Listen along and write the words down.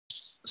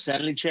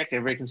sanity check,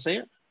 everybody can see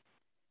it?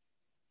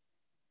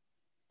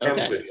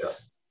 Okay. Good,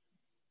 yes.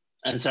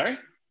 I'm sorry?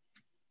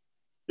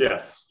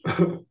 Yes.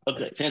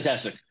 Okay,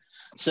 fantastic.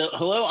 So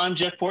hello, I'm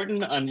Jeff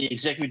Porton. I'm the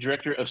Executive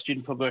Director of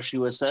Student Pugwash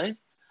USA.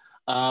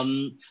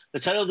 The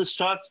title of this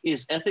talk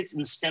is Ethics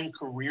in STEM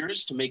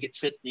Careers to make it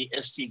fit the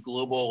ST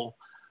Global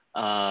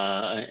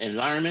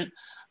environment.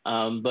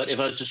 But if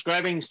I was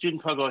describing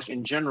Student Pugwash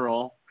in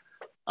general,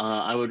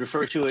 I would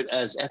refer to it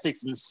as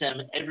Ethics in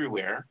STEM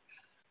Everywhere.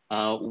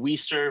 We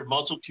serve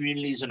multiple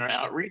communities in our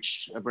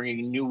outreach,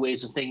 bringing new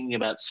ways of thinking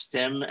about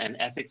STEM and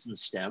ethics in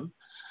STEM.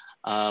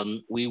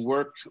 We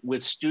work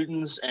with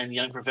students and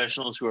young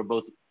professionals who are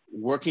both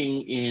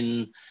working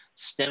in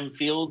STEM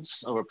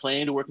fields or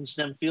planning to work in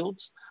STEM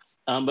fields,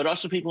 but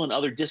also people in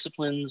other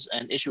disciplines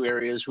and issue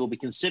areas who will be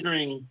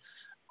considering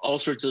all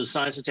sorts of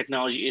science and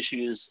technology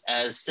issues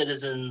as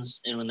citizens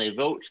and when they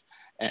vote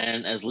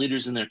and as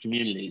leaders in their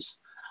communities.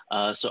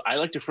 So I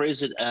like to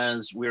phrase it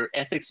as we're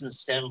ethics in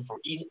STEM for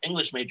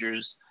English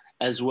majors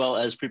as well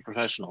as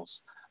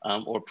pre-professionals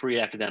or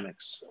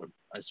pre-academics, or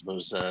I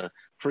suppose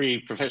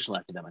pre-professional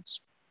academics.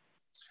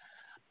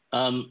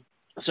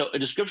 So a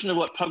description of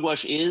what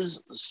Pugwash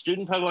is.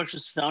 Student Pugwash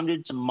is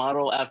founded to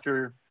model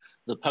after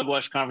the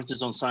Pugwash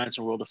Conferences on Science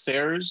and World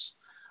Affairs.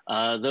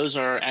 Those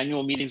are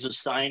annual meetings of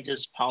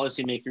scientists,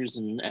 policymakers,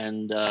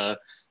 and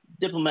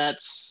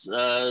diplomats,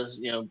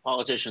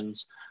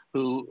 politicians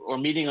who are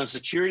meeting on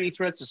security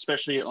threats,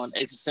 especially on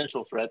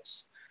existential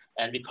threats.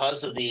 And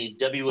because of the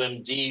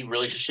WMD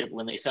relationship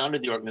when they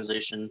founded the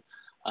organization,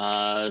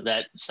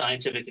 that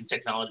scientific and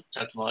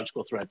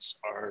technological threats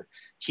are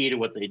key to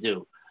what they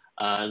do.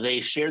 They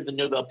shared the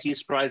Nobel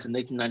Peace Prize in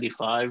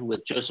 1995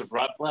 with Joseph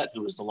Rotblat,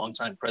 who was the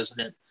longtime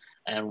president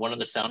and one of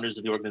the founders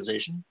of the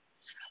organization.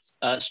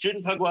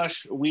 Student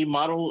Pugwash, we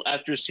model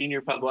after Senior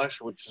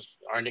Pugwash, which is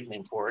our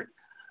nickname for it.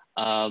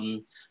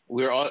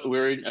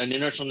 We're an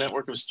international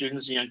network of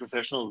students and young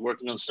professionals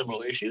working on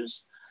similar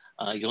issues.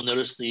 You'll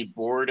notice the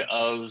board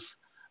of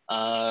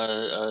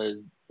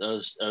Student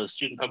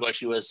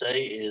Pugwash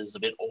USA is a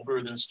bit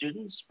older than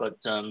students,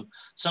 but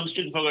some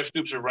Student Pugwash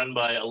groups are run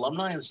by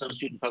alumni and some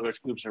Student Pugwash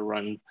groups are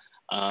run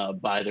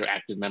by their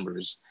active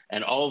members.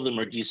 And all of them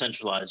are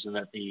decentralized in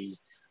that the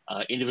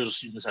individual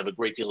students have a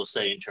great deal to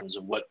say in terms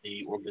of what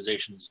the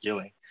organization is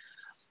doing.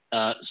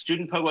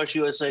 Student Pugwash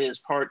USA is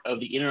part of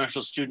the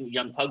International Student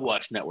Young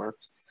Pugwash Network,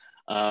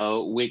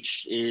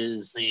 which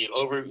is the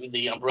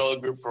umbrella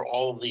group for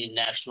all of the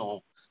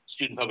national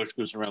student Pugwash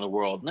groups around the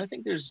world. And I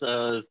think there's,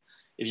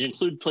 if you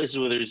include places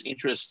where there's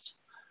interest,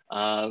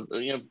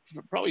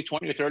 probably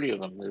 20 or 30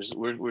 of them.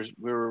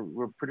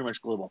 We're pretty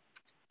much global.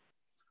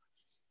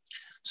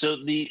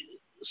 So the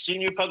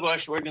Senior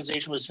Pugwash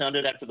organization was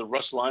founded after the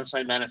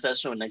Russell-Einstein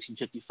Manifesto in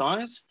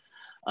 1955.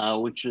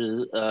 Which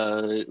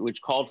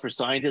called for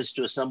scientists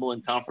to assemble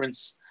in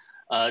conference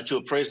to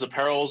appraise the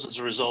perils as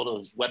a result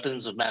of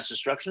weapons of mass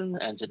destruction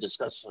and to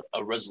discuss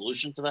a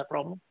resolution to that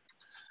problem.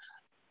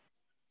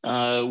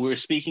 We're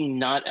speaking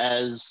not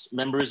as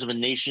members of a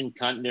nation,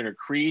 continent, or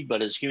creed,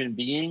 but as human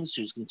beings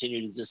whose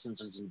continued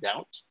existence is in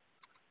doubt.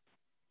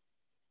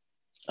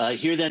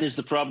 Here then is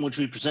the problem which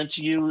we present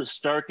to you,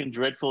 stark and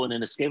dreadful and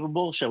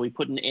inescapable. Shall we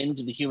put an end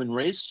to the human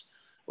race,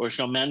 or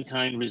shall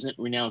mankind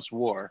renounce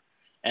war?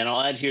 And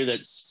I'll add here that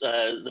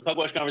the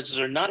Pugwash Conferences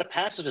are not a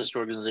pacifist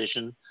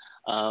organization.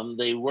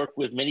 They work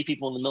with many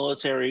people in the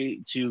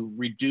military to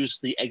reduce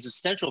the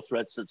existential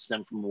threats that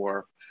stem from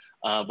war.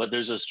 But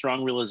there's a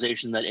strong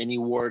realization that any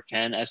war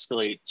can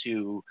escalate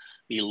to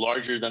be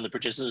larger than the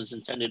participants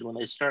intended when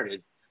they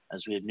started,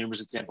 as we have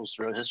numerous examples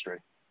throughout history.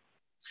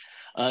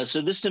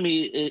 So this to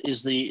me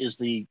is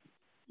the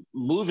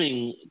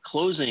moving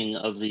closing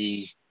of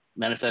the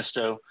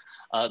manifesto.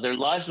 There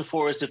lies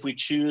before us if we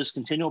choose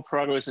continual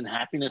progress in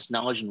happiness,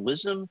 knowledge, and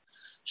wisdom.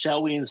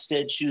 Shall we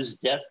instead choose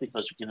death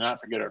because we cannot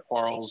forget our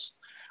quarrels?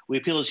 We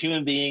appeal as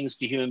human beings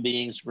to human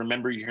beings,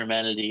 remember your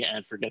humanity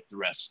and forget the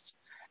rest.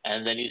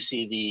 And then you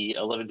see the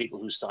 11 people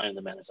who signed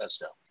the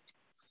manifesto.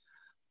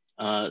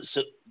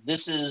 So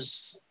this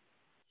is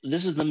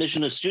the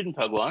mission of Student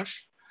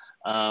Pugwash.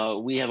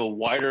 We have a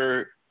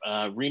wider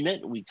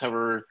remit. We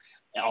cover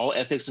all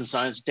ethics in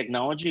science and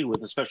technology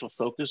with a special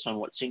focus on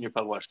what Senior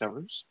Pugwash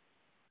covers.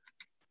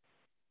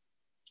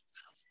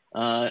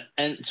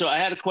 And so I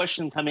had a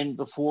question come in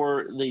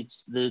before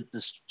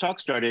this talk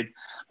started.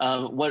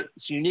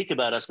 What's unique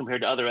about us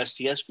compared to other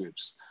STS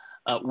groups?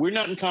 We're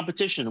not in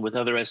competition with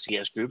other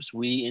STS groups.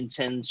 We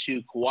intend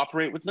to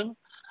cooperate with them.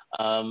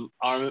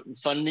 Our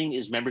funding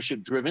is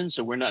membership driven,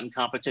 so we're not in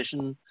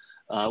competition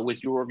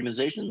with your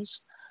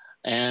organizations.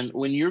 And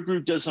when your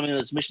group does something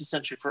that's mission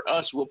centric for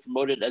us, we'll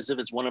promote it as if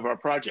it's one of our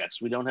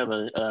projects. We don't have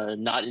a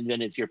not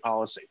invented here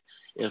policy.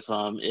 If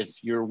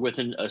you're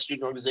within a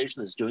student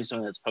organization that's doing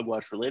something that's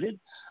Pugwash related,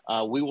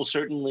 we will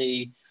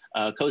certainly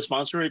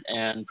co-sponsor it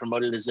and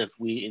promote it as if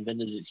we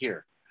invented it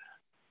here.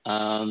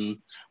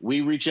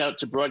 We reach out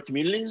to broad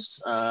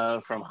communities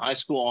from high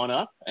school on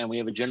up, and we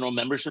have a general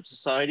membership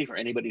society for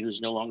anybody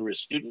who's no longer a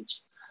student.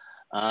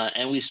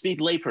 And we speak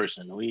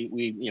layperson. We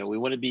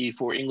want to be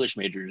for English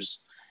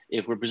majors.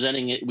 If we're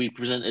presenting it, we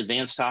present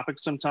advanced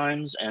topics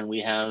sometimes, and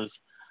we have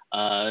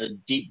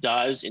deep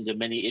dives into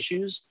many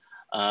issues,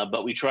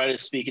 but we try to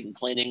speak it in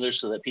plain English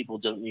so that people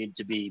don't need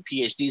to be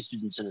PhD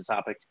students in a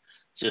topic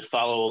to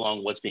follow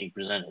along what's being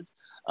presented,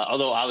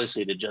 although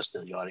obviously to adjust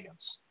to the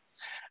audience.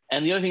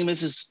 And the other thing that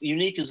makes us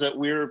unique is that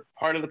we're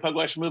part of the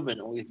Pugwash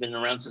movement. We've been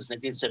around since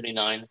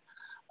 1979.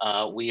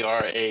 We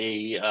are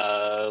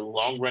a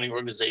long-running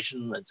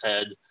organization that's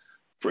had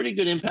pretty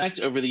good impact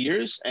over the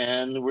years,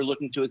 and we're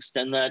looking to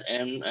extend that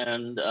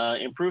and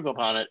improve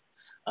upon it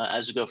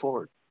as we go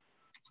forward.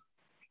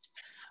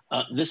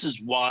 This is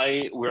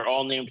why we're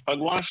all named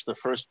Pugwash. The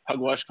first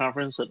Pugwash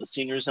conference that the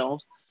seniors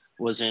held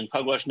was in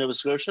Pugwash, Nova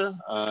Scotia,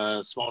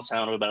 a small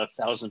town of about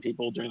 1,000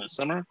 people during the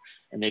summer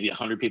and maybe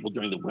 100 people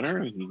during the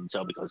winter. You can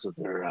tell because of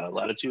their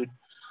latitude.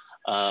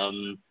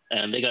 And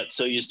they got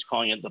so used to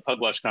calling it the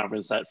Pugwash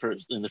conference that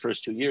in the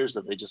first 2 years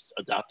that they just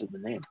adopted the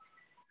name.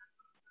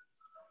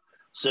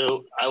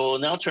 So I will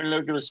now turn it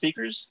over to the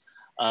speakers.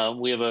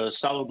 We have a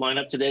solid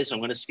lineup today, so I'm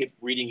going to skip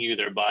reading you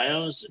their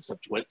bios,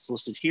 except what's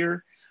listed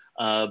here.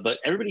 But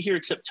everybody here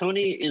except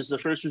Tony is the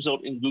first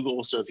result in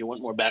Google, so if you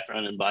want more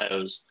background and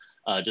bios,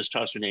 just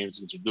toss your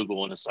names into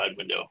Google in a side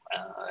window,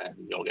 and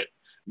you'll get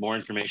more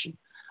information.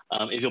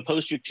 If you'll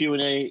post your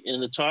Q&A in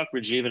the talk,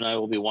 Rajiv and I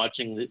will be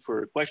watching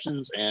for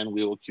questions, and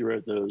we will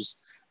curate those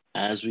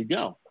as we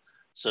go.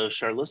 So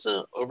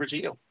Charlissa, over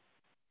to you.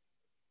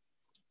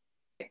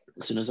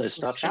 As soon as I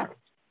stop sharing.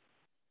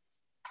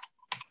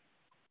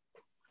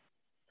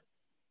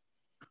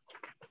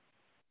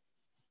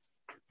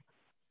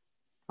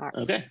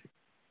 Okay.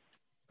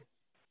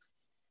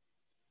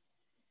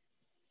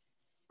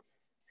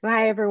 So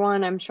hi,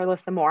 everyone. I'm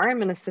Charlissa Moore.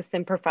 I'm an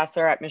assistant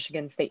professor at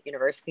Michigan State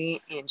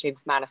University and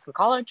James Madison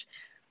College.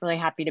 Really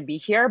happy to be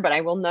here, but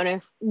I will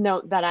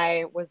note that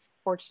I was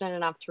fortunate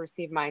enough to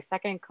receive my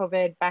second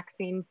COVID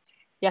vaccine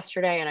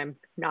yesterday, and I'm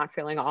not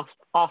feeling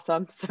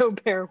awesome, so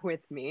bear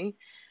with me.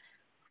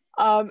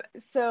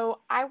 So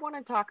I want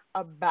to talk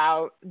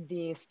about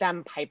the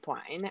STEM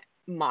pipeline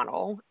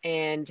model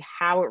and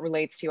how it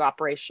relates to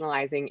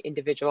operationalizing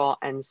individual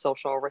and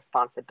social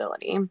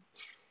responsibility.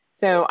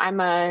 So I'm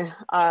a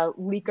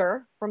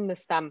leaker from the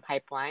STEM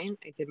pipeline.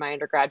 I did my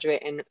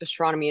undergraduate in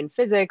astronomy and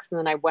physics, and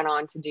then I went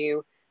on to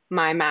do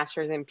my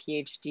master's and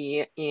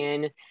PhD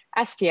in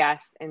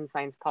STS, in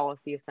science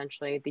policy,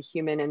 essentially the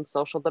human and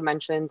social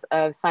dimensions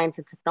of science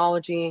and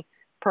technology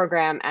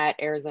program at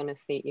Arizona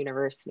State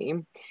University.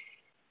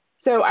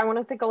 So I want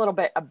to think a little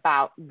bit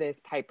about this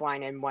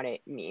pipeline and what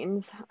it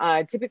means.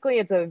 Typically,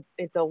 it's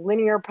a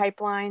linear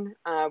pipeline.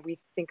 We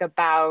think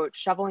about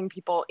shoveling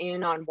people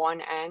in on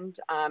one end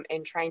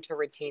and trying to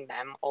retain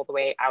them all the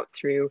way out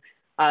through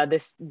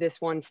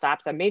this one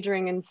stops at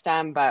majoring in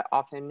STEM, but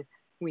often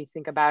we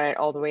think about it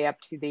all the way up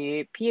to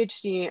the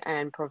PhD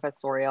and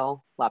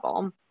professorial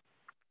level.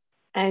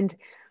 And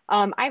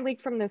I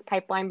leaked from this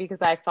pipeline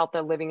because I felt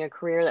that living a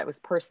career that was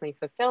personally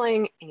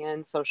fulfilling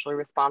and socially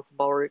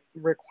responsible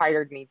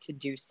required me to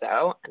do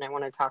so. And I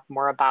want to talk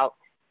more about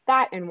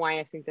that and why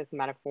I think this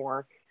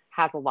metaphor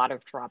has a lot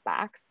of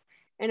drawbacks.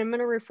 And I'm going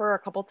to refer a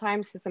couple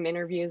times to some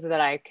interviews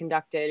that I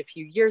conducted a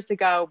few years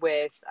ago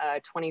with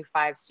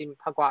 25 student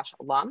Pugwash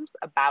alums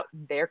about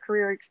their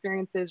career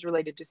experiences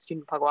related to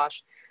student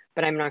Pugwash,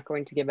 but I'm not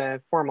going to give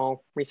a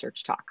formal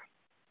research talk.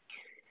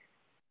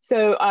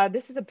 So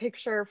this is a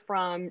picture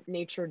from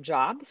Nature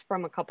Jobs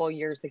from a couple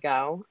years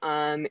ago.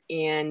 And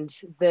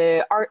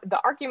the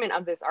argument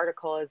of this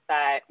article is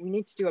that we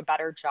need to do a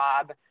better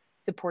job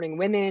supporting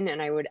women,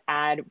 and I would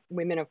add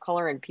women of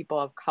color and people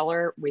of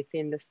color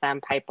within the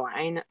STEM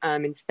pipeline.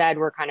 Instead,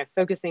 we're kind of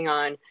focusing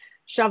on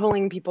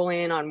shoveling people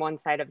in on one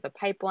side of the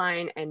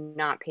pipeline and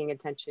not paying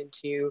attention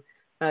to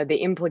the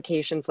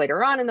implications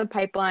later on in the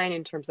pipeline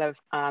in terms of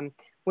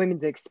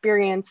women's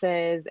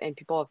experiences and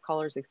people of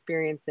color's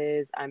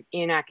experiences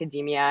in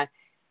academia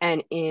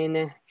and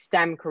in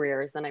STEM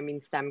careers. And I mean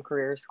STEM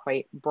careers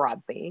quite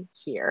broadly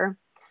here.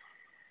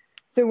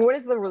 So what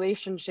is the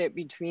relationship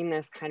between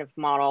this kind of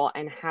model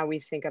and how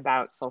we think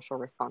about social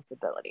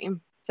responsibility?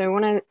 So I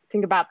want to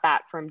think about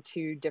that from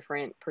two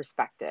different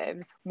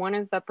perspectives. One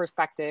is the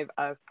perspective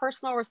of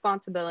personal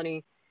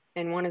responsibility,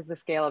 and one is the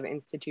scale of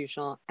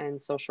institutional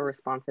and social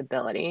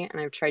responsibility.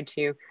 And I've tried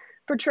to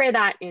portray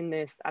that in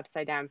this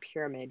upside down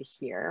pyramid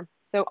here.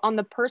 So on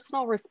the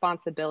personal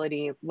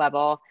responsibility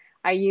level,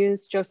 I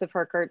use Joseph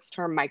Herkert's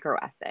term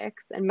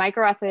microethics, and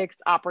microethics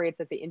operates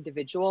at the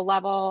individual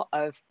level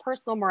of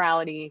personal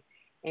morality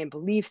and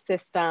belief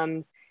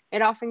systems.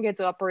 It often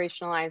gets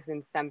operationalized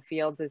in STEM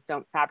fields as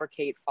don't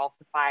fabricate,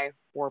 falsify,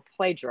 or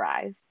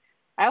plagiarize.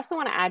 I also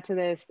want to add to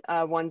this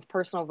one's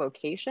personal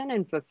vocation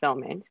and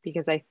fulfillment,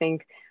 because I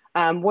think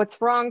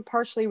what's wrong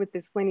partially with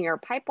this linear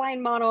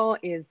pipeline model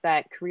is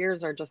that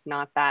careers are just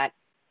not that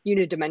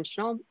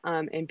unidimensional,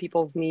 and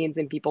people's needs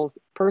and people's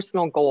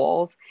personal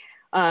goals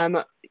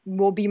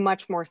will be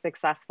much more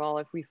successful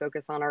if we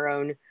focus on our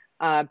own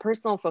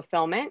personal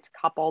fulfillment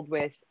coupled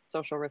with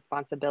social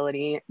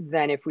responsibility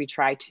than if we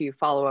try to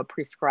follow a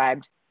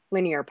prescribed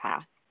linear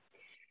path.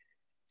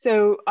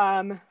 So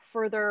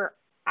further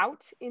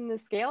out in the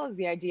scale is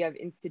the idea of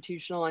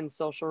institutional and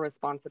social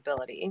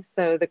responsibility.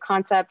 So the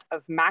concept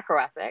of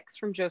macroethics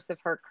from Joseph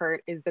Herkert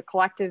is the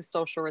collective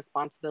social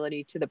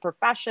responsibility to the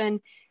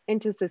profession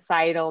and to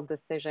societal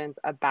decisions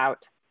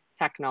about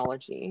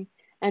technology.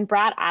 And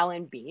Brad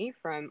Allenby,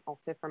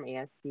 also from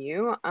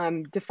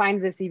ASU,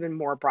 defines this even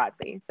more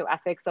broadly. So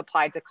ethics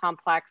applied to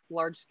complex,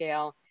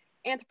 large-scale,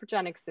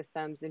 anthropogenic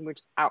systems in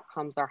which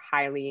outcomes are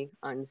highly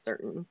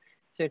uncertain.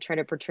 So try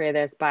to portray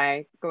this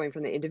by going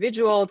from the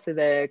individual to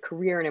the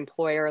career and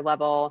employer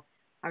level,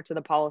 out to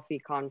the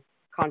policy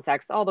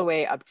context, all the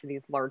way up to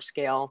these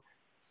large-scale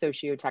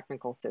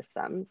socio-technical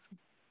systems.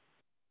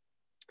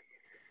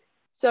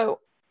 So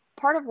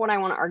part of what I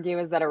want to argue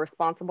is that a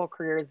responsible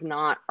career is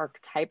not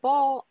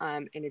archetypal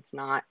and it's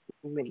not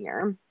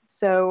linear.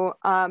 So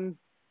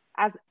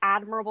as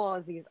admirable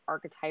as these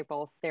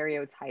archetypal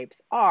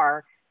stereotypes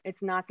are,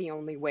 it's not the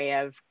only way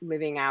of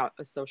living out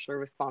a socially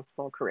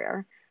responsible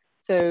career.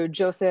 So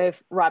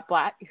Joseph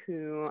Rotblat,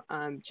 who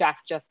Jeff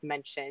just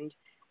mentioned,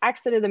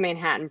 exited the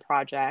Manhattan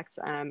Project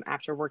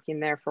after working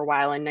there for a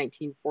while in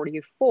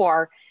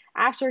 1944,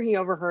 after he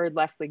overheard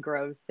Leslie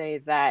Groves say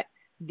that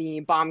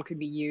the bomb could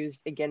be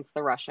used against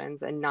the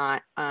Russians and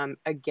not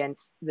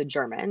against the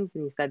Germans.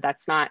 And he said,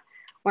 that's not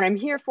what I'm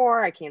here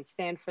for. I can't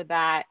stand for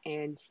that.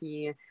 And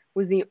he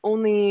was the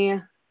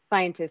only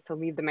scientist to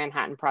leave the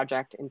Manhattan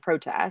Project in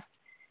protest.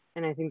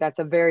 And I think that's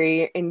a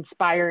very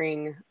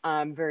inspiring,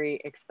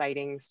 very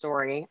exciting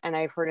story. And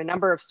I've heard a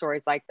number of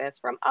stories like this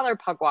from other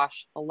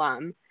Pugwash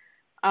alum.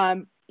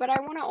 But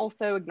I want to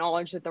also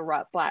acknowledge that the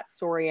Rotblat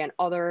story and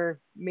other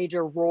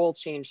major role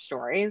change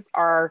stories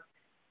are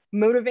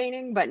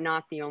motivating, but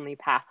not the only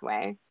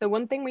pathway. So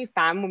one thing we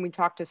found when we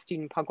talked to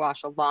student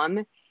Pugwash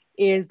alum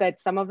is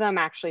that some of them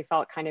actually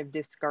felt kind of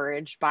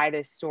discouraged by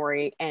this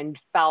story and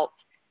felt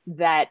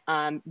that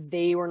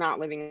they were not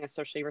living a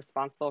socially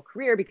responsible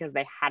career because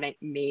they hadn't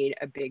made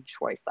a big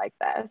choice like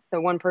this. So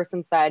one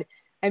person said,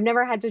 I've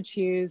never had to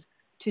choose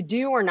to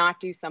do or not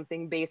do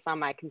something based on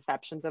my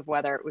conceptions of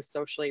whether it was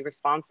socially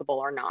responsible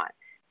or not.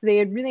 So they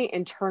had really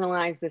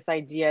internalized this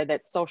idea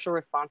that social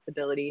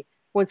responsibility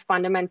was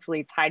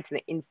fundamentally tied to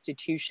the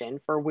institution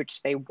for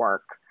which they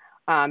work.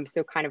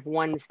 So kind of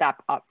one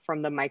step up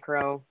from the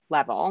micro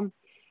level.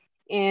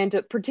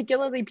 And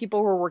particularly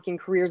people who are working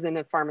careers in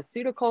the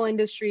pharmaceutical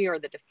industry or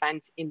the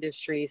defense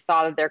industry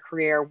saw that their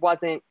career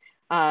wasn't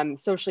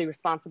socially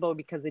responsible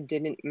because it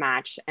didn't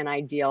match an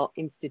ideal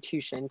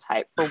institution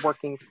type for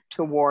working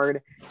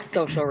toward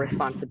social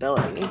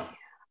responsibility.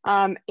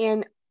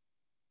 And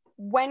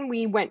when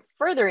we went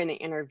further in the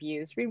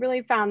interviews, we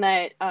really found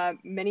that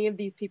many of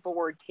these people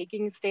were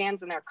taking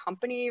stands in their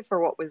company for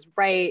what was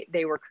right.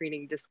 They were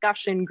creating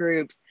discussion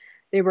groups.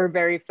 They were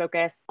very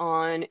focused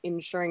on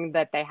ensuring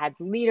that they had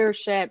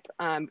leadership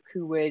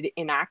who would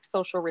enact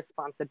social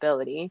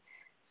responsibility.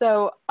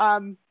 So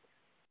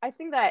I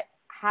think that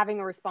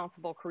having a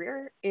responsible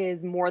career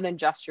is more than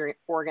just your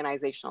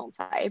organizational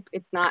type.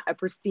 It's not a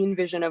pristine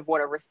vision of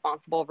what a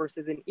responsible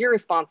versus an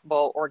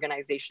irresponsible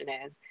organization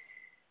is.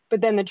 But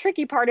then the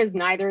tricky part is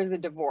neither is a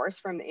divorce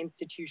from the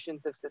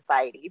institutions of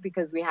society,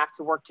 because we have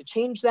to work to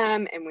change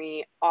them and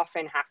we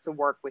often have to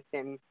work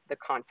within the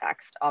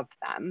context of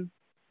them.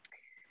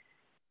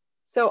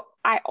 So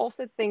I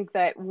also think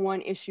that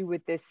one issue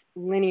with this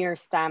linear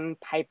STEM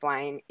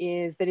pipeline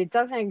is that it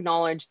doesn't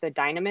acknowledge the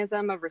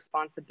dynamism of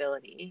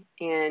responsibility.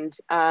 And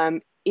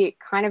it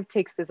kind of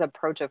takes this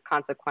approach of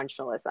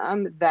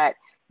consequentialism that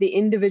the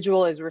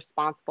individual is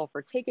responsible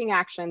for taking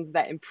actions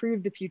that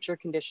improve the future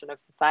condition of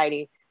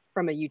society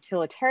from a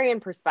utilitarian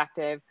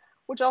perspective,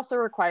 which also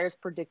requires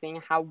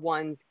predicting how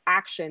one's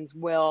actions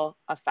will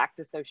affect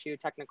a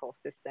socio-technical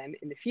system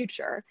in the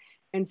future.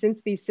 And since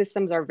these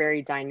systems are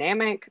very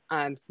dynamic,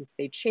 since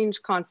they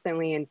change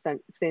constantly, and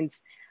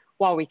since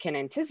while we can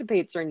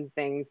anticipate certain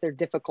things, they're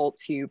difficult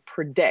to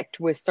predict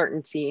with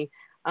certainty,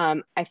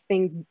 I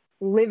think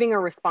living a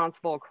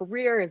responsible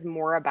career is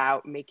more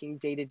about making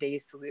day-to-day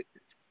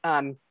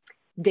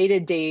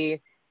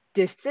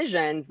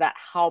decisions that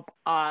help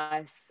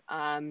us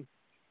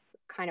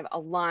kind of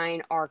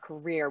align our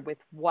career with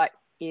what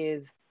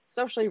is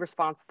socially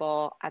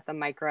responsible at the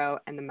micro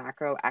and the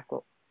macro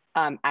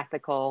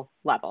ethical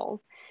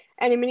levels.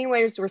 And in many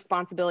ways,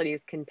 responsibility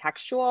is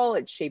contextual.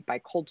 It's shaped by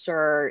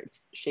culture,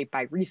 it's shaped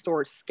by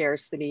resource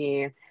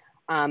scarcity,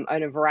 and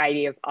a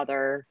variety of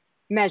other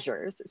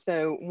measures.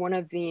 So one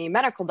of the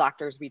medical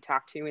doctors we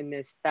talked to in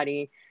this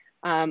study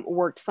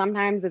worked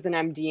sometimes as an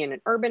MD in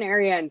an urban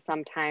area and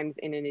sometimes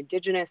in an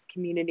indigenous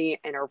community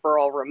and a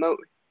rural remote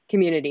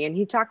community. And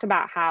he talked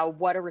about how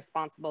what a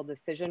responsible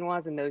decision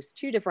was in those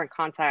two different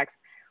contexts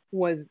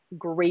was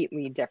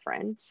greatly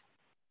different.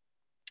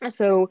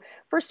 So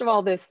first of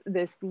all, this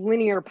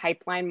linear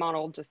pipeline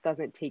model just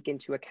doesn't take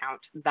into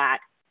account that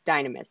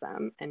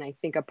dynamism. And I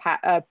think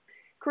a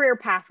career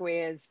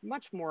pathway is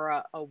much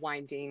more a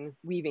winding,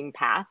 weaving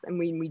path. And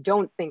we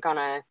don't think on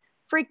a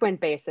frequent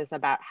basis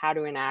about how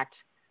to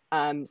enact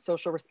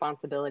social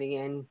responsibility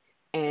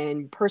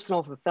and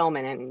personal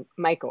fulfillment and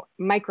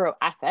micro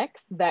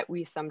ethics that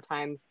we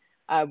sometimes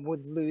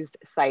would lose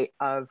sight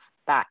of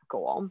that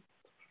goal.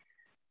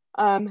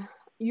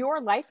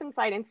 Your life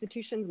inside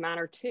institutions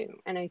matter too.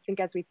 And I think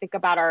as we think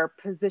about our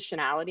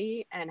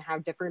positionality and how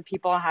different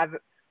people have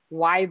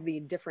widely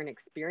different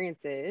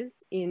experiences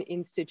in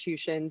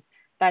institutions,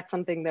 that's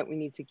something that we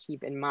need to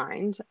keep in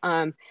mind.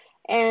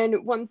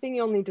 And one thing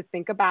you'll need to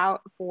think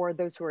about for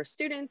those who are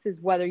students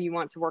is whether you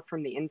want to work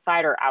from the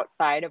inside or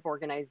outside of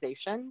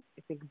organizations.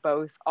 I think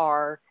both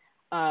are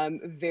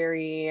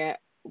very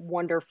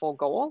wonderful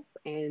goals,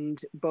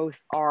 and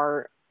both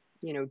are,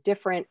 you know,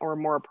 different or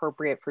more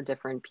appropriate for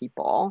different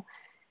people.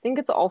 I think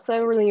it's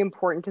also really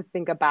important to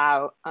think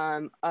about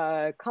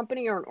a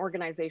company or an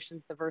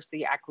organization's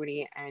diversity,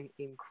 equity, and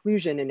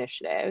inclusion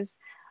initiatives.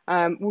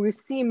 We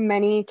see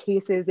many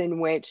cases in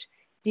which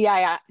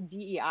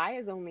DEI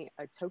is only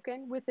a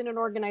token within an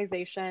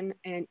organization,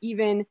 and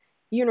even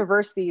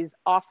universities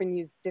often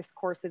use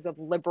discourses of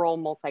liberal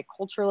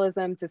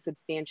multiculturalism to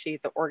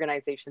substantiate the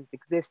organization's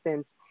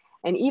existence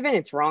and even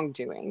its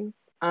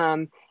wrongdoings.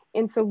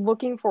 And so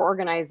looking for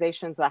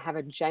organizations that have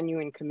a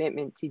genuine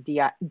commitment to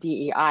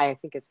DEI, I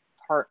think is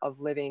part of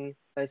living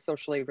a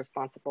socially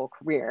responsible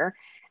career.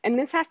 And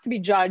this has to be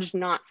judged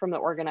not from the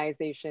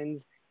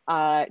organization's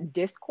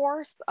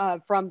discourse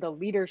from the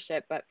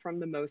leadership, but from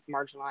the most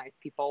marginalized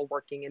people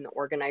working in the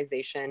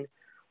organization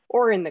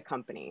or in the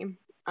company.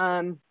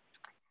 I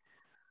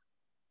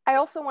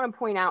also want to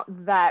point out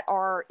that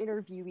our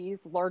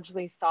interviewees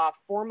largely saw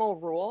formal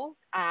rules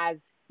as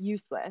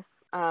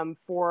useless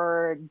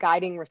for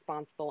guiding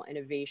responsible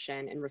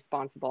innovation and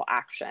responsible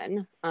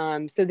action.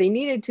 So they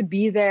needed to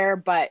be there,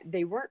 but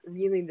they weren't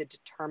really the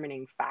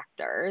determining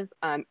factors.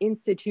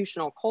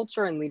 Institutional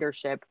culture and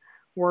leadership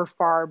were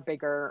far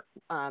bigger,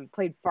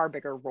 played far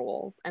bigger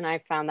roles. And I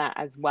found that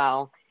as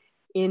well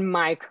in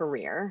my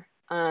career.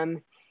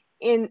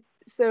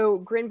 So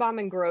Grinbaum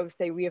and Grove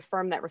say, we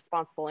affirm that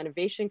responsible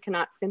innovation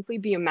cannot simply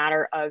be a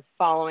matter of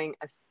following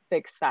a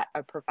fixed set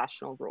of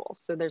professional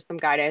rules. So there's some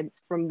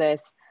guidance from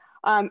this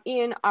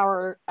in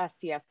our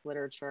SCS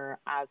literature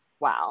as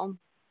well.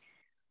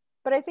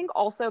 But I think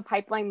also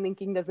pipeline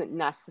linking doesn't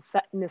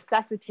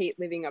necessitate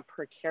living a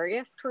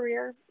precarious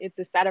career. It's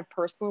a set of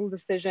personal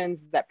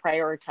decisions that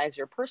prioritize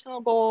your personal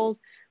goals,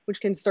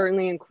 which can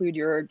certainly include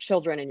your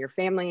children and your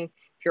family.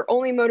 If your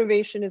only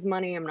motivation is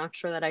money, I'm not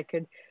sure that I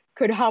could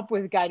help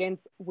with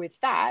guidance with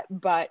that.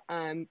 But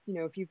you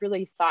know, if you've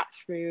really thought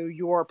through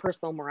your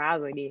personal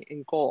morality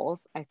and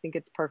goals, I think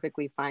it's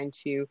perfectly fine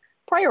to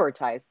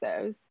prioritize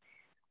those.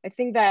 I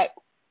think that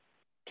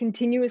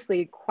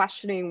continuously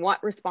questioning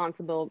what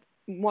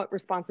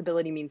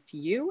responsibility means to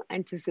you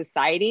and to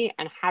society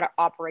and how to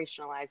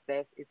operationalize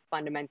this is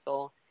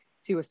fundamental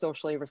to a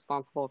socially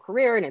responsible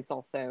career. And it's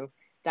also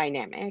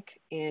dynamic.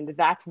 And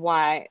that's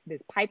why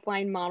this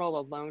pipeline model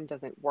alone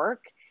doesn't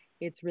work.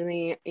 It's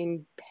really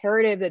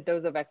imperative that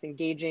those of us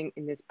engaging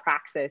in this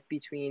praxis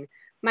between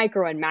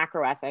micro and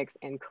macro ethics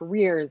and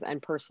careers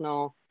and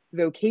personal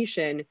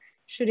vocation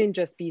shouldn't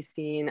just be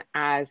seen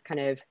as kind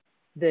of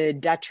the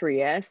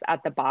detritus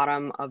at the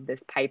bottom of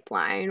this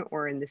pipeline,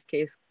 or in this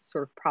case,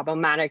 sort of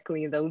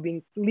problematically,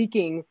 the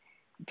leaking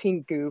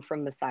pink goo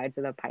from the sides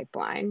of the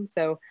pipeline.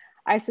 So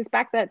I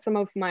suspect that some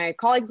of my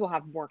colleagues will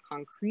have more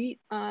concrete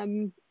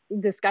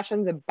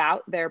discussions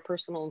about their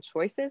personal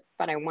choices,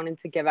 but I wanted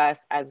to give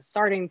us as a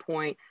starting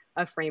point,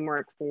 a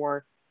framework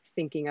for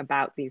thinking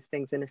about these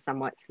things in a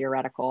somewhat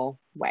theoretical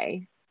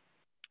way.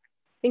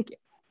 Thank you.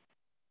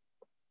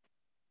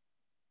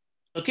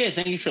 Okay,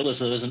 thank you, Charlotte.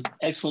 That was an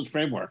excellent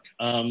framework.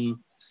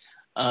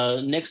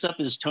 Next up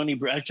is Tony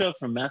Bradshaw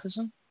from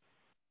Matheson.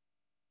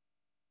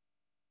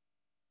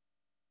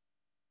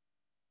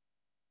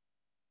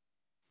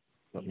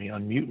 Let me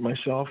unmute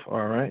myself.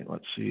 All right,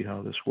 let's see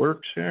how this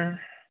works here.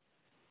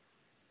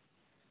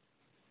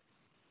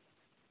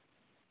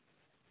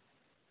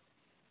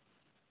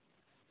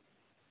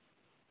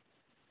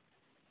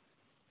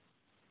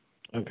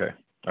 Okay,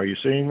 are you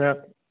seeing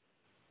that?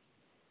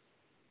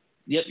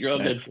 Yep, you're all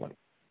good. Excellent.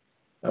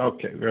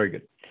 Okay, very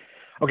good.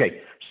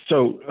 Okay,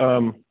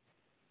 so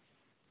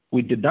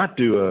we did not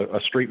do a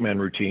straight man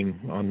routine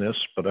on this,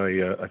 but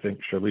I think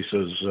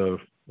Charlisa's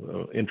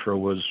intro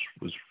was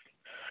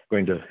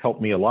going to help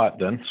me a lot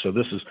then. So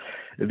this is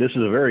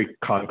a very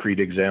concrete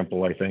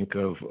example, I think,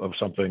 of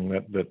something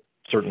that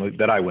certainly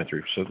that I went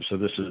through. So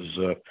this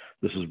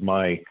is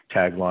my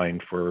tagline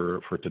for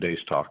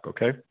today's talk.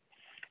 Okay,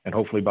 and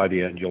hopefully by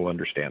the end you'll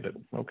understand it.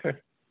 Okay.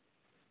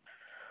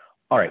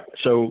 All right,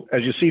 so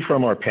as you see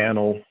from our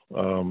panel,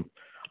 I'm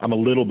a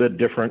little bit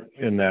different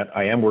in that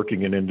I am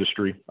working in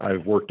industry.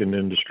 I've worked in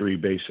industry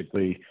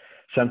basically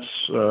since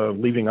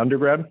leaving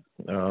undergrad.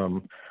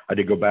 I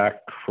did go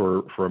back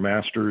for a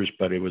master's,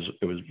 but it was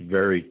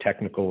very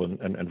technical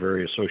and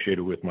very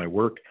associated with my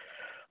work.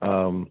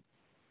 And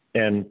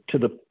to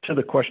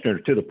the question, or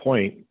to the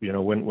point, you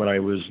know, when I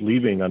was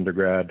leaving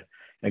undergrad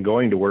and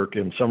going to work,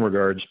 in some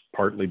regards,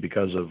 partly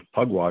because of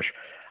Pugwash,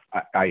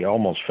 I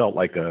almost felt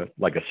like a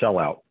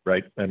sellout,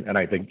 right? And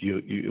I think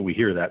we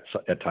hear that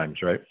at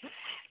times, right?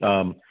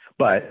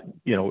 But,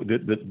 you know,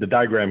 the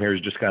diagram here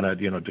is just kind of,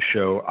 you know, to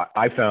show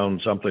I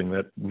found something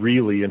that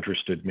really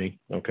interested me.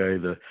 Okay.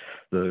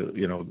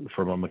 You know,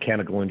 from a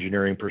mechanical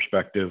engineering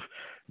perspective,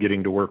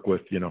 getting to work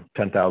with, you know,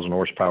 10,000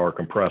 horsepower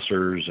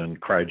compressors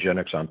and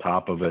cryogenics on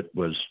top of it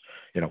was,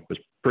 you know, was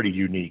pretty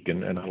unique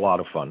and a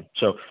lot of fun.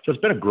 So it's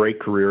been a great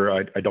career.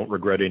 I don't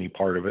regret any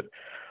part of it.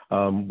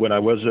 When I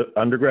was an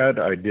undergrad,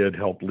 I did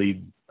help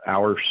lead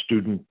our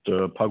student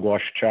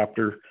Pugwash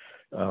chapter.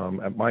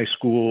 At my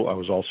school, I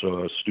was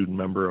also a student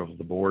member of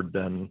the board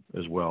then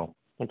as well.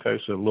 Okay,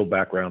 so a little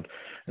background,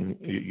 and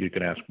you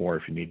can ask more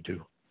if you need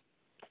to.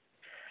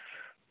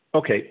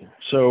 Okay,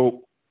 so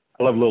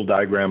I love little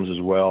diagrams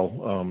as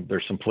well.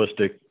 They're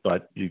simplistic,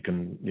 but you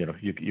can, you know,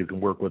 you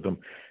can work with them.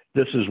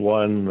 This is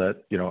one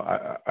that, you know,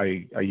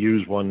 I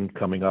use one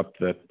coming up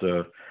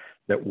that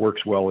that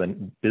works well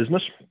in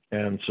business.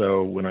 And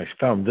so when I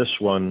found this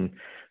one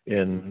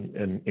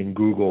in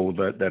Google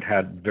that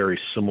had very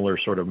similar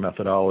sort of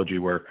methodology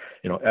where,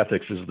 you know,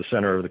 ethics is the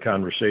center of the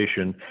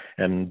conversation,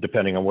 and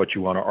depending on what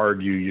you want to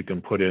argue, you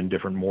can put in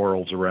different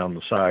morals around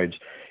the sides.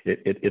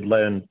 It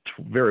lent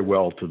very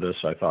well to this,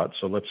 I thought.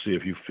 So let's see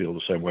if you feel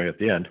the same way at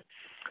the end.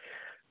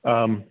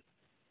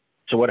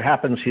 So what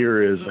happens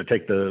here is I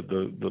take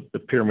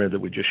the pyramid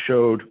that we just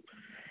showed,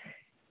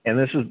 and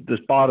this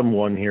bottom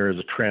one here is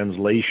a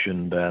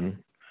translation then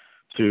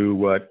to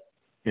what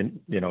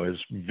you know is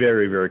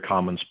very, very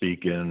common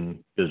speak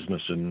in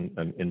business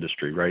and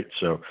industry, right?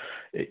 So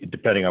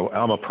depending on,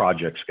 I'm a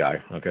projects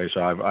guy, okay?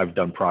 So I've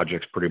done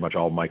projects pretty much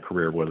all my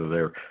career, whether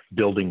they're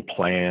building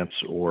plants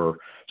or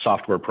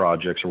software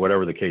projects or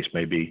whatever the case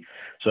may be.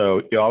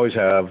 So you always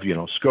have, you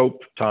know,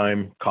 scope,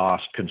 time,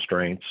 cost,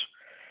 constraints.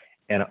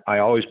 And I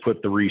always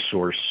put the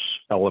resource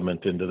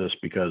element into this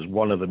because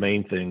one of the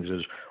main things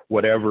is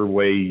whatever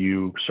way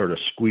you sort of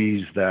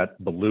squeeze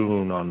that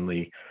balloon on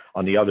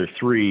the other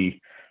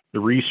three, the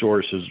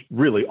resource is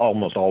really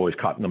almost always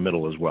caught in the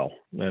middle as well.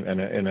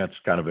 And that's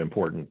kind of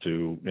important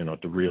to, you know,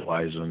 to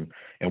realize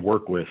and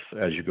work with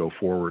as you go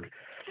forward.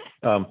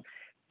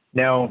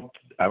 Now,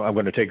 I'm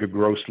going to take a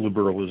gross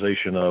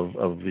liberalization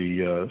of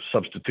the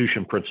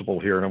substitution principle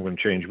here, and I'm going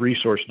to change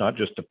resource not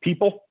just to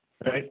people,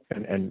 right,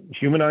 and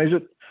humanize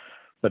it,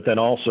 but then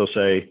also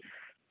say,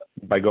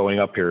 by going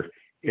up here,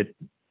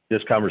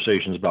 this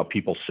conversation is about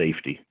people's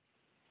safety.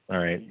 All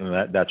right,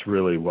 and that's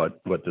really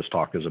what this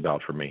talk is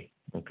about for me.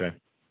 Okay.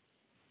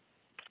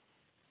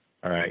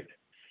 All right.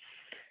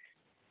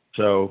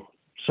 So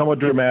somewhat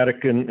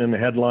dramatic in the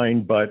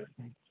headline, but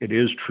it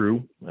is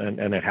true,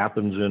 and it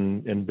happens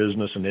in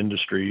business and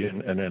industry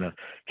and in a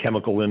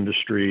chemical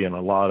industry and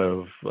a lot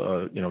of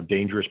you know,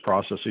 dangerous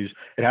processes.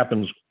 It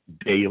happens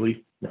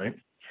daily, right?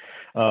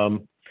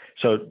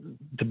 So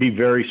to be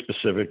very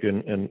specific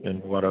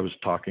in what I was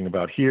talking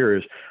about here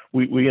is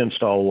we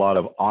install a lot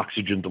of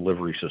oxygen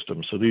delivery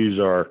systems. So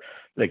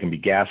they can be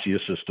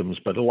gaseous systems,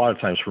 but a lot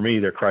of times for me,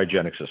 they're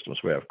cryogenic systems.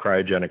 We have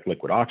cryogenic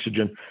liquid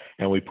oxygen,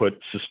 and we put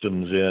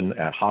systems in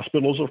at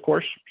hospitals, of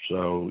course.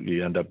 So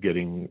you end up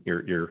getting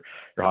your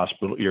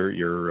hospital,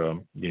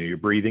 your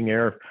breathing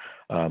air.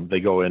 They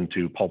go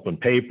into pulp and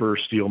paper,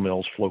 steel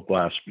mills, float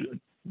glass, a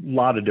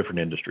lot of different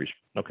industries,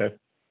 okay?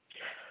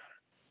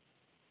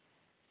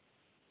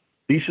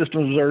 These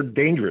systems are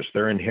dangerous.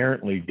 They're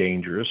inherently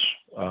dangerous.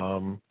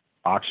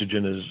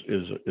 Oxygen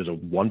is a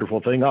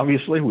wonderful thing.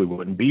 Obviously, we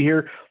wouldn't be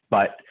here,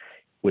 but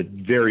with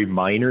very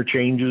minor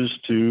changes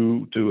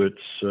to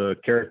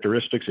its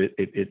characteristics,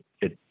 it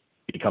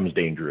becomes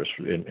dangerous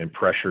in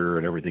pressure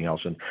and everything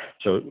else. And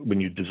so when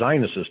you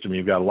design a system,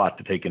 you've got a lot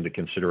to take into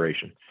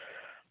consideration.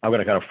 I'm going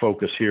to kind of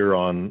focus here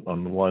on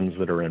the ones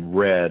that are in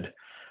red,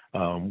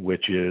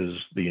 which is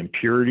the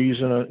impurities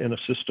in a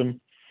system,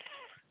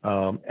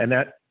 and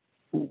that.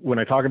 When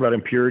I talk about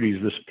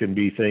impurities, this can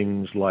be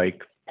things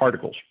like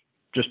particles,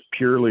 just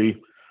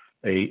purely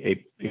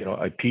a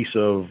piece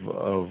of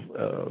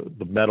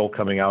the metal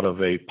coming out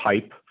of a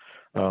pipe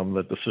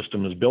that the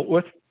system is built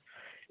with.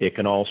 It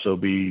can also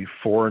be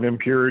foreign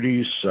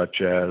impurities, such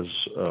as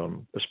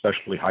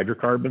especially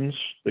hydrocarbons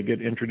that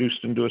get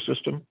introduced into a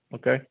system.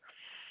 Okay,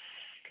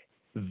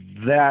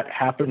 that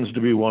happens to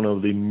be one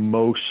of the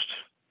most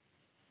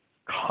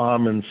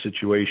common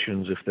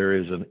situations if there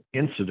is an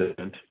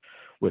incident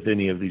with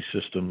any of these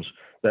systems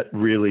that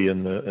really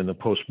in the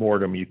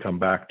post-mortem you come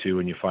back to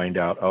and you find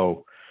out,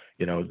 oh,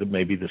 you know, that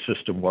maybe the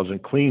system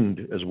wasn't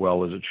cleaned as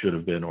well as it should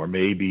have been, or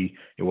maybe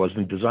it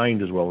wasn't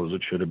designed as well as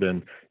it should have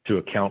been to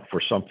account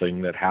for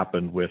something that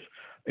happened with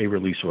a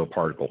release of a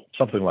particle,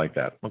 something like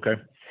that, okay?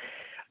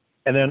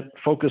 And then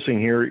focusing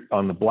here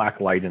on the black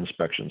light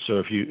inspection. So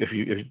if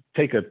you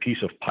take a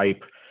piece of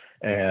pipe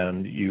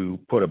and you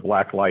put a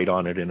black light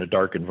on it in a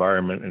dark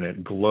environment and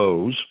it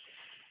glows,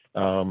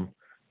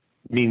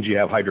 means you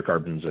have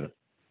hydrocarbons in it.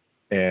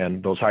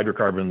 And those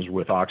hydrocarbons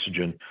with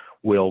oxygen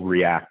will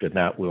react, and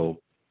that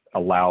will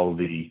allow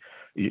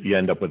you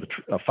end up with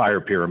a fire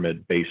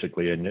pyramid,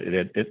 basically, and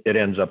it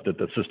ends up that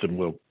the system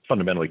will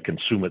fundamentally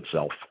consume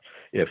itself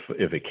if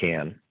it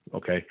can,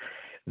 okay?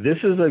 This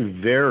is a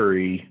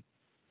very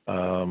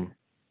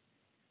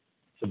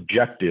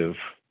subjective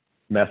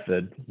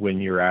method when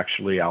you're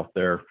actually out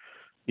there,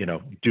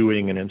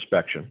 doing an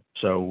inspection.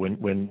 So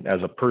when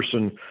as a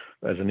person,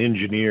 as an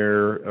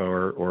engineer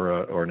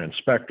or an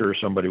inspector,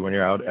 somebody, when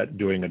you're out at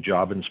doing a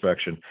job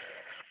inspection,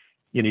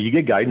 you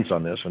get guidance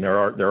on this, and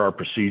there are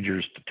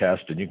procedures to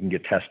test, and you can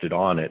get tested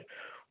on it.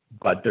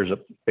 But there's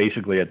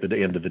basically at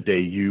the end of the day,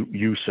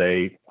 you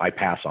say, I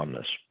pass on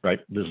this, right?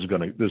 This is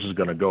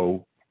gonna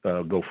go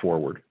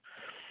forward.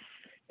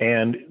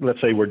 And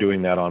let's say we're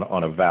doing that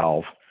on a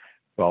valve.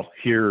 Well,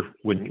 here,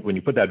 when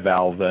you put that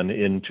valve then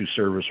into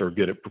service or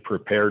get it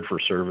prepared for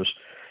service,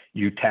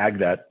 you tag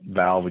that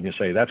valve and you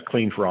say, that's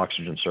clean for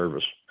oxygen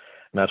service.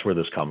 And that's where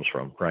this comes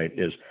from, right?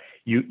 Is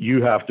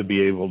you have to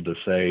be able to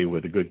say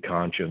with a good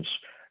conscience,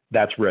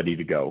 that's ready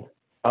to go.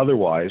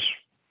 Otherwise,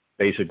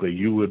 basically,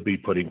 you would be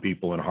putting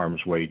people in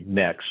harm's way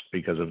next,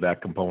 because if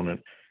that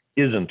component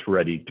isn't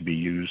ready to be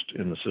used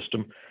in the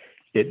system,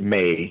 it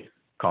may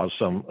cause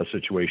a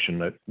situation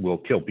that will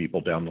kill people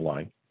down the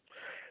line.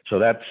 So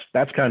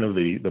that's kind of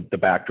the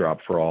backdrop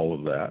for all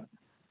of that.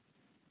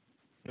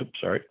 Oops,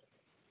 sorry.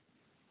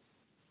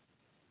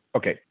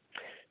 Okay,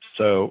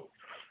 so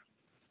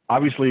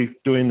obviously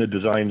doing the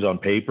designs on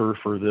paper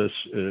for this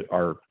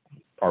are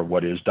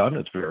what is done.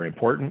 It's very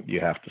important. You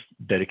have to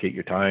dedicate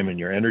your time and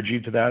your energy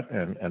to that,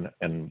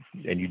 and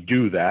you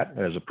do that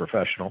as a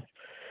professional.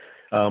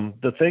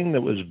 The thing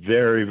that was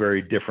very,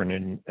 very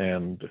different,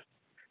 and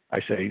I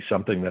say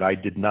something that I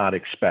did not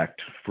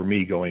expect for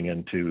me going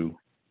into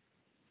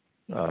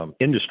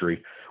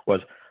industry,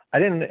 was I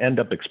didn't end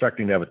up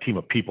expecting to have a team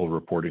of people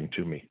reporting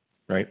to me,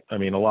 right? I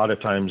mean, a lot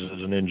of times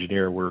as an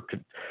engineer, we're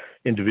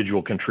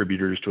individual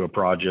contributors to a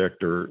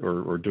project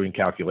or doing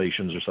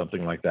calculations or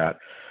something like that.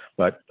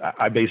 But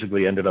I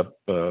basically ended up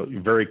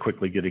very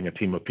quickly getting a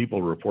team of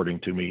people reporting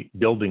to me,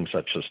 building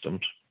such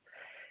systems.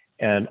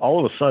 And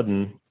all of a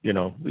sudden,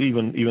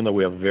 even though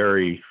we have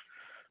very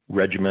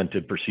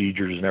regimented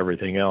procedures and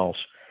everything else,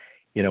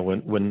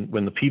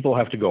 when the people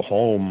have to go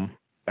home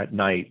at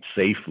night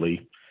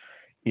safely,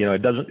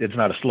 it's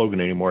not a slogan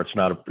anymore. It's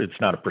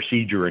not a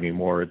procedure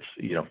anymore.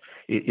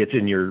 It's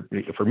in your,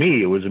 for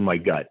me, it was in my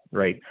gut,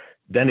 right?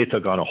 Then it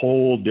took on a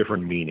whole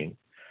different meaning.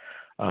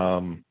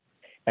 And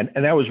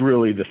that was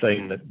really the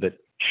thing that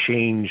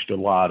changed a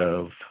lot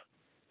of,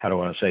 how do I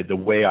want to say, the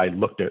way I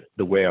looked at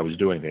the way I was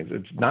doing things.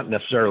 It's not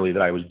necessarily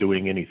that I was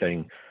doing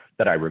anything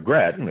that I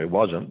regret, and it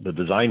wasn't. The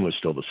design was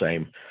still the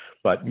same,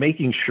 but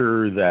making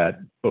sure that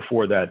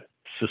before that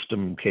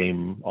system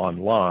came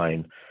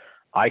online,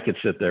 I could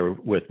sit there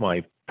with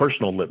my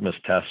personal litmus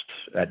test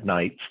at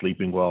night,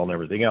 sleeping well and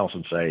everything else,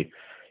 and say,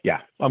 yeah,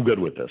 I'm good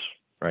with this,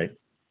 right?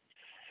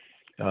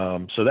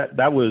 So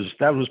that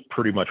was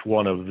pretty much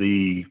one of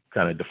the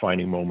kind of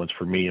defining moments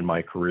for me in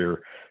my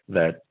career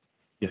that,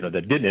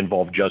 that didn't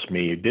involve just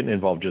me. It didn't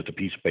involve just a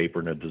piece of paper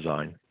and a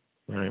design,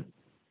 right?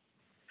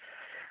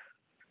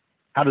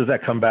 How does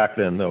that come back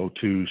then, though,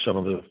 to some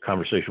of the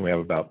conversation we have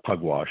about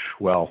Pugwash?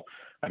 Well,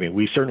 I mean,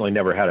 we certainly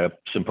never had a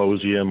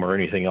symposium or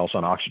anything else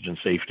on oxygen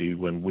safety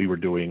when we were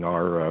doing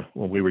our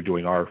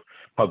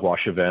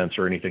Pugwash events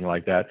or anything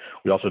like that.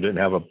 We also didn't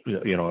have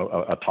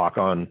a talk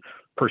on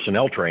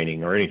personnel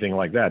training or anything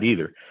like that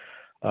either.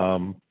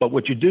 But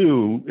what you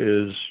do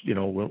is,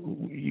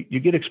 you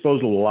get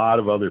exposed to a lot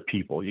of other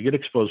people. You get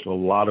exposed to a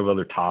lot of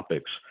other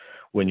topics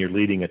when you're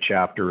leading a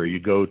chapter or you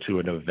go to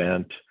an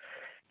event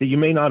that you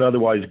may not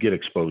otherwise get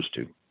exposed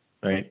to,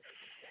 right?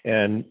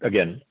 And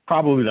again,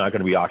 probably not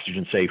going to be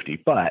oxygen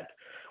safety, but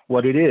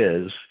what it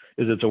is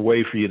it's a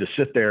way for you to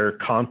sit there,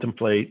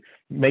 contemplate.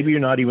 Maybe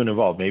you're not even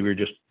involved. Maybe you're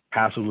just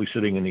passively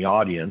sitting in the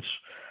audience,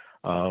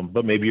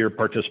 but maybe you're a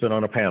participant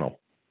on a panel,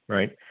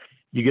 right?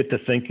 You get to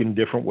think in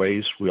different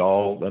ways.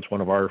 That's one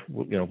of our,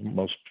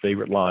 most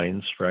favorite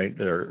lines, right?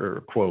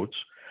 Or quotes.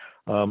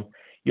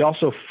 You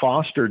also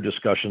foster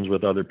discussions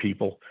with other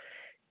people,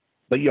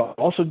 but you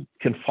also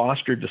can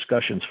foster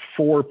discussions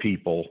for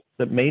people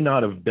that may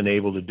not have been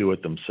able to do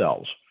it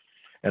themselves.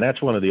 And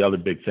that's one of the other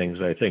big things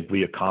that I think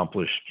we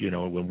accomplished,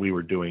 when we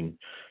were doing,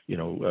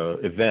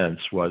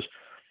 events, was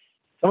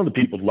some of the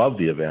people loved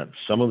the events.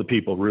 Some of the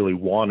people really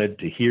wanted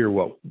to hear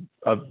what,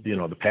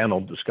 the panel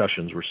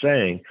discussions were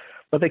saying,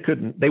 but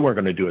they weren't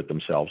going to do it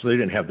themselves. They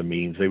didn't have the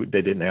means.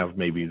 They didn't have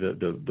maybe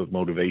the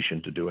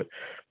motivation to do it.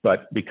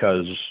 But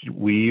because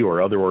we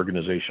or other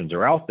organizations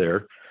are out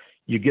there,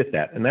 you get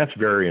that. And that's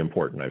very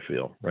important, I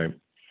feel, right?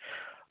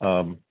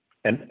 And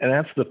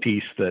that's the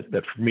piece that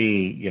for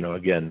me,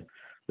 again,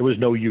 there was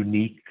no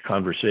unique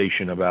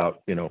conversation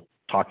about,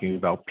 talking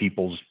about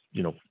people's,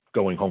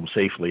 going home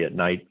safely at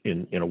night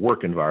in a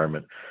work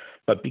environment.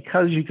 But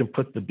because you can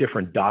put the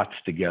different dots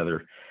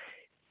together,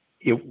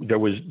 there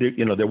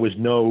was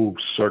no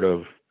sort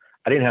of,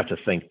 I didn't have to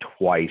think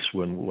twice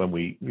when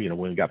we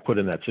got put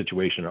in that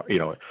situation.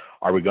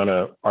 Are we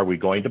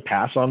going to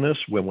pass on this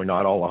when we're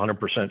not all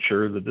 100%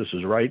 sure that this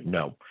is right?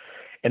 No.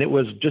 And it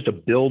was just a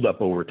buildup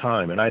over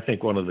time. And I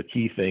think one of the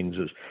key things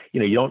is,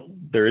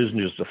 there isn't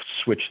just a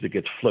switch that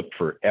gets flipped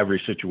for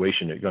every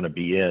situation you're going to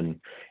be in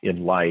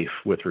life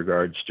with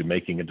regards to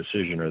making a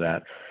decision or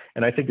that.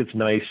 And I think it's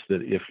nice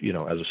that if,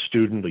 as a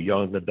student, a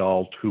young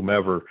adult,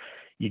 whomever,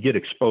 you get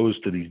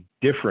exposed to these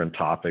different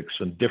topics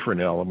and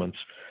different elements,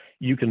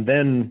 you can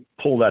then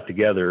pull that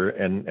together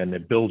and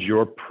it builds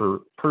your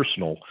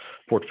personal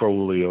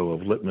portfolio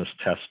of litmus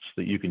tests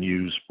that you can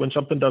use when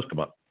something does come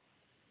up.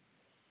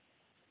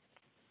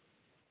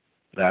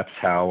 That's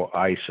how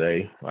I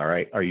say, all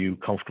right, are you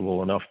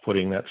comfortable enough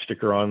putting that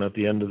sticker on at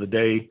the end of the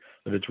day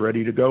that it's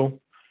ready to go?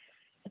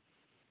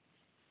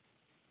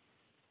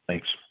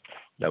 Thanks.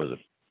 That was it.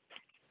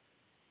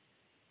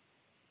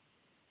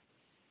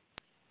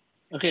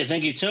 Okay,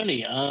 thank you,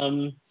 Tony.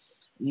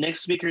 Next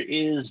speaker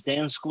is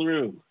Dan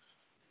Skleru.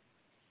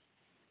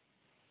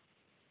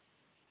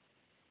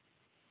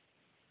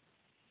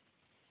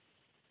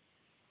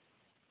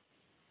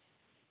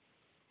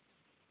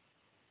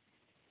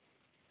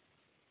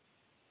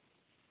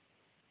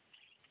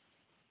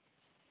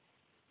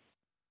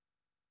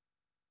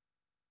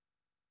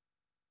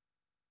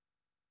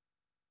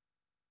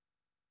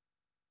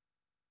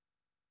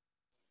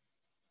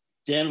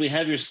 Dan, we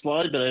have your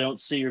slide, but I don't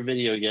see your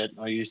video yet.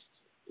 Are you?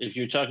 If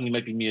you're talking, you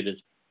might be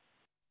muted.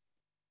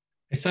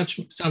 I sound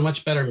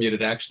much better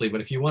muted, actually,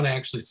 but if you want to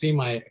actually see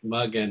my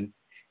mug and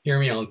hear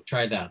me, I'll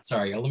try that.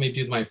 Sorry, let me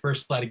do my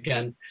first slide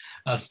again.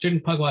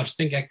 Student Pugwash,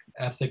 think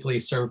ethically,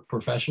 serve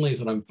professionally is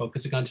what I'm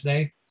focusing on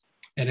today.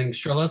 And in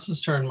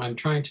Charlotte's turn, I'm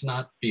trying to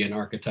not be an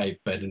archetype,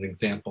 but an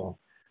example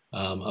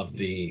of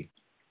the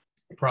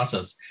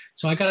process.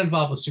 So I got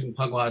involved with Student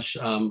Pugwash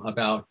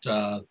about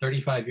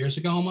 35 years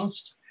ago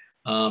almost.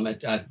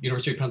 At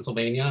University of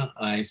Pennsylvania,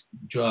 I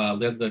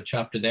led the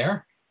chapter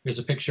there. Here's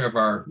a picture of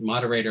our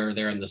moderator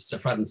there in the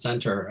front and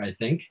center, I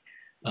think,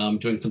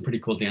 doing some pretty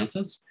cool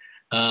dances.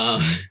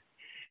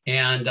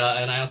 And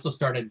I also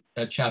started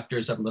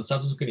chapters of the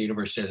subsequent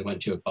universities I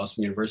went to at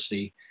Boston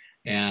University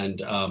and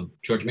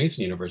George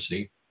Mason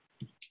University.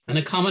 And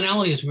the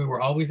commonality is we were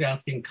always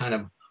asking kind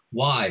of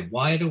why?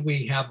 Why do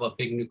we have a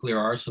big nuclear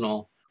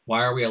arsenal?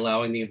 Why are we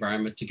allowing the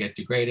environment to get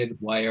degraded?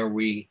 Why are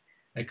we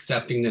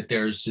accepting that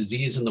there's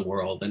disease in the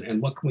world,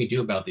 and what can we do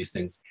about these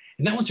things?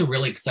 And that was a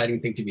really exciting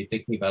thing to be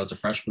thinking about as a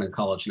freshman in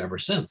college and ever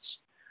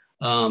since.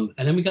 And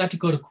then we got to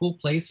go to cool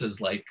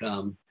places like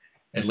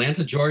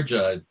Atlanta,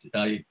 Georgia,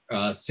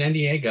 San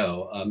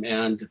Diego,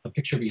 and the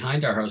picture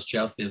behind our host,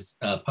 Jeff, is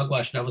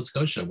Pugwash, Nova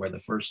Scotia, where the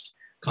first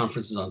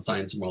conferences on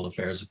science and world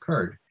affairs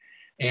occurred.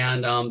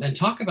 And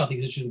talk about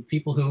these issues with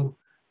people who,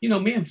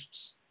 may have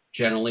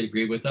generally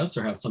agreed with us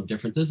or have some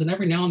differences. And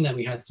every now and then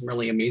we had some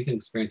really amazing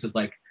experiences.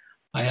 Like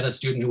I had a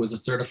student who was a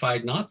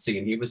certified Nazi,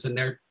 and he was in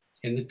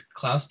the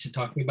class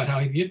talking about how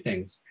he viewed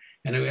things.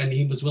 And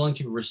he was willing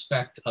to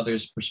respect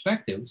others'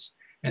 perspectives.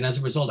 And as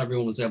a result,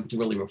 everyone was able to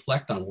really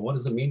reflect on, well, what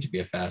does it mean to be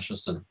a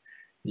fascist? And,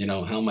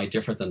 how am I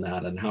different than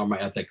that? And how my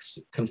ethics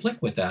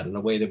conflict with that in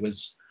a way that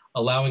was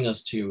allowing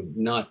us to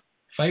not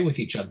fight with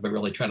each other, but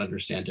really try to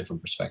understand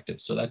different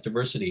perspectives. So that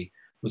diversity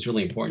was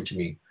really important to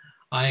me.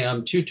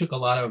 I too took a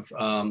lot of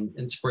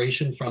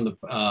inspiration from the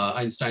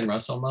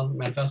Einstein-Russell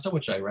Manifesto,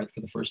 which I read for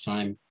the first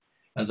time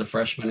as a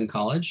freshman in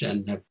college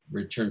and have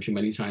returned to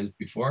many times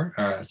before,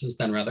 or since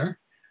then rather,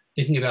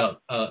 thinking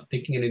about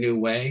thinking in a new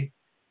way,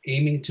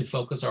 aiming to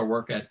focus our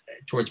work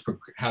towards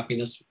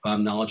happiness,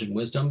 knowledge, and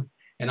wisdom,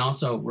 and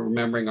also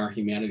remembering our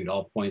humanity at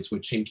all points,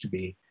 which seems to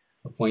be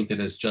a point that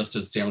is just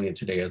as salient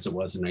today as it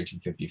was in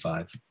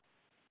 1955.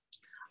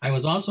 I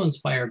was also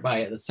inspired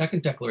by the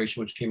second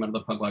declaration, which came out of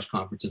the Pugwash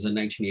conferences in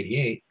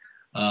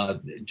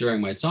 1988 during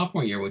my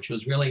sophomore year, which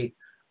was really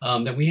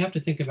that we have to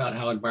think about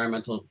how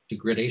environmental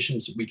degradation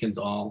weakens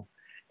all,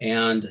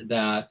 and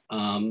that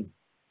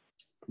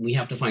we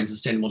have to find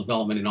sustainable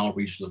development in all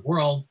regions of the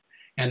world,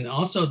 and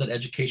also that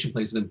education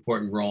plays an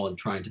important role in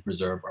trying to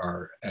preserve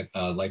our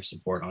life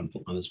support on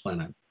this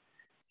planet.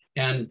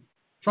 And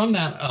from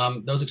that,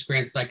 those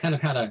experiences, I kind of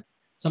had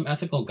some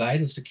ethical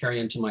guidance to carry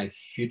into my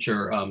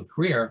future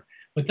career.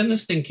 But then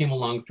this thing came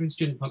along through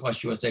Student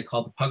Pugwash USA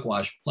called the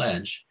Pugwash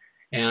Pledge.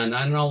 And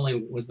I not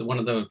only was one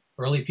of the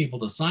early people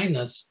to sign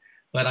this,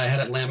 but I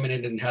had it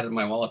laminated and had it in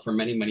my wallet for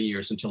many, many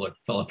years until it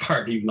fell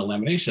apart, even the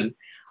lamination.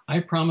 I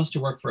promised to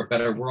work for a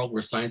better world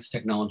where science and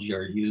technology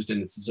are used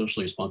in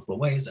socially responsible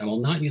ways. I will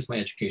not use my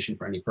education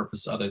for any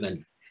purpose other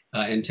than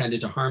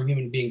intended to harm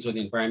human beings or the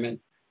environment.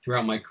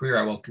 Throughout my career,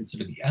 I will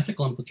consider the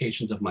ethical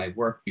implications of my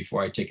work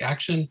before I take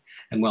action.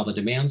 And while the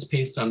demands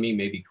placed on me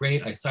may be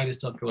great, I sign this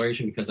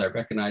declaration because I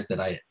recognize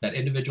that that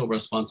individual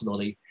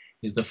responsibility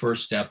is the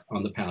first step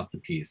on the path to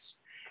peace.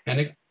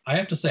 And I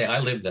have to say, I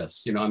live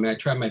this. I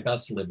try my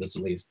best to live this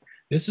at least.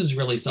 This is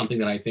really something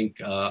that I think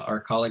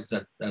our colleagues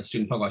at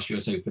Student Pugwash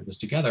USA who put this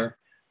together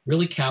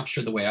really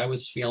captured the way I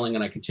was feeling,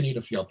 and I continue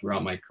to feel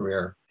throughout my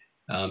career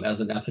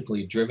as an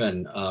ethically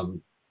driven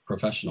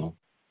professional.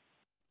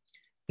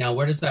 Now,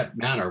 where does that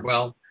matter?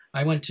 Well,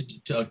 I went to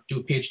do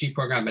a PhD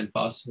program at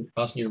Boston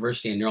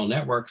University in neural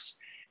networks,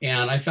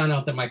 and I found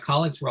out that my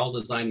colleagues were all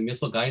designing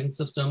missile guidance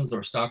systems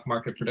or stock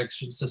market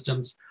prediction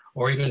systems,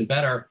 or even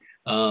better,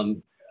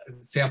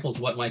 samples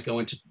what might go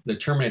into the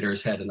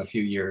Terminator's head in a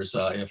few years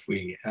if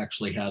we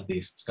actually had the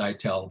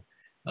SkyTel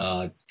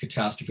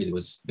catastrophe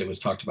that was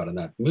talked about in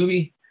that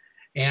movie.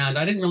 And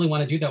I didn't really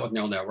want to do that with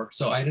neural networks,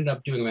 so I ended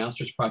up doing a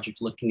master's project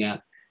looking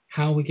at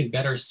how we can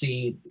better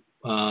see,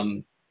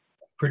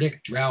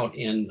 predict drought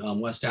in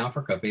West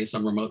Africa based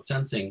on remote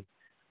sensing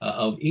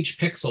of each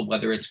pixel,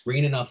 whether it's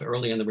green enough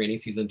early in the rainy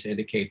season to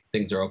indicate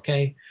things are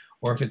okay,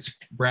 or if it's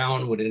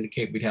brown would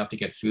indicate we'd have to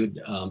get food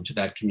to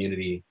that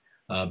community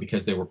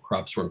because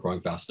crops weren't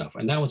growing fast enough.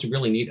 And that was a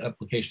really neat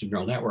application of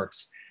neural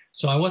networks.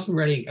 So I wasn't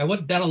ready,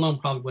 that alone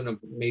probably wouldn't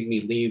have made me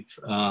leave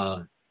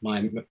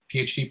my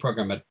PhD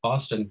program at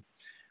Boston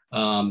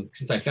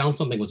since I found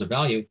something was of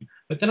value.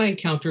 But then I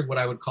encountered what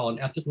I would call an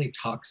ethically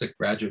toxic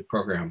graduate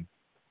program.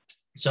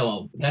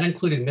 So that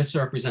included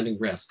misrepresenting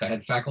risk. I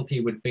had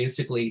faculty would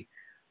basically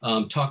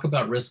talk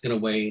about risk in a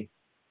way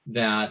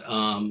that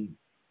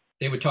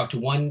they would talk to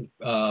one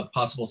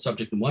possible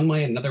subject in one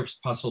way, another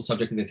possible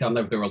subject, and they found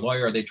that if they were a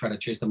lawyer, they tried to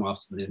chase them off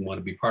so they didn't want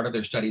to be part of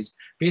their studies.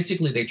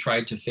 Basically, they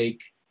tried to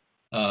fake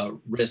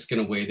risk in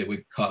a way that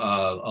would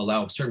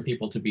allow certain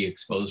people to be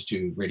exposed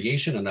to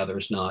radiation and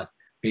others not,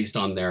 based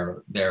on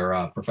their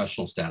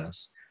professional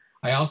status.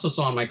 I also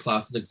saw in my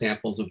classes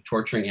examples of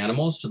torturing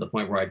animals to the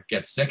point where I'd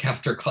get sick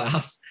after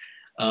class.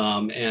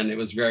 And it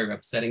was very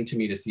upsetting to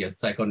me to see a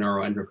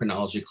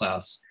psychoneuroendocrinology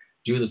class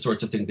do the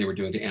sorts of things they were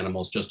doing to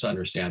animals just to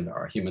understand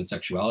our human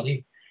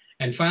sexuality.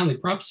 And finally,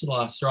 perhaps the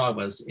last straw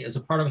was, as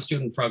a part of a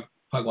student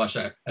Pugwash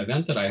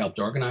event that I helped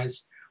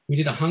organize, we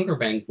did a hunger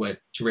banquet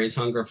to raise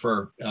hunger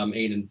for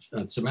aid in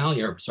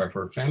Somalia,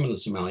 for famine in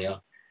Somalia.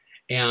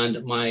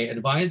 And my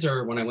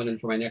advisor, when I went in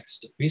for my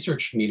next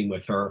research meeting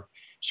with her,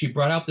 she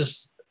brought out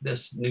this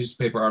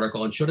newspaper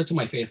article and showed it to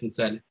my face and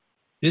said,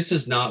 "This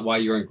is not why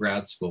you're in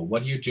grad school.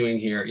 What are you doing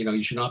here? You know,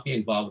 you should not be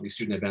involved with these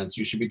student events.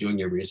 You should be doing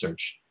your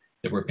research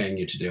that we're paying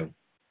you to do."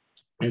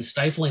 And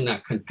stifling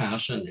that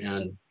compassion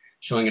and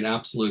showing an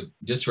absolute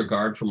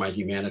disregard for my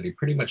humanity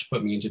pretty much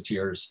put me into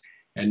tears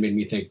and made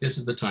me think this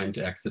is the time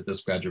to exit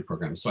this graduate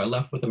program. So I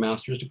left with a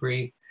master's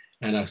degree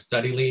and a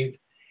study leave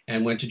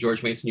and went to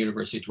George Mason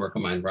University to work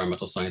on my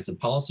environmental science and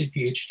policy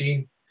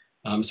PhD.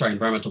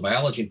 Environmental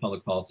biology and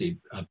public policy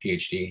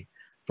PhD.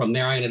 From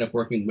there, I ended up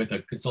working with a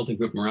consulting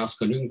group,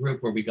 Marasco Newton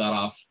Group, where we got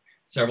off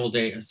several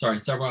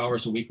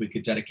hours a week we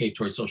could dedicate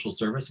towards social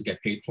service and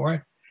get paid for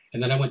it.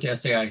 And then I went to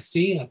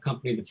SAIC, a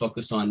company that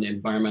focused on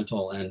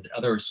environmental and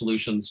other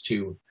solutions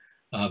to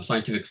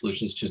scientific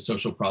solutions to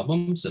social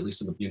problems, at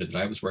least in the unit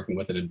that I was working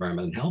with at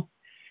Environment and Health.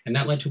 And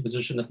that led to a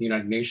position at the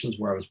United Nations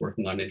where I was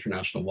working on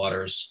international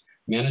waters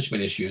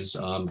management issues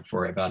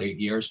for about 8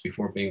 years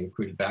before being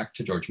recruited back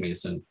to George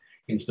Mason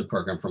into the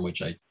program from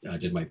which I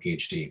did my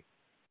PhD.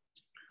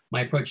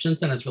 My approach since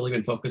then has really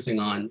been focusing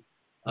on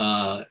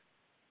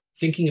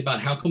thinking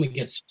about how can we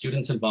get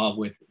students involved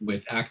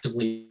with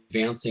actively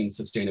advancing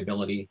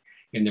sustainability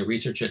in their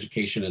research,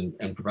 education,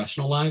 and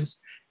professional lives.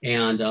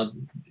 And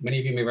many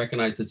of you may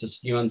recognize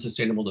this UN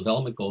Sustainable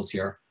Development Goals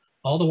here.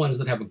 All the ones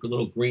that have a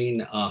little green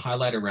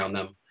highlight around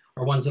them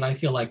are ones that I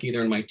feel like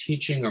either in my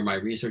teaching or my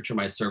research or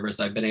my service,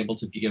 I've been able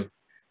to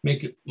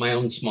make my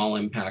own small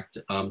impact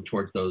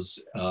towards those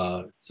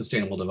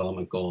sustainable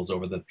development goals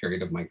over the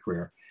period of my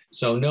career.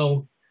 So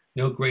no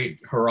great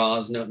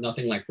hurrahs,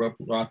 nothing like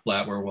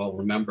Rothblatt where we'll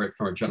remember it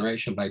for a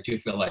generation, but I do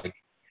feel like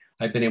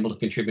I've been able to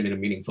contribute in a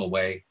meaningful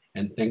way.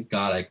 And thank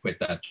God I quit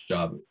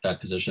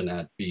that position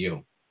at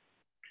BU.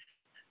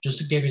 Just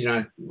to give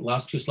you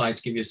last two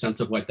slides, give you a sense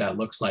of what that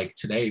looks like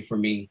today for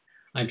me.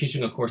 I'm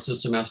teaching a course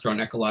this semester on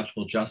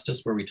ecological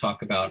justice, where we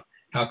talk about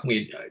how can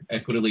we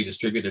equitably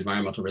distribute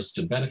environmental risks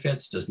and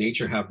benefits? Does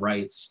nature have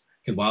rights?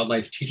 Can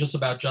wildlife teach us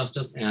about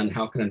justice? And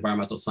how can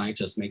environmental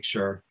scientists make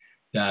sure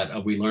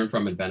that we learn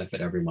from and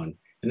benefit everyone?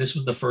 And this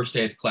was the first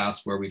day of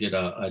class where we did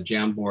a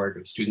jam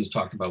board. Students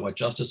talked about what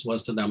justice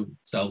was to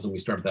themselves, and we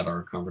started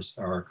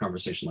our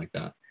conversation like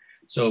that.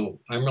 So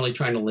I'm really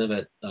trying to live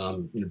it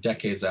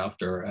decades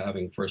after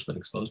having first been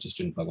exposed to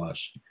student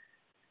Pugwash.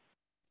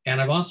 And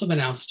I've also been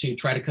asked to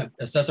try to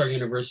assess our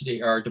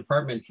university, our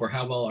department, for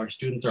how well our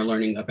students are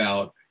learning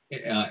about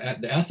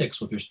the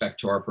ethics with respect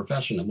to our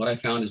profession. And what I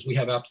found is we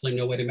have absolutely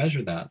no way to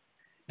measure that.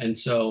 And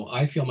so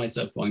I feel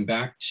myself going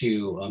back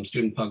to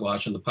student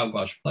Pugwash and the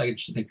Pugwash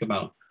Pledge to think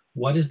about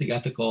what is the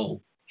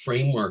ethical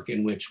framework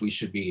in which we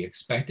should be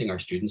expecting our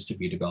students to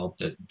be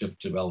developed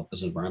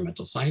as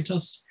environmental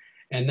scientists,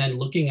 and then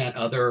looking at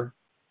other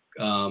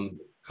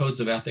codes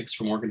of ethics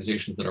from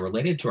organizations that are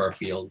related to our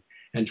field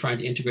and trying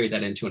to integrate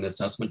that into an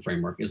assessment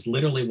framework is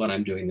literally what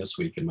I'm doing this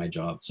week in my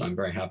job. So I'm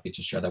very happy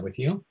to share that with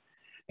you.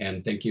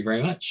 And thank you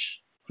very much.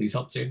 Please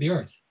help save the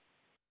Earth.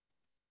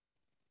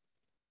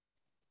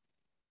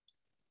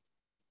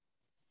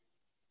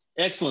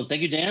 Excellent,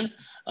 thank you, Dan.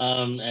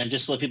 And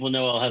just to let people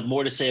know, I'll have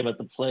more to say about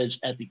the pledge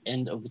at the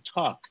end of the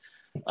talk.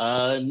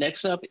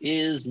 Next up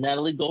is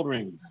Natalie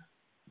Goldring.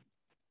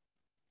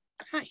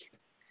 Hi,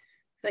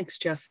 thanks,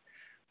 Jeff.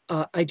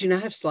 I do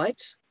not have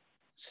slides.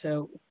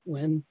 So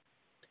when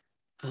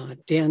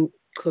Dan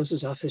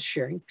closes off his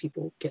sharing,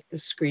 people get the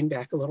screen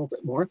back a little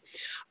bit more.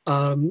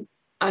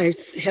 I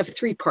have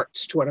three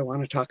parts to what I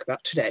want to talk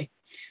about today.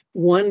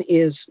 One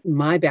is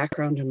my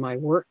background and my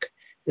work.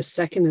 The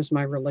second is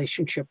my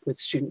relationship with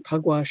student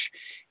Pugwash.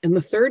 And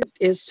the third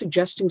is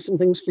suggesting some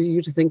things for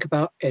you to think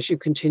about as you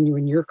continue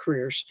in your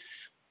careers.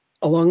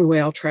 Along the way,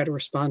 I'll try to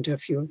respond to a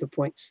few of the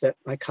points that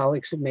my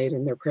colleagues have made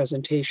in their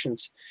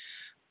presentations.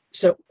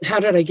 So how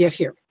did I get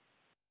here?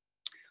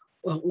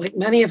 Well, like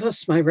many of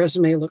us, my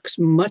resume looks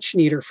much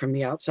neater from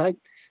the outside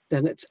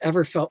than it's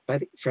ever felt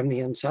from the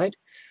inside.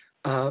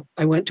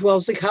 I went to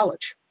Wellesley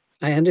College.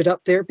 I ended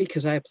up there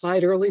because I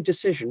applied early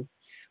decision.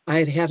 I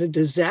had had a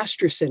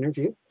disastrous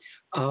interview.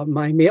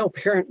 My male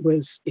parent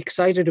was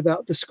excited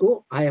about the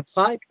school. I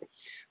applied,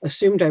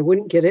 assumed I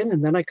wouldn't get in,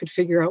 and then I could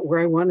figure out where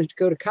I wanted to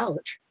go to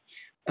college.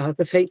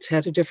 The fates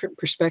had a different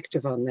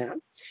perspective on that.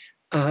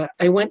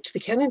 I went to the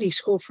Kennedy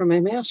School for my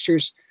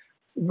master's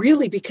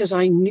really because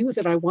I knew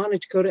that I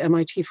wanted to go to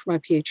MIT for my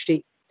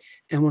PhD.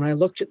 And when I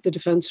looked at the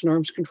Defense and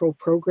Arms Control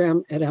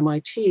program at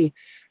MIT,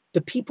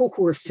 the people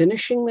who were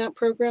finishing that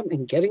program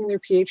and getting their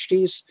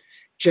PhDs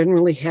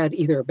generally had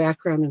either a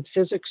background in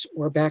physics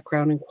or a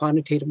background in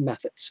quantitative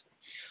methods.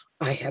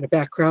 I had a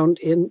background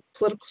in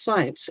political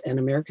science and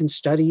American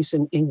studies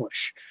and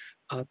English.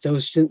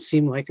 Those didn't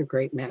seem like a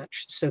great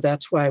match. So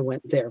that's why I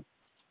went there.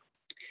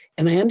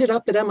 And I ended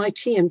up at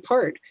MIT in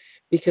part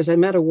because I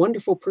met a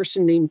wonderful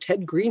person named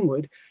Ted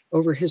Greenwood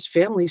over his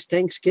family's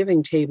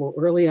Thanksgiving table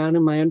early on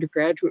in my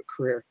undergraduate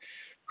career,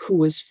 who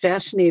was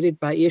fascinated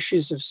by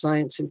issues of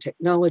science and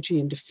technology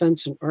and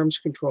defense and arms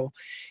control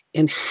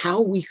and how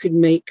we could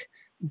make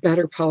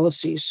better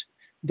policies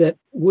that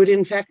would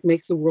in fact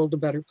make the world a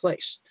better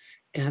place.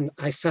 And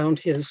I found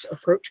his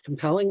approach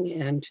compelling,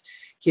 and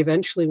he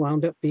eventually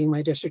wound up being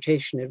my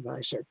dissertation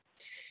advisor.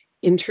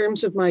 In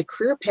terms of my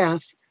career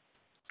path,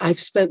 I've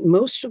spent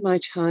most of my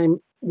time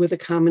with a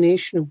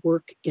combination of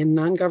work in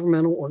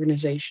non-governmental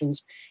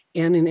organizations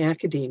and in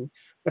academia,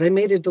 but I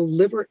made a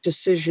deliberate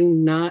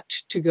decision not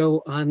to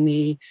go on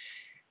the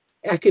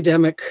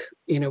academic,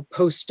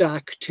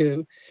 postdoc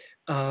to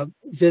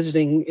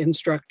visiting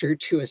instructor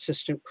to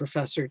assistant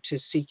professor to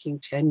seeking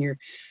tenure,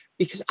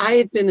 because I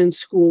had been in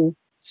school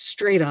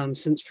straight on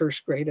since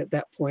first grade at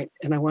that point,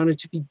 and I wanted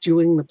to be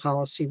doing the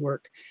policy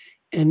work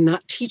and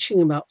not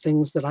teaching about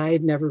things that I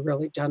had never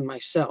really done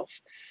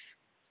myself.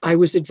 I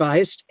was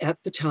advised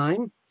at the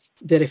time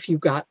that if you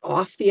got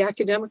off the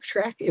academic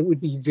track, it would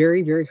be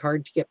very, very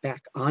hard to get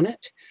back on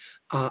it.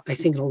 I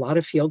think in a lot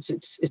of fields,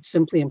 it's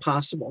simply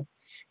impossible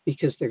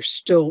because they're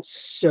still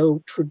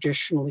so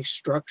traditionally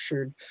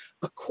structured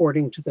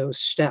according to those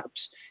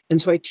steps.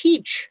 And so I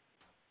teach,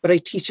 but I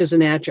teach as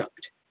an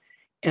adjunct.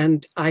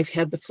 And I've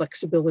had the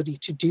flexibility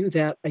to do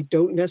that. I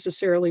don't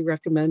necessarily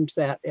recommend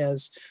that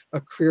as a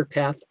career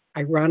path.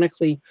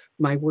 Ironically,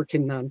 my work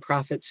in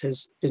nonprofits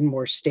has been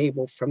more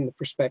stable from the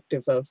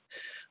perspective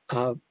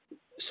of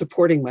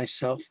supporting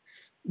myself.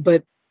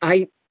 But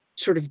I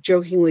sort of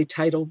jokingly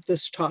titled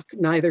this talk,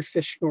 Neither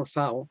Fish Nor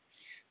Fowl,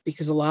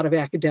 because a lot of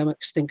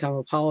academics think I'm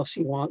a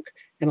policy wonk,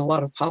 and a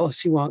lot of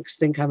policy wonks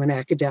think I'm an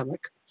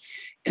academic.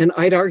 And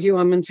I'd argue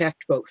I'm in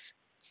fact both,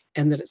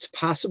 and that it's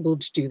possible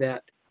to do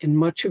that. And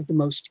much of the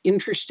most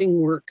interesting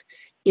work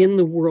in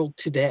the world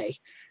today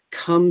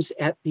comes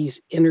at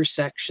these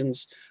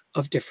intersections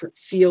of different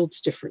fields,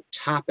 different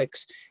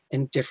topics,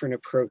 and different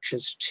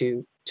approaches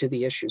to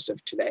the issues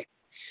of today.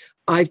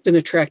 I've been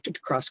attracted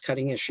to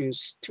cross-cutting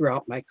issues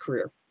throughout my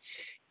career.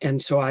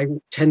 And so I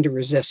tend to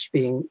resist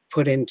being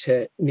put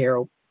into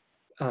narrow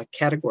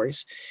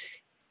categories.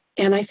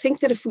 And I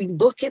think that if we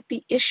look at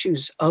the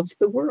issues of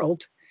the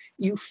world,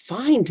 you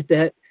find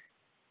that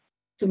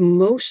the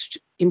most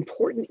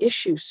important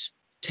issues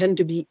tend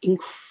to be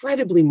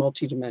incredibly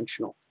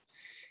multidimensional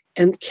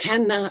and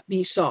cannot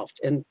be solved.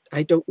 And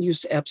I don't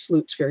use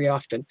absolutes very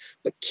often,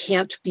 but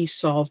can't be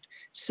solved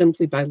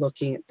simply by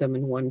looking at them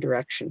in one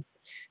direction.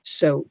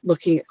 So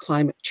looking at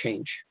climate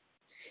change,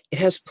 it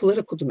has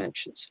political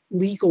dimensions,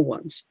 legal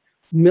ones,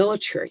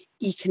 military,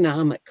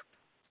 economic,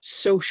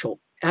 social,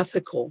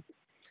 ethical,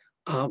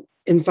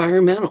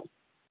 environmental.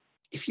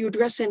 If you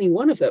address any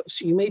one of those,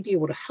 you may be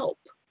able to help,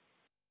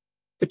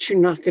 but you're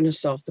not going to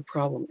solve the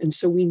problem. And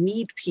so we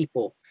need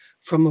people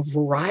from a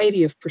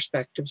variety of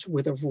perspectives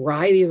with a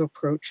variety of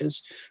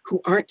approaches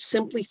who aren't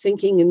simply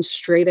thinking in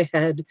straight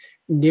ahead,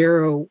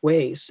 narrow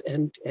ways.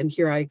 And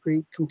here I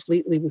agree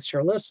completely with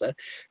Charlissa.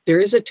 There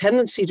is a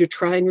tendency to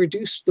try and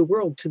reduce the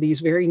world to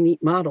these very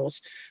neat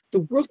models.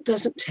 The world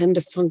doesn't tend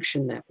to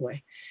function that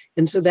way.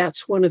 And so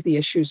that's one of the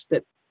issues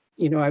that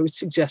I would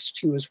suggest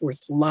to you is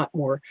worth a lot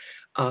more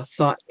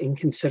thought and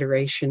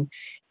consideration.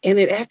 And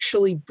it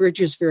actually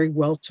bridges very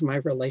well to my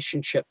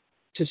relationship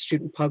to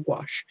Student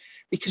Pugwash,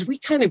 because we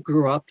kind of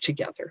grew up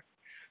together.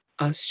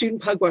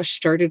 Student Pugwash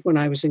started when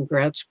I was in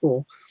grad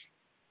school.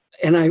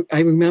 And I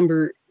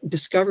remember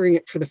discovering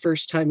it for the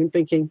first time and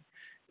thinking,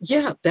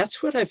 yeah,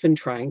 that's what I've been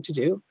trying to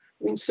do.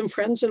 I mean, some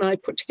friends and I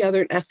put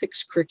together an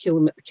ethics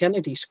curriculum at the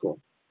Kennedy School.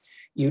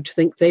 You'd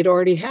think they'd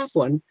already have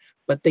one,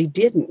 but they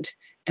didn't.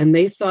 And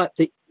they thought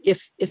that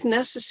if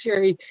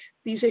necessary,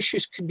 these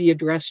issues could be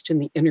addressed in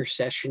the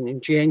intersession in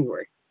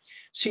January.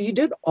 So you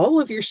did all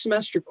of your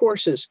semester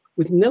courses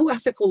with no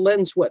ethical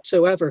lens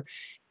whatsoever.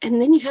 And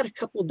then you had a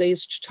couple of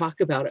days to talk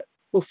about it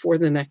before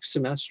the next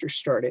semester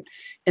started.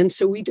 And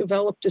so we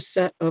developed a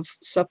set of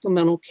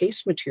supplemental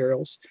case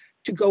materials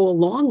to go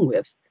along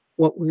with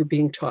what we were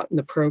being taught in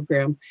the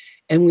program.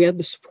 And we had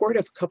the support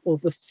of a couple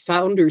of the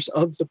founders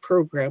of the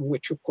program,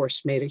 which of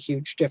course made a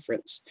huge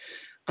difference.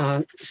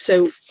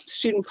 So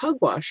Student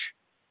Pugwash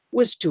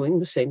was doing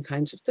the same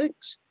kinds of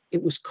things.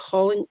 It was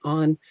calling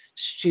on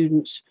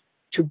students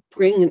to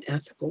bring an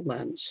ethical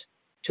lens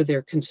to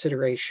their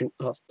consideration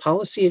of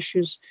policy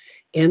issues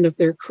and of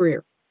their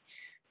career.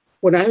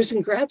 When I was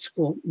in grad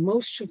school,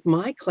 most of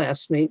my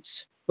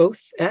classmates,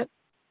 both at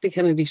the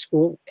Kennedy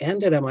School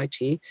and at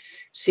MIT,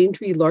 seemed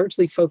to be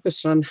largely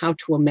focused on how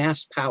to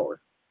amass power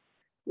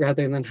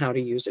rather than how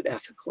to use it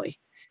ethically.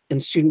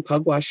 And Student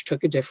Pugwash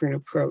took a different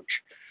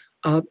approach.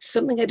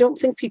 Something I don't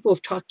think people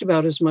have talked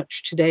about as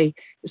much today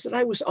is that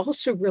I was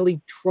also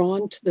really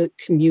drawn to the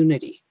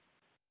community,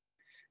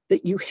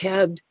 that you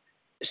had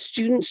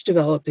students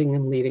developing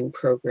and leading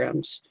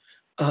programs.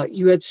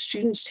 You had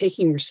students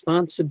taking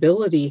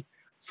responsibility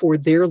for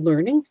their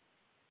learning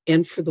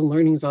and for the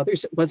learning of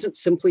others. It wasn't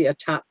simply a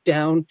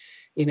top-down,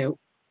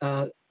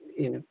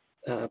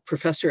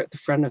 professor at the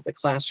front of the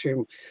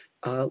classroom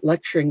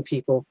lecturing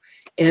people.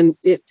 And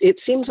it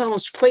seems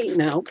almost quaint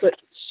now,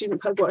 but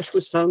Student Pugwash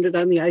was founded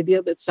on the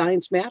idea that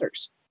science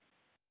matters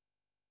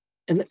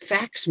and that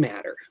facts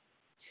matter.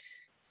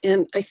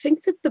 And I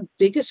think that the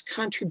biggest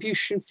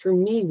contribution for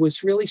me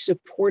was really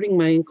supporting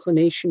my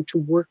inclination to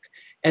work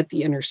at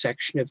the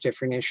intersection of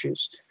different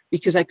issues,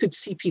 because I could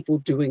see people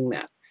doing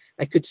that.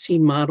 I could see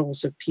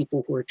models of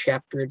people who are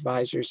chapter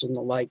advisors and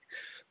the like,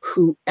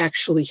 who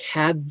actually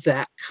had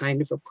that kind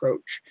of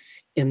approach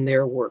in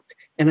their work.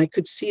 And I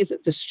could see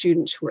that the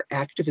students who were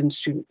active in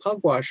Student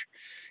Pugwash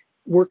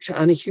worked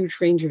on a huge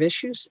range of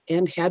issues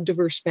and had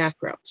diverse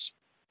backgrounds.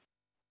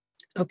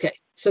 Okay,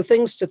 so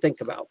things to think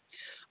about.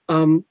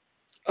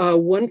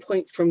 One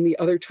point from the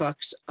other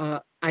talks,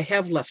 I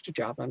have left a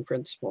job on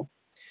principle,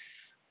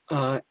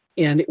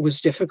 and it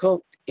was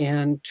difficult,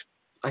 and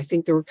I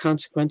think there were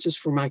consequences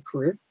for my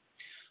career.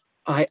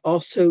 I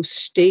also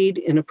stayed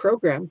in a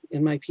program,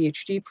 in my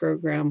PhD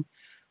program,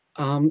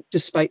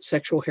 despite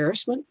sexual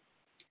harassment,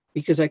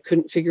 because I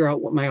couldn't figure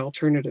out what my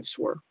alternatives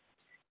were.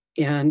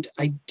 And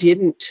I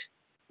didn't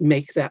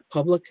make that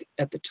public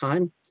at the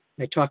time.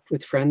 I talked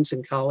with friends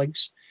and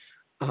colleagues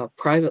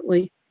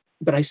privately,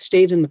 but I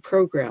stayed in the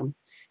program.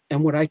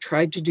 And what I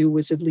tried to do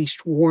was at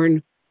least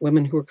warn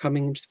women who were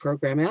coming into the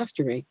program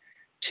after me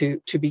to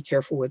be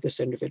careful with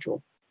this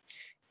individual.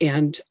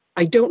 And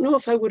I don't know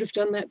if I would have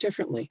done that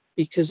differently,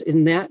 because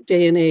in that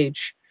day and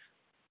age,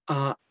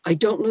 I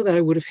don't know that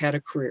I would have had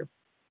a career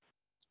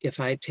if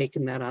I had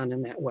taken that on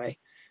in that way,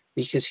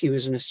 because he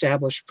was an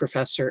established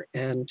professor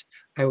and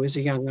I was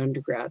a young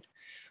undergrad.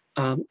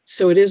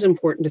 So it is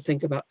important to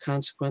think about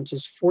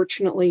consequences.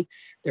 Fortunately,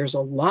 there's a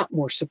lot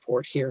more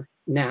support here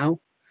now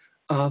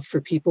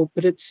for people,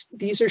 but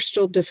these are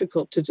still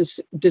difficult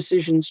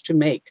decisions to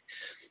make.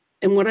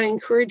 And what I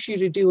encourage you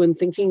to do in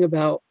thinking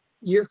about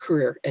your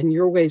career and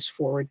your ways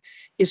forward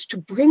is to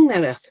bring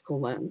that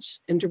ethical lens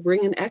and to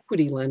bring an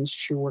equity lens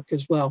to your work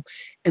as well.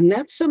 And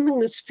that's something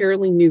that's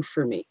fairly new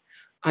for me.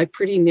 I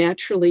pretty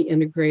naturally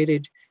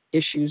integrated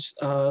issues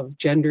of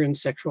gender and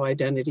sexual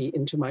identity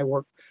into my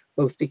work,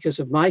 both because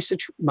of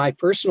my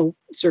personal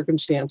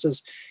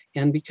circumstances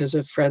and because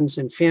of friends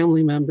and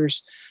family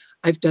members.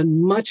 I've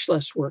done much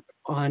less work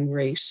on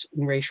race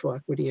and racial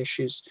equity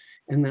issues,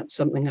 and that's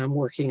something I'm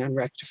working on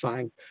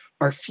rectifying.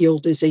 Our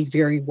field is a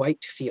very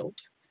white field,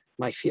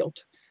 my field,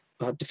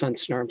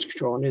 defense and arms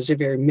control, and it is a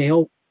very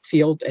male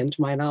field, and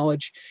to my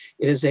knowledge,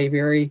 it is a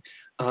very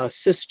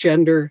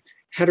cisgender,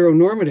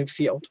 heteronormative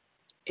field.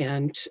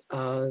 And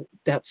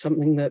that's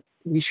something that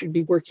we should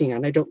be working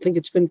on. I don't think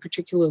it's been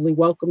particularly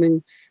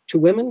welcoming to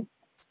women.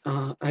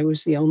 I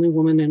was the only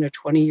woman in a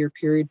 20-year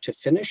period to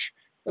finish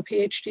a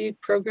PhD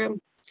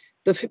program.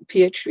 The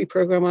PhD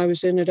program I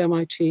was in at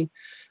MIT.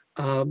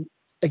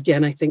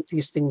 Again, I think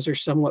these things are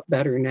somewhat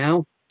better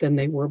now than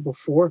they were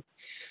before.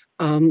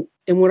 And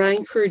what I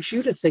encourage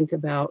you to think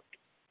about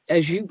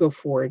as you go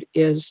forward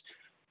is,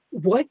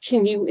 what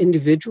can you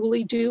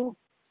individually do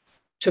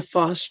to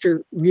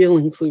foster real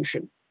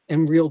inclusion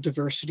and real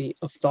diversity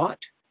of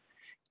thought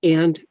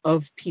and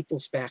of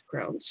people's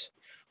backgrounds?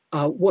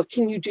 What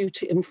can you do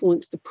to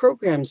influence the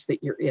programs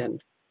that you're in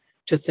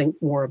to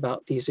think more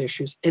about these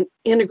issues and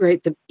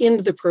integrate them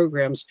into the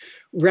programs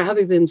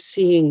rather than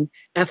seeing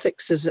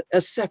ethics as a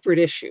separate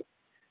issue?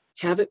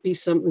 Have it be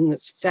something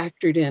that's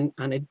factored in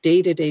on a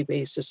day-to-day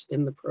basis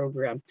in the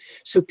program,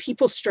 so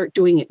people start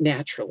doing it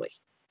naturally.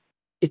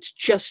 It's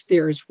just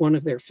there as one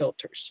of their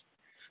filters.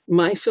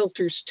 My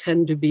filters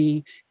tend to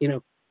be,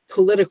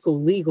 political,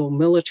 legal,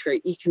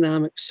 military,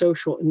 economic,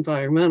 social,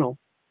 environmental.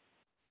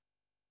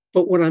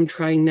 But what I'm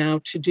trying now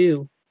to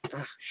do,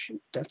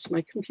 shoot, that's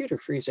my computer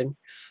freezing.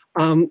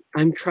 I'm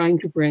trying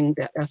to bring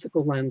that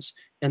ethical lens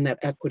and that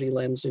equity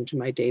lens into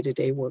my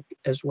day-to-day work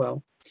as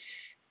well.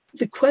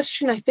 The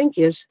question, I think,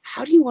 is,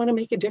 how do you want to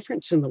make a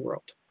difference in the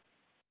world?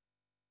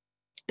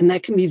 And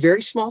that can be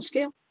very small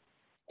scale,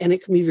 and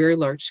it can be very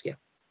large scale.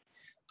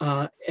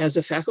 As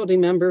a faculty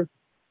member,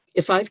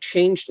 if I've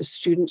changed a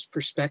student's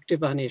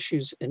perspective on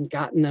issues and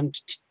gotten them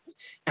to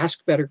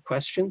ask better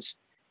questions,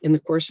 in the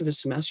course of a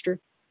semester,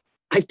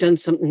 I've done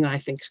something I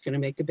think is going to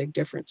make a big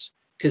difference,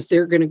 because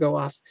they're going to go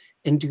off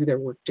and do their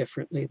work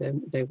differently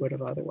than they would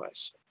have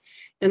otherwise.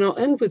 And I'll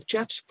end with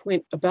Jeff's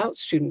point about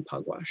student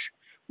pugwash,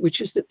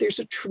 which is that there's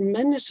a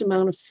tremendous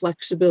amount of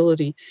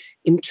flexibility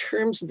in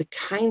terms of the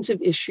kinds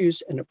of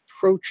issues and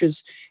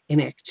approaches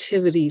and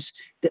activities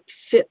that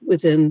fit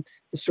within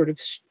the sort of,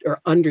 or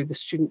under the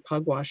student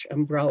pugwash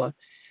umbrella.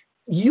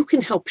 You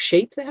can help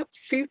shape that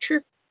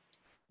future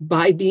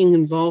by being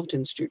involved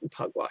in student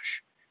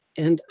pugwash.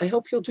 And I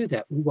hope you'll do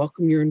that. We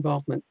welcome your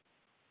involvement.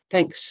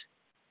 Thanks.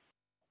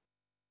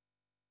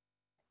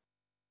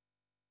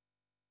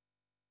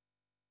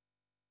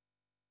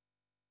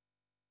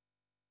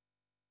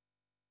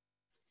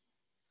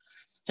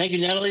 Thank you,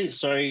 Natalie.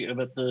 Sorry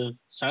about the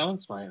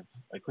silence. I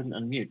couldn't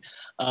unmute.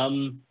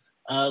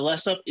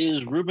 Last up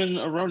is Ruben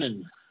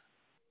Aronin.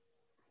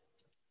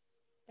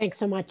 Thanks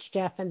so much,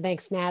 Jeff, and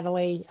thanks,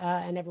 Natalie,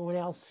 and everyone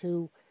else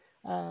who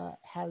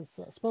has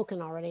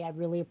spoken already. I've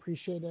really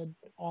appreciated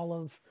all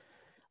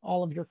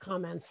of your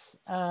comments.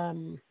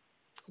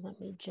 Let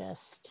me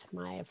just,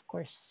 my, of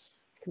course,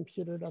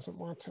 computer doesn't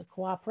want to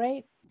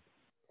cooperate.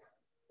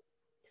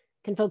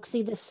 Can folks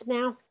see this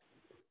now?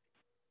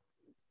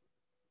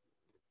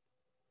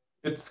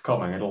 It's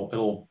coming.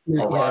 It'll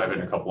arrive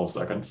in a couple of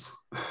seconds.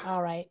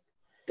 All right.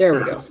 There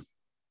we go.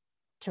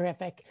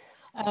 Terrific.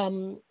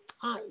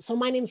 So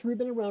my name's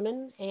Ruben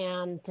Aronin,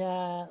 and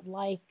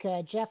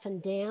like Jeff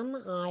and Dan,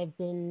 I've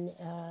been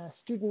a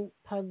student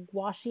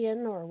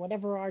Pugwashian, or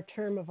whatever our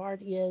term of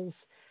art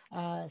is,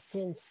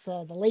 since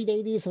the late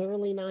 80s and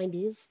early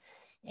 90s.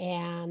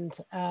 And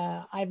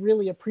I've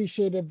really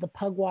appreciated the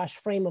Pugwash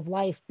frame of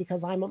life,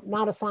 because I'm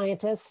not a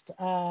scientist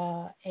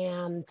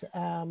and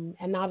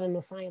not in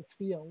the science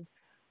field.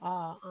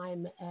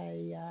 I'm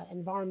a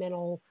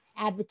environmental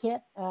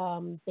advocate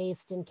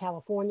based in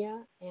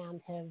California, and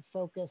have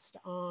focused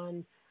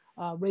on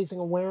raising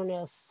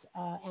awareness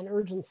and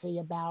urgency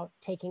about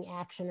taking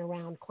action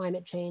around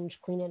climate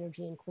change, clean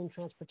energy, and clean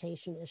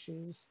transportation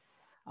issues.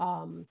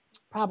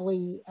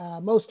 Probably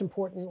most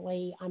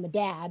importantly, I'm a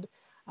dad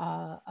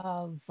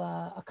of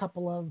a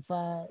couple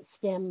of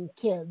STEM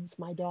kids.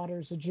 My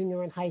daughter's a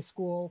junior in high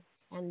school,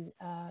 and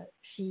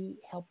she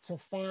helped to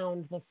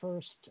found the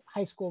first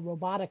high school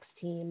robotics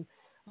team.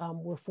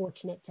 We're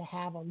fortunate to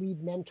have a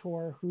lead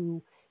mentor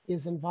who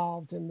is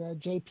involved in the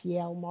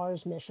JPL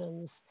Mars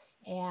missions,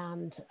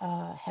 and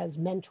has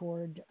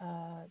mentored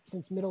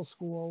since middle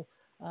school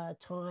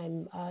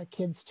time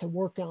kids to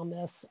work on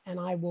this. And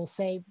I will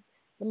say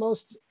the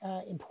most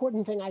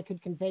important thing I could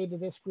convey to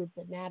this group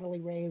that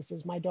Natalie raised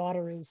is my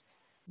daughter is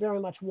very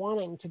much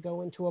wanting to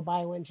go into a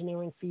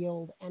bioengineering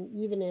field. And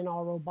even in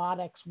our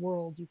robotics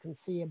world, you can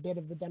see a bit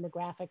of the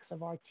demographics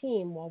of our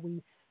team. While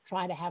we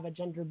try to have a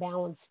gender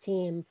balanced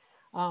team,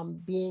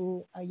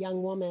 being a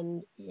young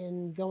woman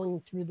in going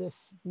through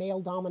this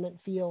male dominant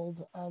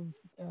field of,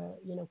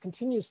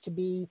 continues to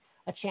be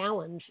a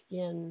challenge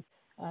in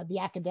the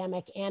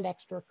academic and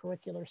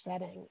extracurricular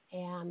setting.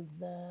 And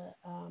the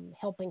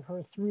helping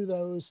her through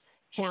those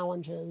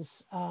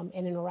challenges and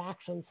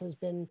interactions has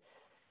been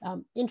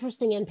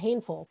interesting and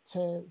painful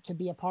to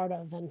be a part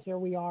of. And here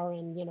we are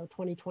in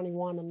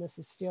 2021, and this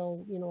is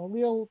still a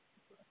real,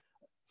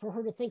 for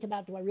her to think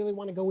about, do I really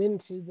want to go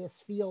into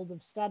this field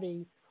of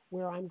study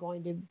where I'm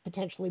going to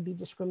potentially be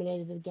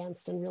discriminated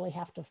against and really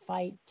have to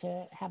fight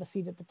to have a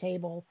seat at the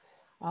table?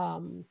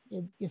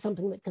 It is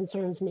something that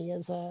concerns me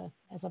as a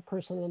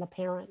person and a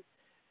parent.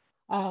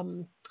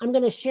 I'm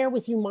going to share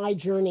with you my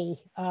journey.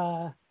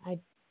 I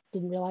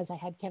didn't realize I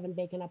had Kevin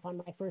Bacon up on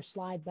my first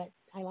slide, but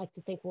I like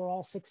to think we're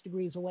all 6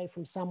 degrees away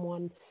from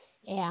someone.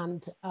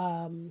 And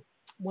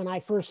when I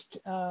first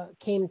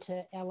came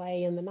to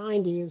LA in the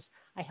 90s,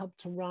 I helped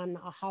to run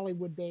a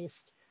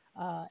Hollywood-based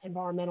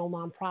environmental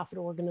nonprofit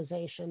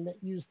organization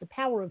that used the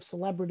power of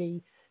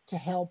celebrity to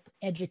help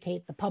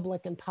educate the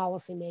public and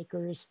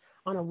policymakers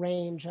on a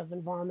range of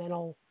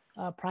environmental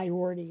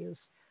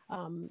priorities.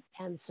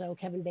 And so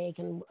Kevin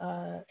Bacon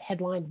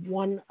headlined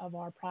one of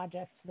our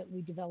projects that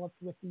we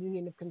developed with the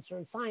Union of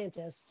Concerned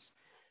Scientists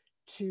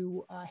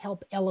to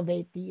help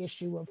elevate the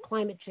issue of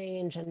climate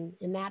change. And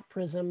in that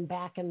prism,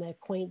 back in the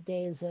quaint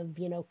days of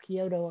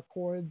Kyoto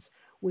Accords,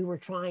 we were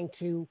trying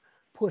to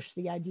push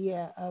the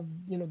idea of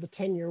the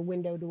 10-year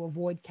window to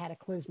avoid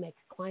cataclysmic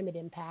climate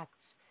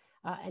impacts.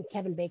 And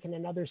Kevin Bacon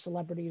and other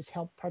celebrities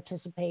helped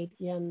participate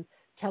in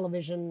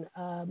television,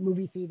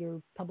 movie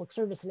theater, public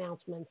service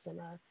announcements, and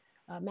a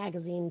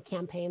magazine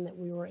campaign that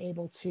we were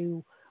able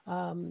to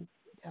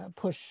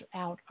push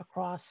out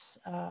across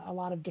a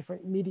lot of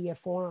different media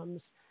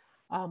forums.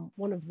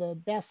 One of the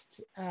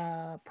best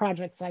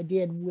projects I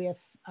did with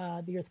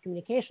the Earth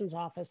Communications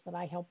Office that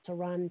I helped to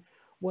run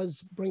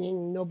was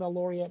bringing Nobel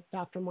laureate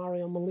Dr.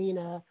 Mario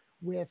Molina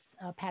with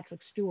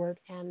Patrick Stewart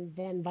and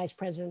then Vice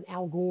President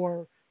Al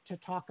Gore to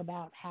talk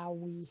about how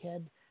we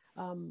had,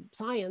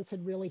 science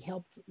had really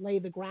helped lay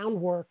the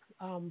groundwork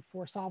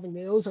for solving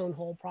the ozone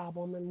hole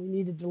problem. And we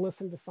needed to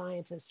listen to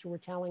scientists who were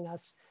telling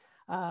us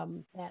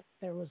that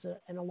there was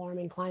an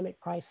alarming climate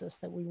crisis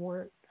that we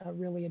weren't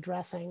really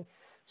addressing.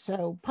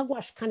 So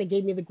Pugwash kind of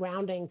gave me the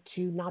grounding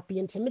to not be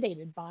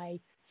intimidated by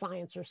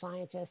science or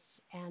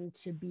scientists and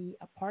to be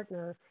a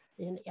partner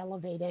in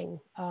elevating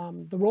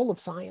the role of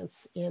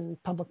science in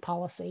public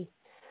policy.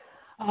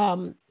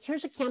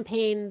 Here's a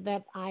campaign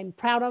that I'm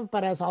proud of,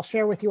 but as I'll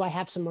share with you, I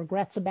have some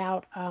regrets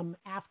about.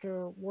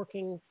 After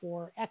working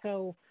for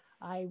ECHO,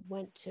 I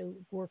went to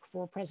work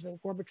for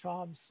President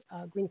Gorbachev's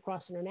Green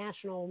Cross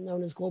International,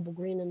 known as Global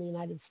Green in the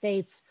United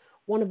States.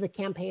 One of the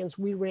campaigns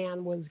we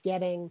ran was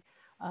getting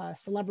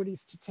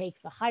celebrities to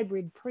take the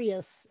hybrid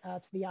Prius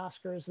to the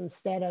Oscars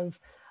instead of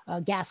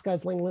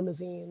gas-guzzling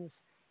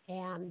limousines.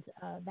 And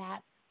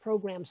that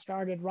program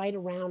started right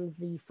around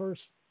the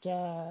first,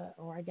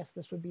 or I guess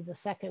this would be the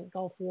second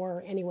Gulf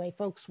War. Anyway,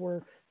 folks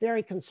were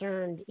very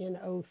concerned in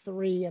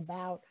 '03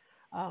 about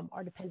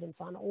our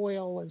dependence on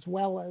oil as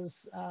well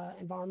as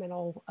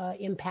environmental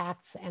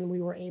impacts. And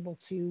we were able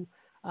to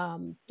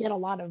get a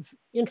lot of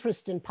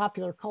interest in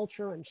popular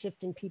culture and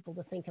shifting people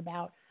to think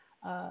about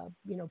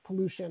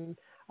pollution.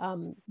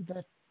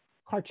 The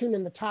cartoon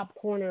in the top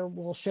corner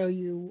will show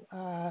you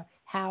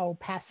how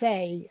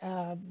passe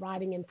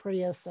riding in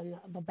Prius, and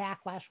the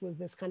backlash was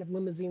this kind of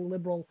limousine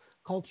liberal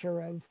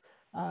culture of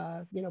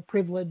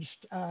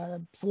privileged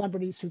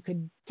celebrities who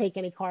could take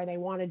any car they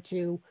wanted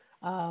to,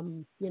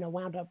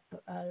 wound up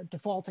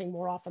defaulting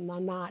more often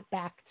than not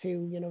back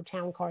to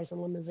town cars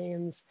and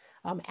limousines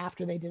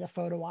after they did a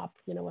photo op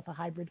with a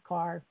hybrid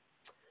car.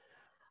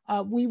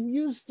 We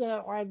used,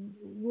 or I've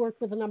worked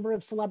with a number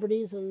of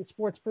celebrities and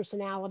sports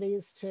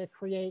personalities to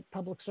create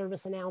public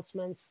service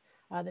announcements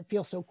that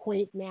feel so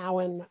quaint now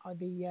in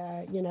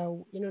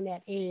the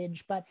internet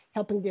age, but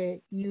helping to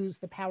use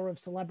the power of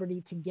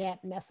celebrity to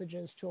get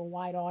messages to a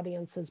wide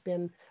audience has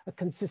been a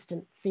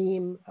consistent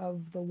theme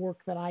of the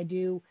work that I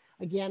do.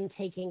 Again,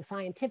 taking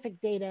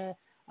scientific data,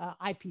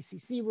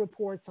 IPCC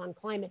reports on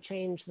climate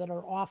change that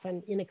are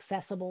often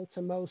inaccessible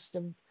to most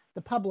of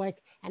the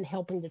public, and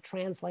helping to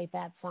translate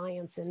that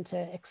science into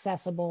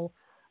accessible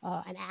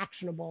and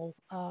actionable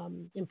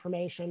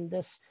information.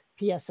 This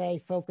PSA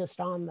focused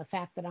on the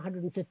fact that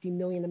 150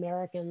 million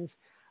Americans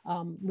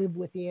live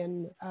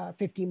within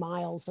 50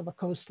 miles of a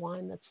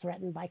coastline that's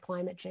threatened by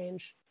climate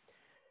change.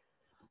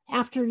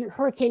 After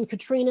Hurricane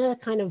Katrina,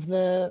 kind of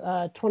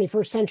the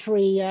 21st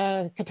century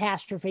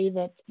catastrophe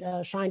that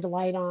shined a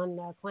light on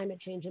climate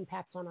change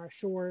impacts on our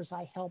shores,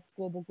 I helped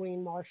Global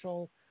Green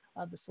marshal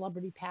the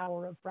celebrity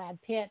power of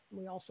Brad Pitt.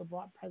 We also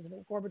brought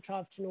President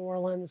Gorbachev to New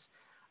Orleans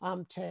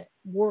to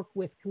work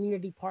with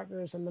community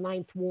partners in the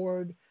 9th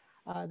Ward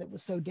that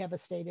was so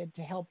devastated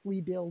to help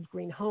rebuild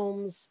green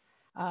homes.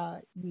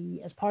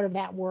 We, as part of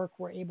that work,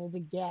 were able to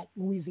get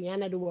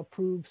Louisiana to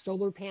approve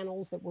solar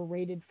panels that were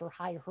rated for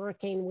high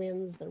hurricane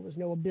winds. There was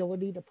no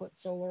ability to put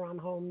solar on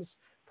homes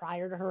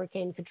prior to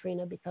Hurricane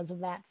Katrina because of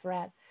that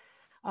threat.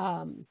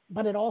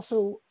 But it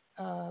also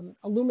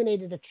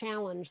illuminated a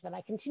challenge that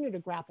I continue to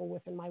grapple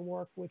with in my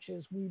work, which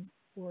is we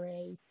were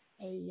a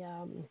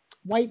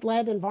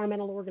white-led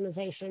environmental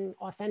organization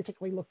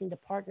authentically looking to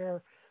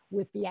partner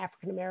with the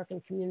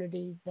African-American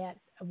community that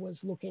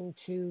was looking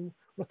to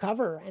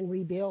recover and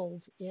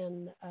rebuild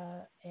in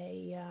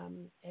a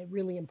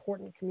really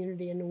important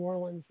community in New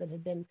Orleans that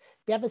had been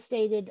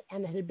devastated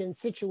and that had been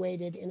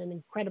situated in an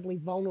incredibly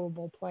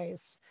vulnerable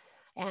place.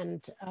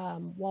 And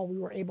while we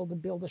were able to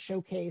build a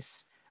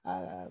showcase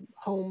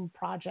home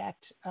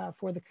project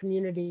for the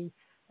community,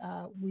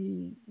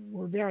 we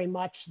were very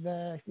much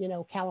the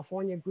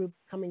California group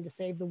coming to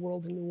save the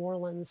world in New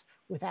Orleans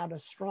without a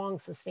strong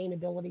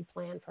sustainability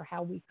plan for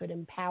how we could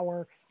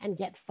empower and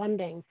get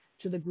funding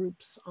to the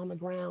groups on the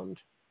ground.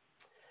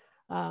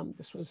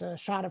 This was a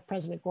shot of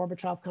President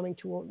Gorbachev coming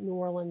to New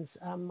Orleans.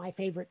 My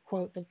favorite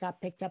quote that got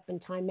picked up in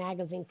Time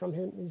magazine from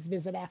his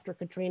visit after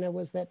Katrina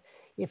was that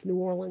if New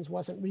Orleans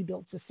wasn't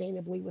rebuilt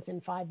sustainably within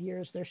 5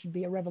 years, there should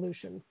be a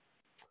revolution.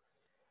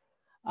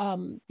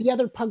 The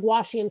other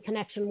Pugwashian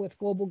connection with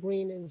Global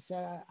Green is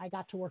I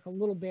got to work a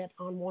little bit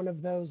on one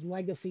of those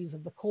legacies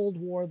of the Cold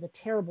War, the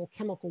terrible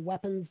chemical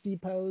weapons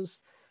depots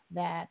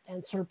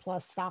and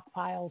surplus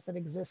stockpiles that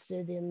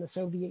existed in the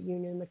Soviet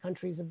Union, the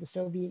countries of the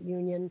Soviet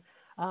Union.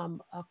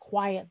 A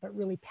quiet but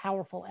really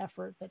powerful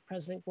effort that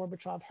President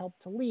Gorbachev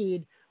helped to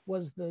lead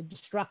was the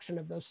destruction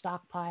of those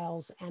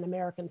stockpiles and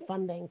American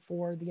funding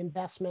for the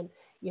investment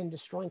in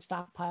destroying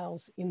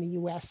stockpiles in the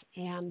US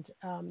and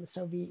the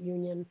Soviet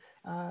Union,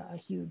 a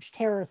huge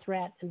terror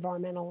threat,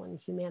 environmental and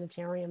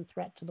humanitarian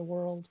threat to the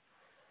world.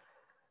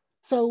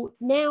 So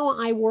now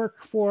I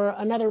work for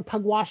another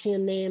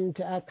Pugwashian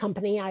named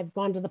company. I've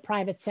gone to the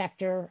private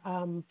sector.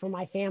 For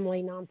my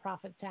family,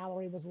 nonprofit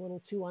salary was a little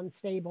too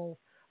unstable.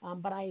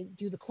 But I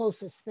do the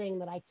closest thing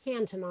that I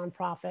can to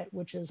nonprofit,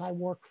 which is I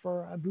work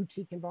for a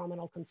boutique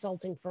environmental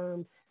consulting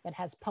firm that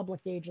has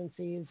public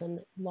agencies and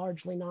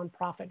largely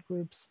nonprofit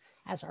groups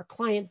as our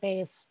client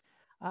base.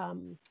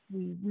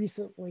 We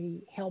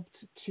recently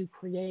helped to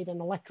create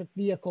an electric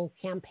vehicle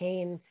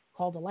campaign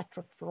called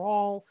Electric for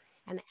All.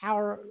 And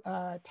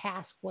our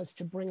task was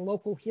to bring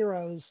local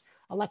heroes,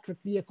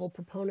 electric vehicle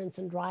proponents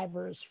and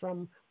drivers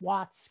from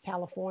Watts,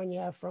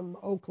 California, from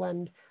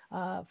Oakland,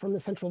 from the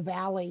Central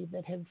Valley,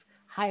 that have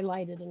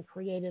highlighted and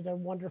created a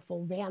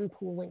wonderful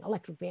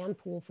electric van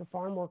pool for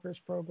farm workers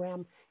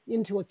program,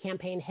 into a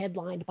campaign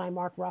headlined by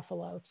Mark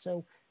Ruffalo.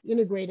 So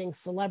integrating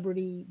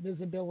celebrity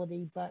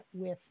visibility, but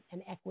with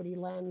an equity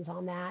lens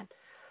on that.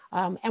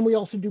 And we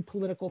also do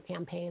political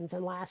campaigns.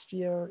 And last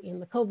year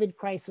in the COVID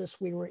crisis,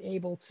 we were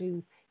able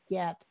to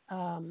get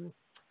 $800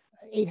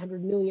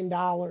 million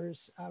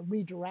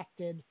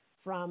redirected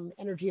from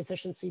energy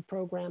efficiency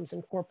programs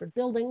in corporate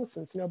buildings,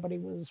 since nobody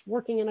was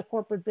working in a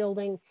corporate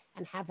building,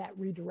 and have that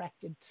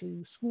redirected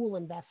to school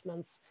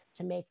investments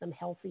to make them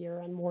healthier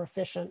and more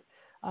efficient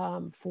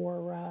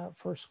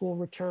for school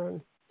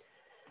return.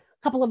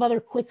 A couple of other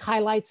quick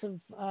highlights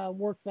of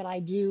work that I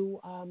do.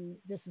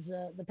 This is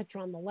the picture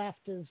on the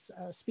left is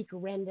Speaker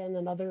Rendon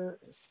and other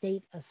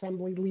state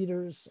assembly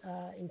leaders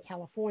in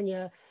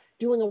California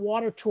doing a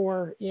water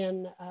tour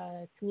in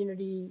a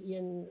community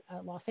in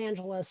Los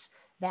Angeles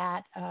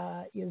that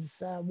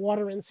is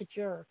water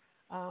insecure.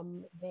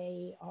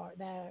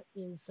 That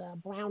is a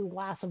brown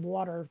glass of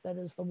water, that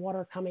is the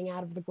water coming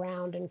out of the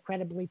ground,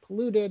 incredibly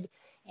polluted,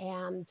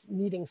 and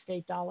needing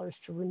state dollars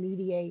to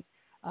remediate.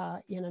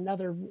 In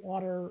another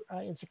water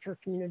insecure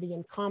community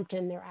in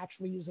Compton, they're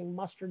actually using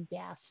mustard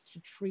gas to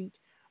treat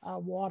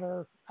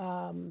water,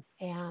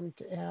 and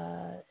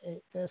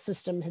the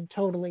system had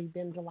totally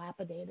been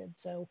dilapidated.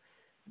 So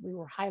we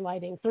were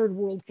highlighting third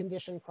world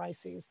condition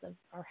crises that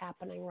are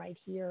happening right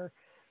here.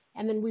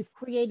 And then we've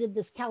created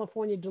this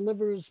California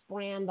Delivers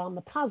brand on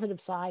the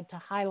positive side to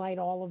highlight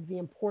all of the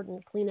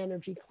important clean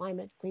energy,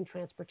 climate, clean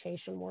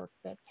transportation work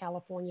that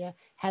California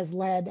has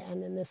led,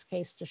 and in this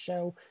case to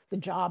show the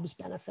jobs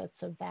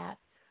benefits of that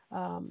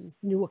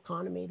new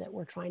economy that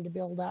we're trying to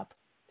build up.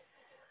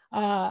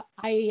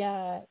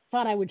 I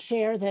thought I would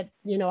share that,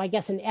 I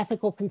guess in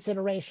ethical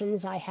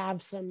considerations, I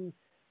have some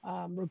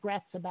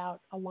regrets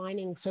about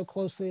aligning so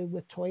closely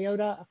with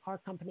Toyota, a car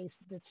company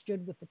that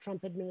stood with the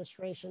Trump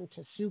administration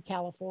to sue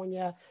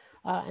California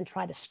and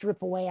try to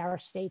strip away our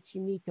state's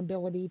unique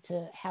ability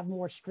to have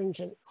more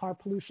stringent car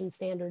pollution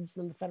standards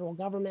than the federal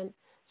government,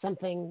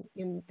 something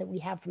that we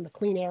have from the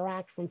Clean Air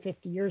Act from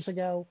 50 years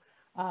ago.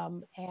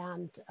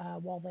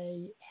 While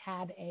they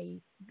had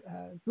a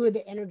good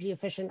energy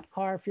efficient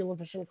car, fuel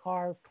efficient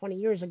car 20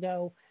 years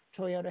ago,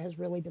 Toyota has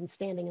really been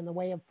standing in the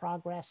way of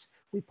progress.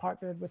 We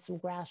partnered with some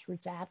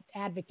grassroots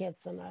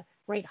advocates and a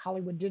great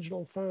Hollywood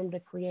digital firm to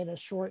create a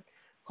short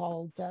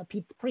called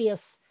Pete the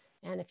Prius.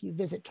 And if you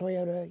visit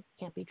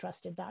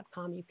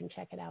toyotacan'tbetrusted.com, you can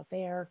check it out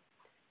there.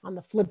 On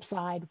the flip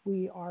side,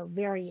 we are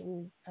very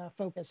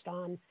focused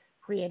on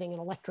creating an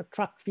electric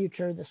truck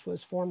future. This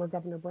was former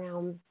Governor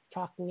Brown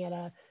talking at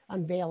an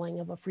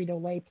unveiling of a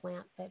Frito-Lay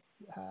plant that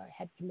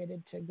had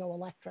committed to go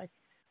electric,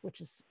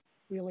 which is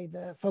really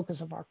the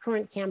focus of our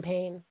current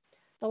campaign.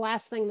 The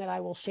last thing that I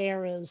will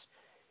share is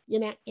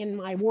in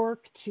my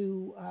work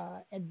to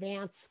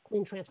advance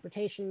clean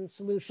transportation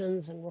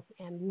solutions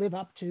and live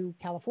up to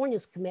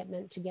California's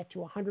commitment to get to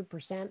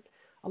 100%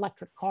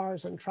 electric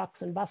cars and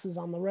trucks and buses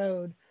on the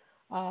road,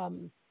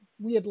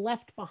 we had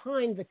left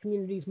behind the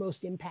communities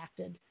most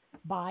impacted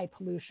by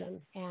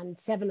pollution. And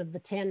 7 of the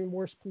 10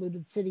 worst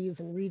polluted cities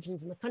and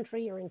regions in the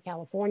country are in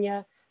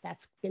California.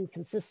 That's been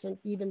consistent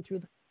even through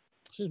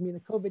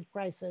the COVID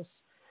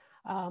crisis.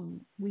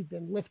 We've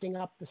been lifting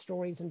up the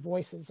stories and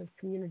voices of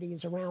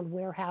communities around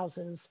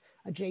warehouses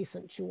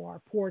adjacent to our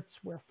ports,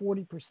 where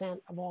 40%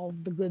 of all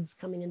of the goods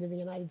coming into the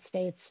United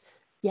States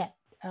get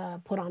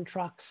put on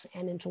trucks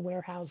and into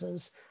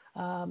warehouses,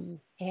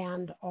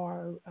 and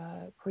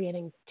are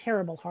creating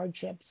terrible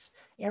hardships,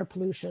 air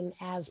pollution,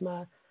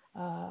 asthma,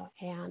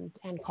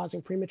 and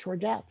causing premature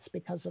deaths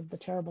because of the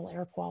terrible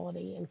air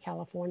quality in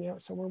California.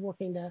 So we're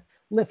working to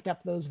lift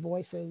up those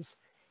voices.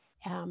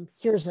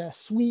 Here's a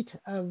suite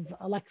of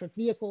electric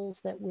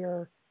vehicles that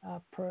we're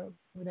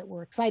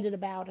excited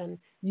about, and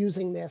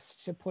using this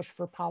to push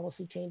for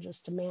policy changes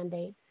to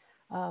mandate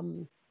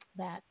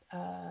that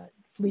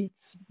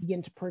fleets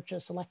begin to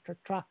purchase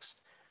electric trucks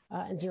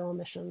and zero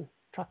emission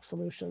truck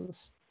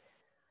solutions.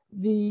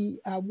 The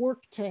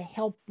work to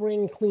help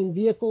bring clean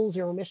vehicles,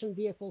 zero emission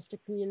vehicles to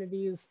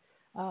communities,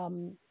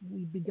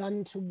 we've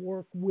begun to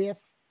work with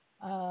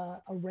a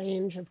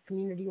range of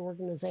community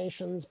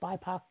organizations,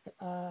 BIPOC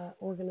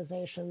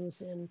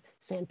organizations in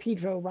San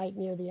Pedro, right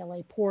near the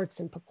LA ports,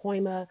 in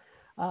Pacoima,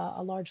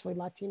 a largely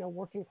Latino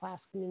working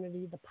class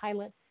community, the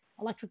pilot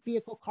electric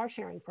vehicle car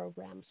sharing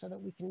program, so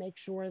that we can make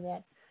sure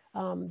that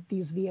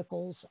these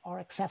vehicles are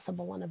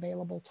accessible and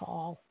available to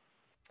all.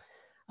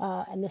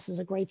 And this is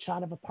a great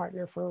shot of a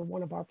partner for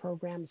one of our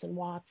programs in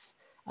Watts,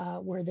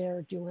 where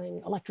they're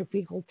doing electric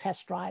vehicle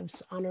test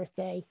drives on Earth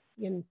Day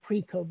in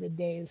pre-COVID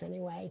days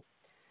anyway.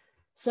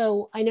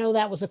 So I know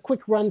that was a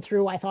quick run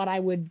through. I thought I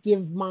would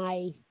give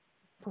my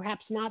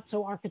perhaps not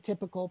so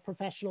archetypical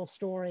professional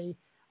story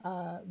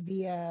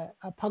via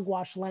a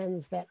Pugwash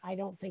lens that I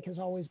don't think has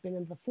always been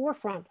in the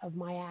forefront of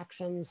my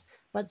actions,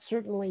 but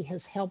certainly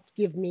has helped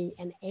give me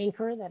an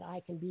anchor that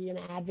I can be an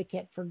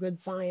advocate for good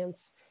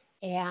science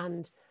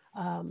and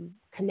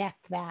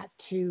connect that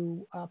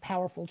to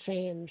powerful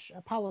change,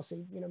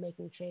 policy,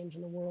 making change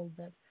in the world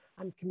that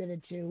I'm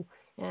committed to.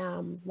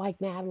 Like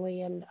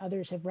Natalie and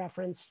others have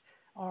referenced,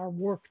 our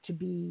work to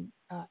be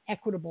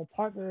equitable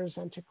partners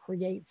and to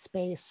create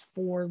space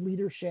for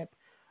leadership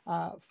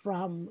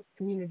from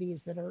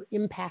communities that are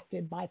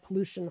impacted by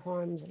pollution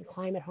harms and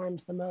climate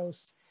harms the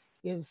most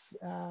is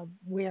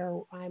where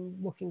I'm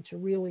looking to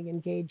really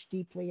engage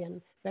deeply.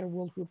 And Better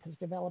World Group has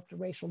developed a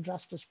racial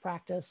justice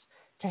practice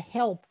to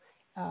help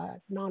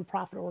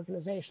nonprofit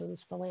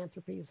organizations,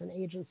 philanthropies, and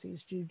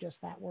agencies do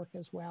just that work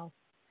as well.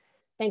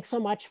 Thanks so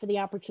much for the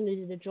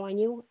opportunity to join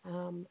you.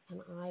 And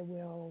I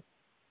will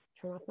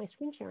turn off my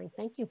screen sharing.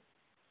 Thank you.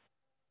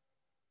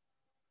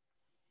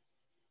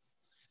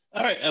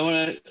 All right, I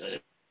want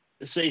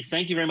to say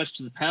thank you very much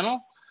to the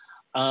panel.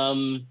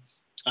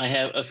 I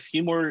have a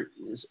few more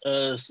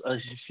slides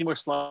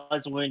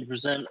I'm going to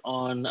present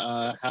on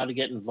how to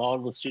get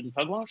involved with Student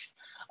Pugwash.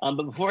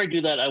 But before I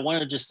do that, I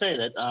want to just say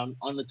that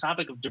on the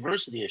topic of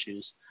diversity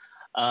issues,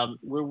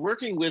 we're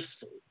working with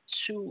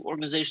two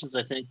organizations,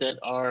 I think, that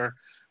are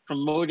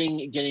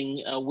promoting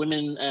getting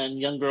women and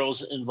young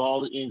girls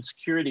involved in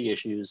security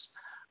issues.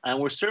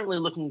 And we're certainly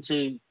looking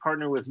to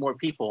partner with more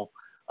people,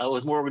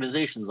 with more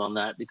organizations on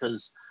that,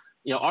 because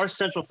our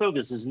central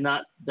focus is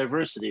not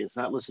diversity. It's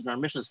not listed in our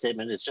mission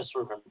statement. It's just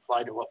sort of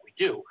implied to what we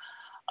do.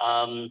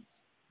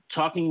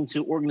 Talking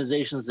to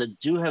organizations that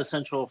do have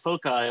central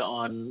foci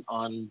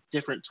on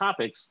different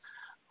topics,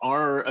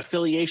 our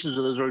affiliations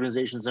with those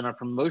organizations and our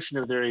promotion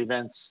of their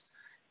events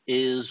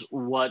is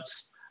what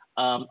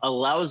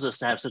allows us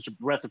to have such a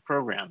breadth of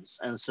programs.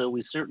 And so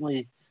we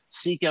certainly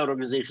seek out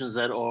organizations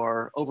that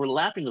are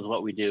overlapping with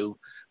what we do,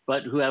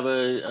 but who have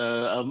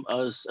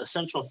a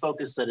central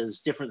focus that is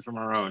different from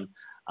our own.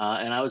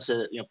 And I would say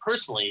that,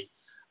 personally,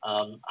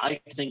 I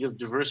think of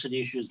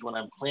diversity issues when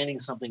I'm planning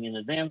something in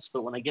advance,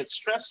 but when I get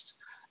stressed,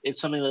 it's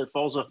something that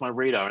falls off my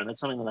radar, and that's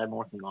something that I'm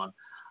working on.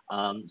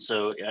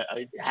 So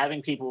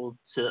having people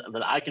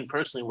that I can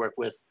personally work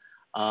with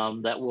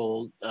that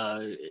will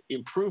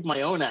improve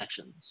my own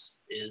actions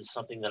is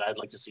something that I'd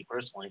like to see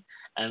personally,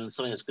 and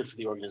something that's good for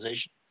the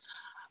organization.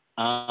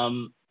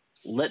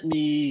 Let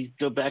me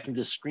go back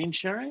into screen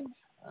sharing.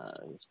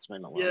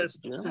 Yes,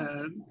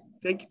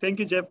 thank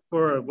you, Jeff,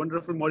 for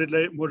wonderful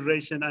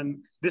moderation.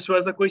 And this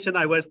was the question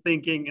I was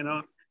thinking,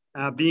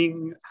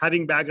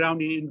 having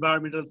background in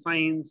environmental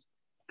science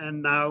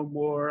and now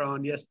more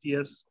on the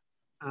STS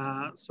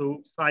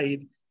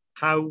side,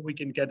 how we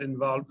can get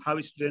involved,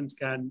 how students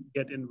can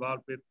get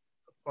involved with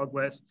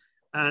Pugwash.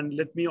 And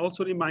let me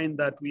also remind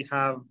that we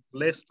have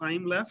less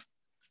time left,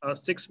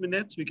 6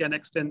 minutes. We can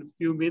extend a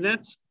few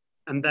minutes.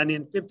 And then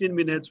in 15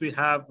 minutes, we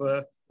have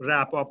a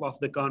wrap up of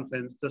the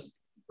conference, just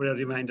for a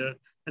reminder.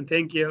 And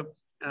thank you,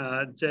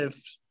 Jeff,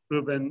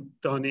 Ruben,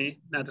 Tony,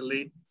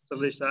 Natalie,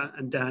 Salisa,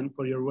 and Dan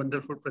for your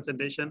wonderful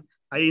presentation.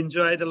 I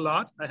enjoyed a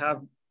lot.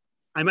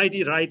 I might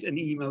write an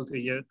email to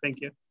you.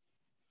 Thank you.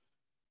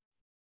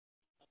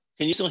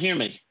 Can you still hear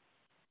me?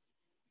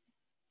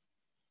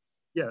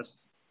 Yes.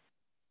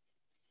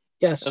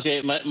 Yes.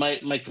 Okay,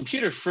 my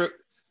computer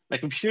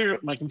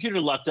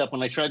locked up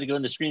when I tried to go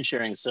into screen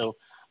sharing. So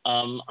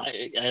I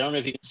don't know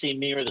if you can see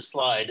me or the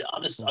slide.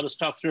 I'll just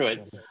talk through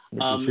it.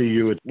 See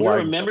you. We're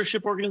a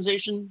membership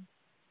organization.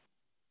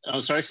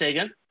 I'm sorry, say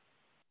again.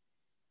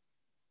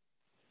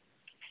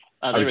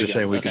 I was just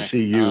saying we can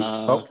see you.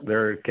 Oh,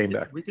 there it came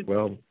back.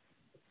 Well.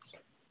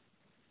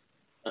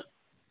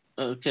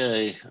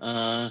 Okay.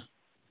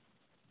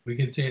 We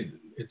can see it.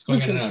 It's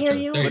going in and out. Hear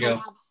you. There you go.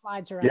 The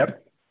slides are up.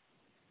 Yep.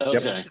 Okay.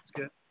 Yep. That's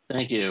good.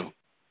 Thank you.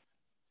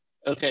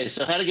 Okay,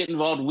 so how to get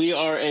involved? We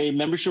are a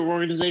membership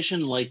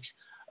organization. Like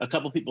a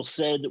couple people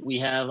said, we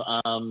have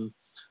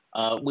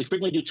we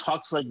frequently do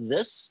talks like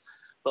this,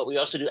 but we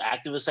also do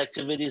activist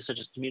activities such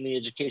as community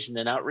education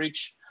and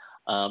outreach.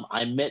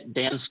 I met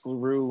Dan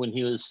Scleroux when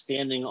he was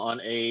standing on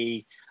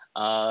a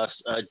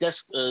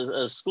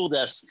school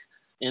desk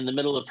in the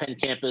middle of Penn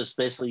campus,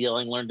 basically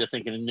yelling, "Learn to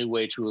think in a new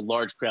way" to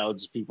large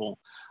crowds of people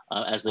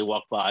as they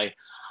walk by,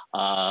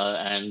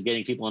 and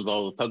getting people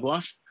involved with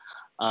Pugwash.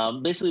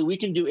 Basically, we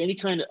can do any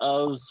kind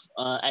of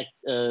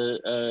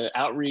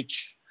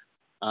outreach.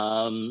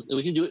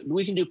 We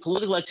can do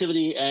political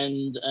activity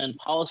and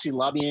policy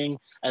lobbying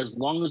as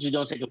long as we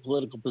don't take a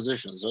political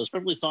position. So it's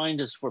perfectly fine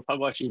just for a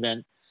Pugwash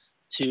event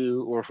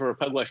or for a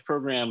Pugwash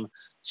program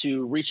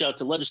to reach out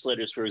to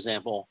legislators, for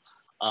example,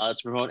 to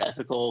promote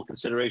ethical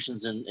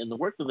considerations in the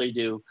work that they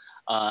do,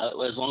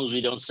 as long as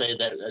we don't say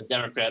that a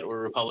Democrat or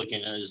a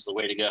Republican is the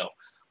way to go.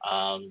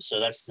 So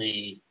that's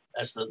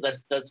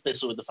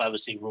basically what the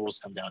 501c rules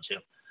come down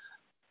to.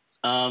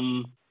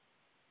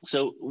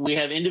 So we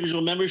have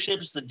individual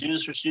memberships. The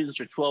dues for students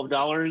are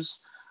 $12.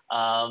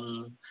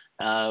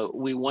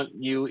 We want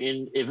you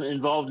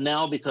involved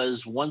now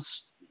because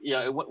once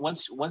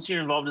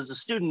you're involved as a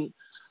student,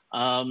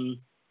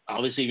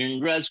 Obviously, if you're in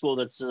grad school,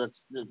 that's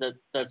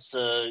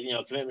you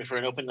know, commitment for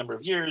an open number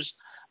of years.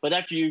 But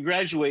after you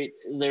graduate,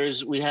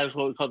 we have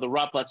what we call the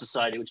rethought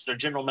Society, which is our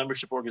general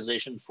membership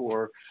organization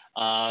for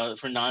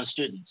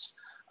non-students.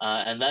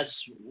 And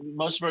that's,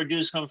 most of our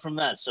dues come from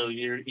that. So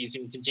you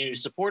can continue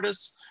to support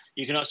us.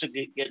 You can also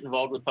get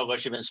involved with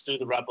Pugwash events through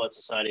the rethought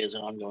Society as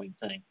an ongoing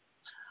thing.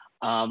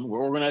 We're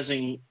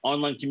organizing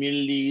online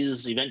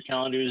communities, event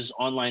calendars,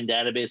 online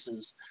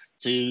databases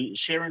to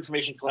share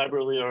information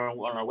collaboratively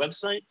on our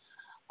website.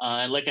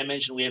 And like I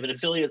mentioned, we have an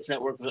affiliates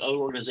network with other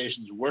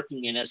organizations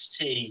working in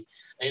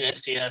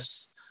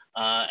STS,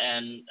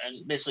 and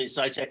basically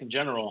SciTech in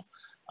general.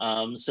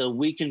 So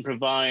we can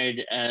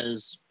provide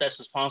as best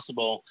as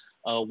possible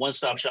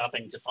one-stop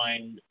shopping to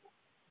find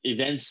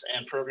events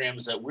and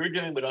programs that we're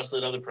doing, but also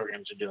that other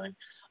programs are doing.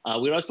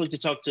 We'd also like to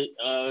talk to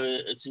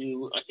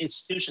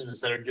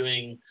institutions that are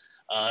doing,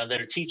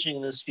 that are teaching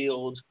in this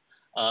field,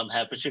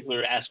 have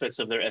particular aspects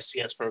of their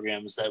STS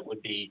programs that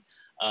would be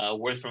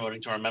worth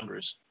promoting to our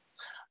members.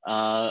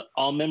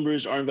 All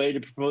members are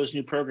invited to propose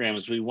new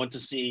programs. We want to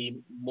see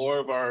more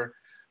of our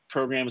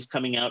programs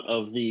coming out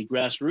of the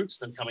grassroots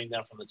than coming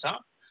down from the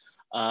top.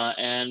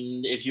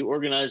 And if you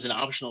organize an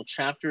optional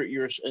chapter at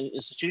your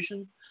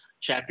institution,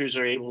 chapters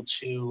are able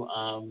to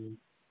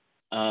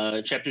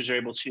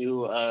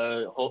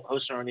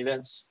host their own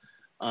events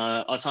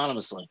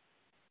autonomously.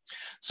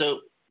 So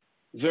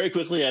very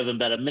quickly, I have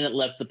about a minute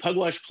left. The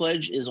Pugwash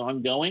Pledge is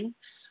ongoing.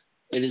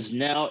 It is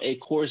now a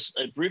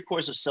brief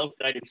course of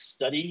self-guided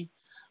study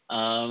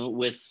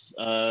with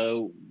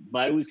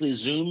bi-weekly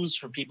Zooms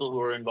for people who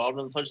are involved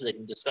in the pledge. They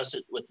can discuss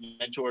it with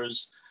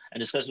mentors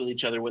and discuss with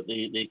each other what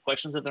the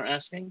questions that they're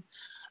asking.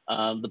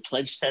 The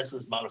pledge test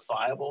is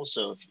modifiable.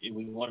 So if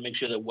we want to make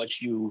sure that what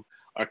you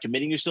are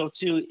committing yourself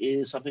to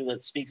is something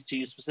that speaks to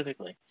you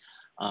specifically.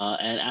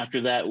 And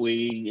after that,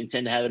 we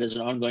intend to have it as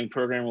an ongoing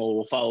program where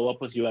we'll follow up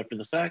with you after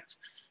the fact.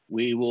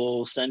 We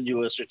will send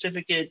you a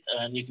certificate,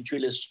 and you can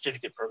treat it as a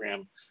certificate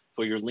program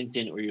for your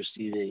LinkedIn or your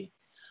CV.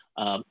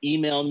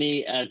 Email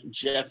me at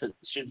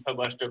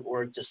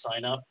jeff@studentpugwash.org to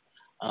sign up,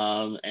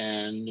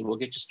 and we'll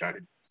get you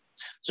started.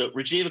 So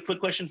Rajiv, a quick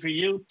question for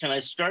you. Can I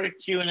start a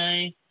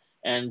Q&A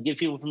and give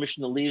people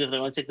permission to leave if they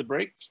want to take the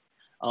break?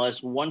 I'll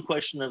ask one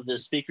question of the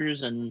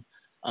speakers, and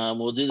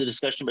we'll do the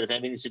discussion, but if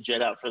anybody needs to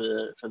jet out for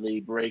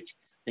the break,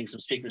 I think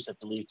some speakers have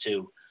to leave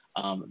too,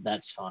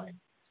 that's fine.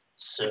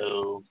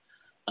 So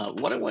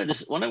what I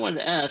wanted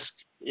to ask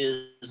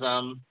is,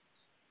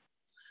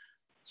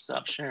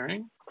 stop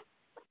sharing.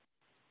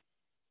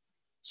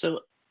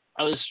 So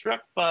I was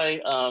struck by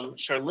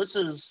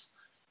Charlissa's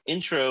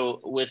intro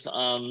with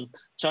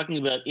talking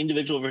about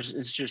individual versus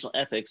institutional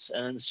ethics,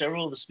 and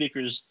several of the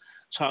speakers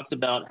talked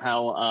about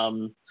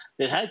how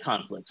they've had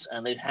conflicts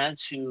and they've had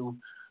to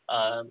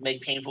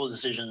make painful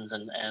decisions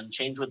and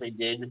change what they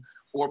did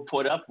or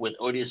put up with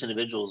odious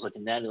individuals, like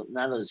in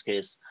Natalie's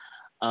case.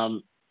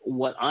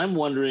 What I'm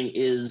wondering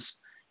is,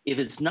 if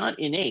it's not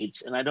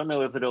innate, and I don't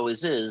know if it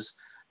always is,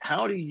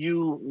 how do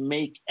you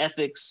make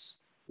ethics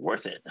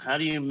worth it? How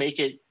do you make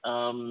it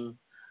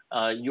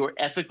your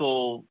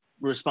ethical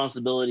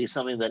responsibility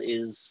something that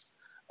is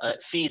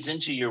feeds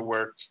into your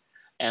work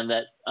and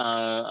that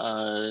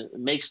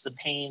makes the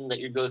pain that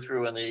you go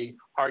through and the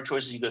hard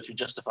choices you go through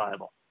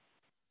justifiable?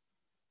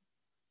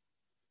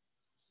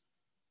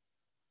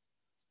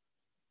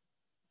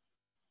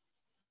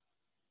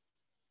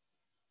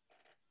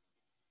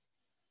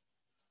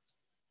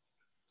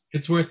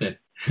 It's worth it.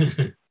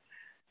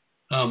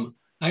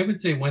 I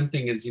would say one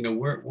thing is,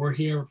 we're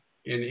here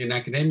in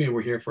academia,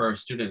 we're here for our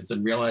students,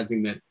 and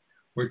realizing that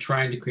we're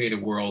trying to create a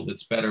world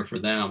that's better for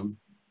them.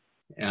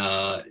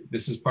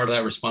 This is part of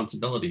that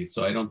responsibility.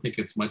 So I don't think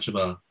it's much of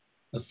a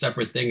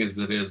separate thing as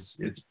it is.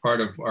 It's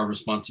part of our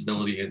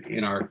responsibility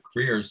in our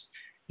careers.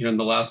 In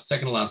the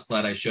second to last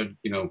slide, I showed,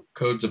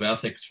 codes of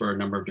ethics for a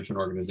number of different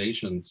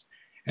organizations.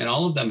 And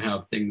all of them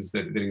have things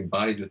that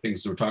embody the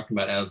things that we're talking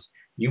about as,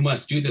 you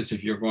must do this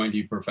if you're going to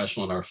be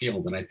professional in our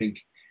field. And I think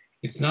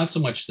it's not so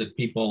much that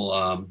people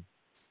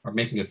are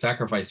making a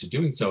sacrifice to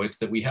doing so, it's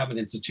that we haven't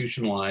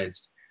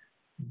institutionalized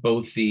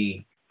both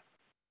the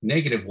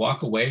negative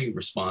walk away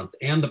response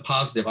and the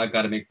positive, I've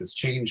got to make this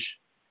change,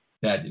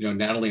 that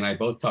Natalie and I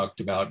both talked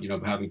about,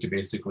 having to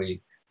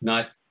basically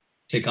not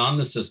take on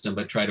the system,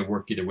 but try to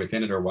work either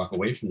within it or walk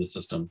away from the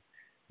system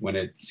when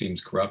it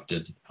seems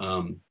corrupted.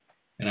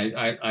 And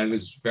I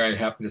was very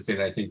happy to say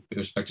that I think with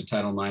respect to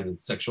Title IX and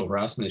sexual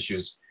harassment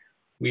issues,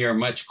 we are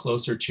much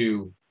closer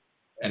to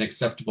an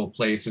acceptable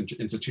place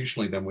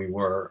institutionally than we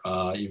were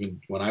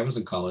even when I was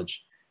in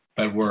college.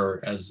 But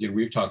we're, as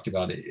we've talked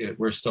about,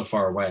 we're still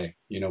far away.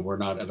 We're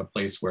not at a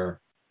place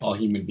where all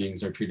human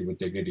beings are treated with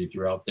dignity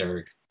throughout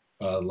their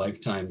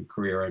lifetime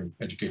career and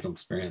educational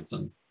experience.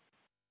 And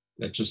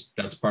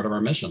that's part of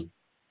our mission,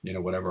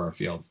 whatever our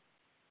field.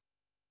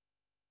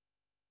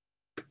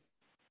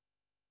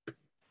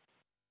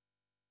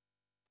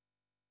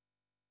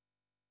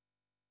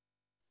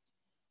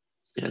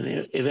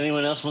 If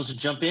anyone else wants to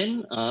jump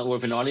in, or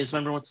if an audience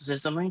member wants to say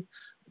something,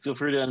 feel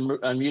free to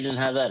unmute and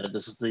have that.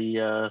 This is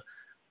the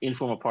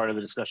informal part of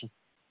the discussion.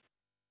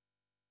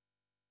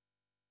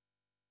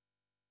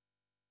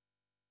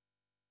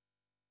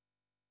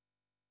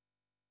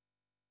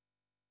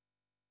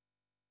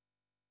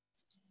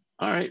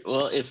 All right,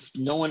 well, if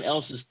no one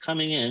else is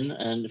coming in,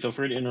 and feel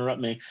free to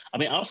interrupt me. I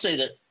mean, I'll say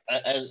that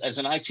as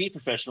an IT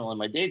professional in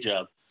my day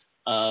job,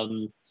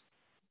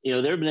 you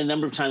know, there have been a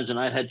number of times when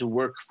I had to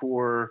work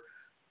for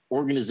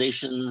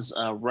organizations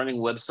running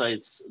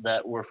websites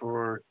that were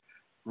for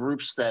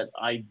groups that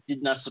I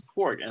did not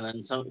support, and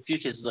in a few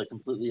cases I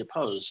completely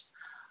opposed.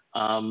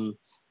 And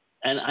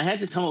I had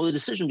to come up with a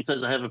decision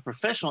because I have a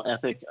professional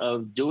ethic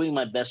of doing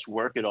my best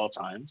work at all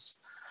times,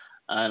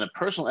 and a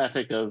personal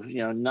ethic of,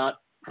 you know, not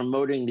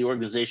promoting the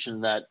organization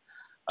that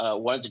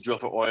wanted to drill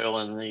for oil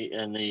in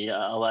the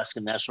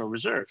Alaska National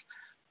Reserve.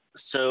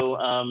 So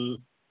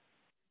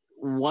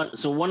one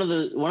of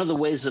the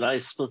ways that I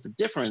split the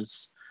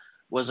difference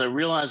was I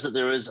realized that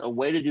there was a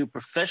way to do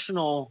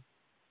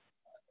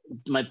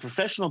my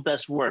professional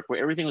best work where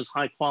everything was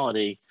high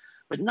quality,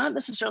 but not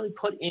necessarily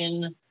put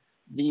in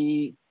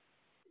the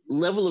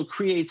level of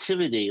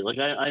creativity. Like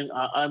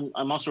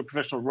I'm also a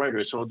professional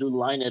writer, so I'll do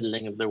line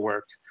editing of their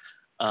work,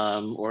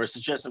 or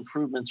suggest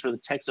improvements for the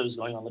text that was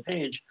going on the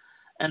page.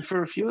 And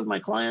for a few of my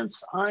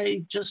clients,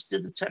 I just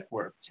did the tech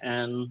work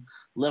and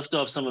left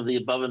off some of the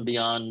above and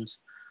beyond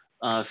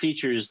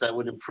features that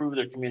would improve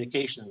their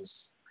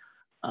communications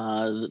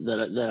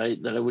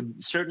that I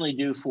would certainly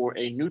do for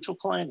a neutral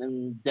client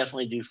and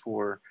definitely do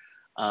for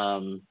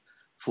the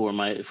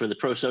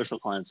pro-social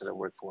clients that I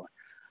work for.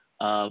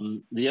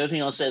 The other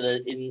thing I'll say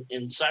that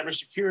in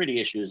cybersecurity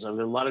issues, I've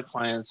got a lot of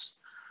clients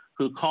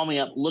who call me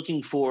up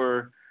looking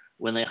for,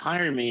 when they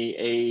hire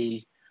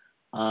me,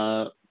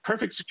 a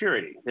perfect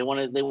security. They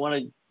want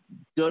to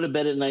go to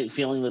bed at night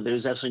feeling that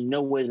there's absolutely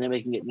no way that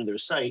they can get into their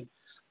site.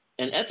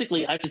 And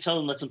ethically, I could tell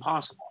them that's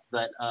impossible.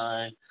 That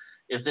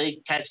if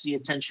they catch the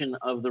attention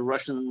of the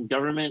Russian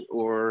government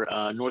or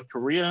North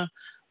Korea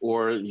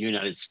or the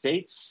United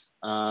States,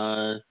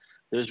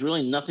 there's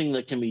really nothing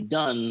that can be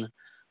done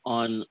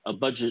on a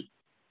budget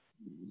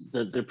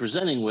that they're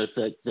presenting with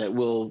that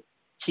will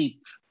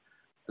keep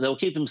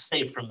them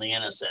safe from the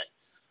NSA.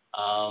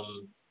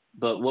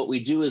 But what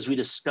we do is we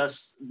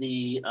discuss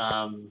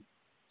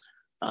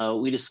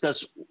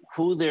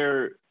who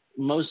their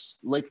most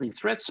likely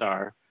threats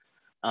are,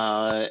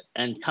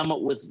 and come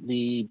up with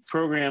the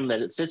program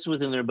that it fits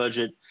within their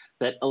budget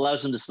that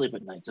allows them to sleep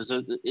at night. Because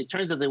it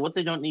turns out that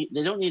they don't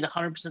need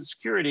 100%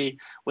 security.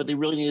 What they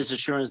really need is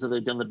assurance that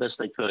they've done the best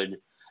they could,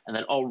 and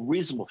that all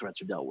reasonable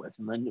threats are dealt with.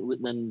 And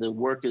then the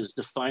work is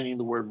defining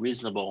the word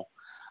reasonable,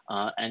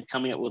 and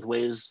coming up with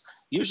ways.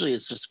 Usually,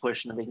 it's just a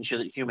question of making sure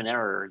that human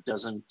error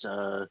isn't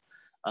an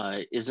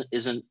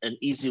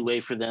easy way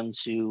for them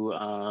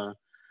to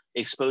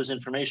expose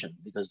information,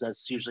 because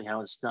that's usually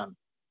how it's done.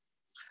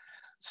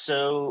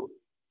 So,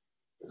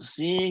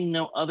 seeing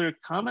no other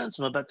comments,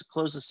 I'm about to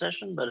close the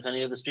session, but if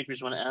any of the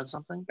speakers want to add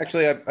something.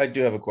 Actually, I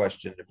do have a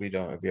question if you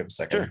have a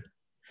second.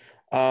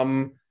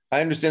 Sure.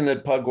 I understand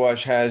that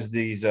Pugwash has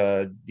these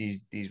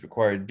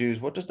required dues.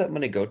 What does that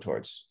money go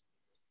towards?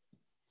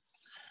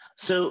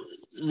 So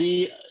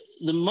the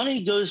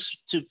money goes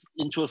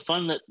into a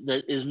fund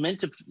that is meant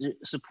to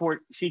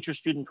support future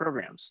student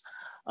programs.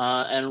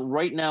 And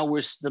right now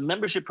the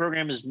membership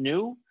program is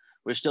new.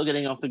 We're still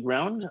getting off the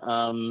ground.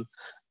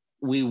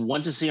 We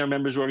want to see our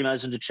members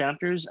organized into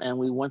chapters, and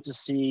we want to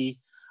see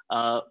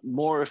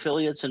more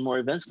affiliates and more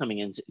events coming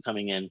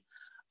in.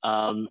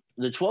 The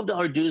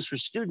 $12 dues for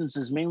students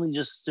is mainly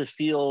just to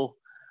feel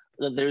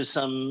that there's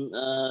some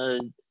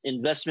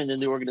investment in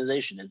the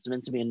organization. It's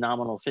meant to be a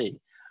nominal fee.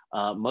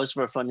 Most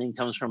of our funding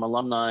comes from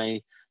alumni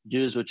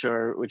dues, which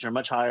are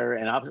much higher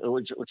and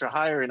which are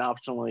higher and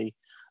optionally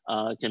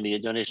can be a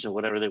donation of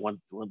whatever they want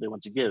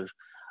to give.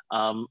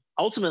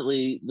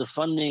 Ultimately, the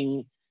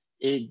funding,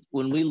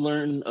 when we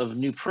learn of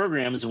new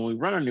programs and when we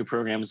run our new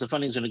programs, the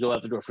funding is going to go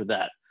out the door for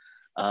that.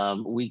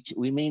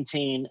 We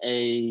maintain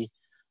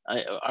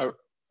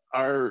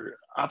our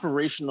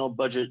operational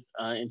budget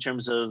in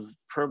terms of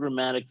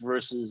programmatic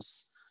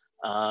versus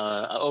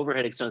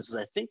overhead expenses,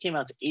 I think came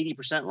out to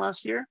 80%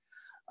 last year.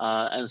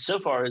 And so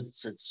far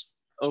it's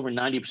over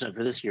 90%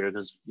 for this year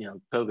because, you know,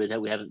 COVID,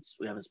 we haven't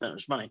spent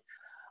much money.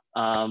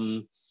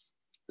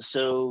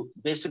 So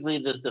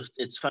basically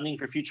it's funding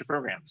for future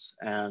programs,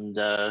 and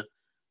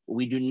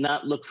we do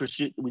not look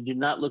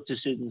to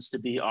students to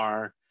be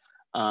our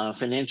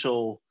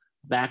financial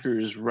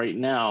backers right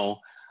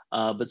now,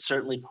 but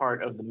certainly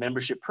part of the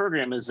membership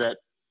program is that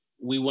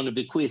we want to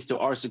bequeath to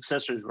our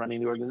successors running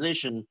the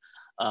organization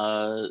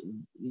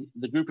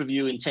the group of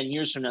you in 10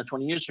 years from now,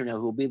 20 years from now,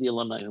 who will be the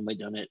alumni who may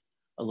donate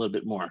a little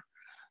bit more.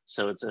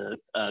 So it's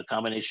a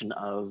combination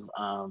of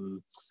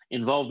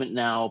involvement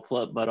now,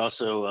 but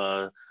also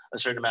a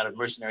certain amount of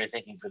mercenary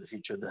thinking for the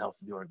future of the health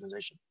of the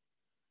organization.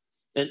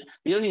 And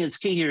the other thing that's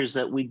key here is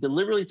that we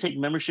deliberately take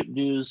membership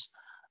dues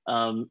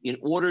in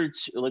order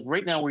to, like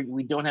right now,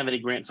 we don't have any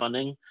grant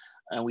funding,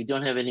 and we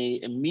don't have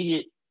any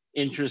immediate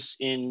interest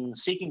in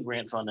seeking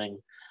grant funding,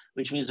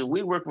 which means that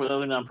we work with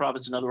other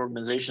nonprofits and other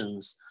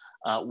organizations.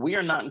 We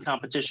are not in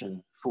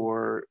competition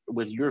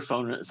with your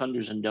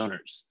funders and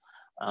donors.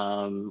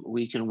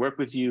 We can work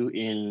with you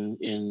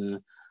in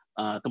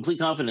complete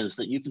confidence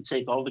that you can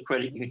take all the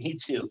credit you need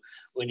to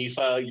when you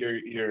file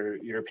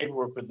your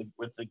paperwork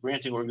with the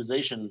granting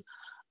organization.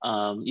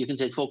 You can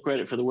take full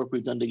credit for the work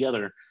we've done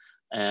together,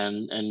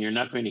 and you're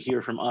not going to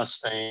hear from us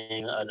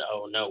saying,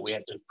 "Oh no, we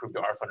have to prove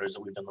to our funders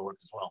that we've done the work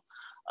as well."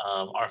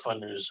 Our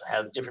funders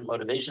have different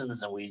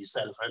motivations, and we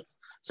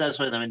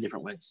satisfy them in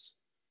different ways.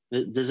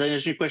 Does that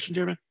answer your question,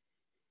 Jeremy?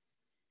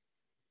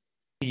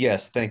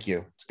 Yes, thank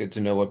you. It's good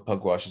to know what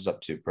Pugwash is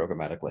up to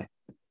programmatically.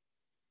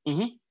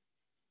 I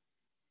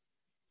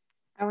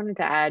wanted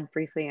to add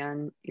briefly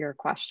on your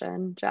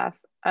question, Jeff.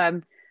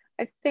 I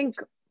think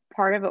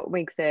part of what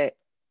makes it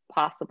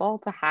possible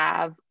to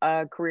have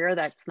a career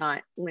that's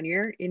not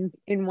linear in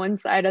one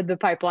side of the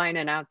pipeline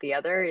and out the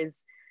other is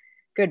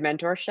good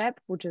mentorship,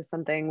 which is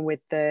something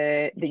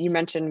that you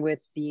mentioned with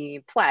the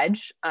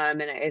pledge,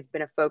 and it has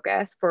been a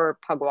focus for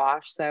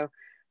Pugwash. So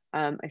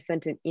I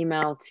sent an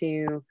email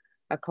to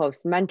a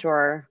close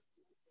mentor,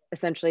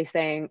 essentially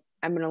saying,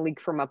 "I'm going to leak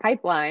from a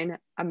pipeline.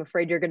 I'm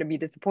afraid you're going to be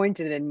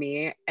disappointed in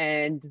me."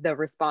 And the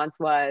response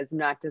was, "I'm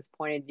not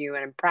disappointed in you,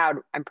 and I'm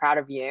proud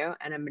of you,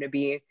 and I'm going to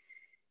be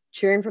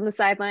cheering from the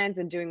sidelines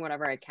and doing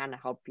whatever I can to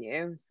help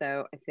you."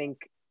 So I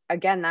think,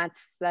 again,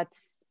 that's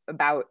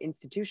about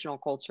institutional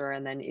culture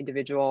and then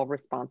individual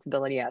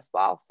responsibility as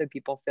well. So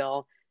people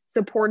feel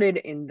supported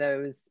in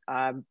those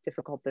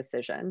difficult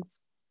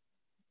decisions.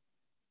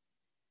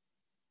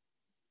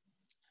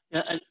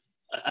 Yeah,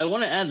 I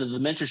want to add that the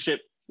mentorship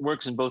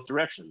works in both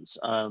directions.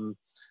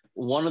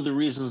 One of the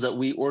reasons that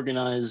we're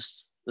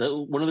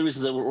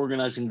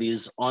organizing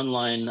these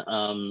online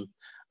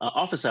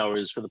office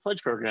hours for the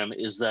pledge program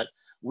is that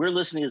we're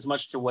listening as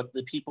much to what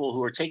the people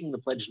who are taking the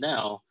pledge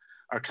now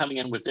are coming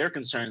in with their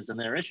concerns and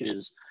their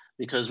issues,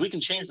 because we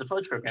can change the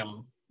pledge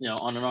program,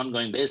 on an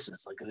ongoing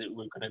basis. Like, we're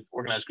going to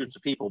organize groups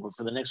of people, but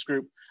for the next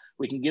group,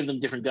 we can give them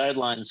different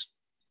guidelines,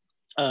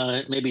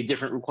 maybe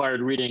different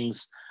required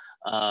readings,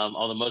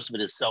 although most of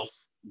it is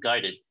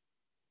self-guided.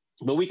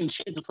 But we can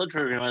change the pledge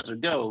program as we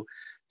go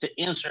to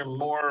answer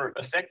more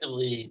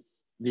effectively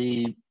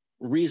the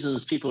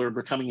reasons people are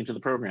coming into the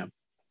program.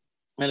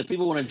 And if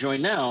people want to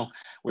join now,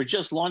 we're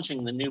just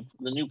launching the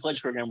new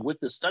pledge program with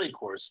this study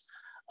course.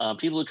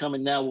 People who come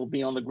in now will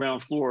be on the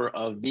ground floor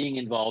of being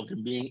involved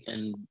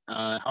and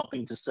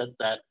helping to set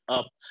that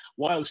up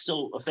while it's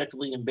still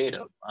effectively in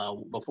beta,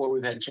 before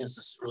we've had a chance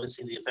to really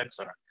see the effects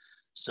are.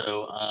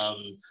 So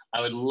I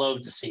would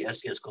love to see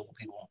SES Global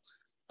people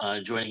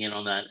joining in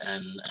on that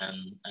and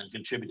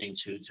contributing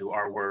to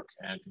our work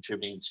and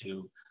contributing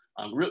to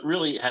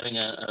really having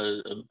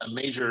a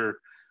major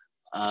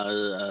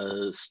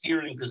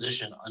steering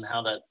position on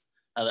how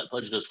that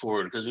pledge goes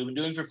forward, because we've been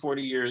doing it for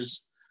 40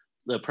 years.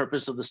 The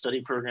purpose of the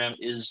study program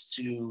is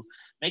to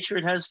make sure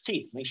it has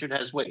teeth, make sure it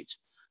has weight,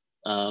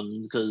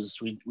 because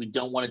we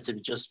don't want it to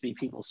just be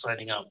people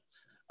signing up,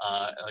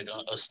 like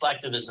a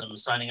slacktivism,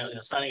 signing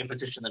a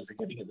petition then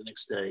forgetting it the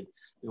next day.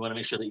 We want to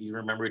make sure that you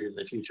remember it in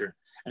the future.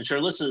 And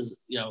Charlissa's,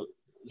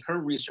 her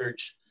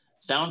research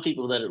found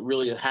people that it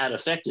really had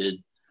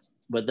affected,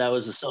 but that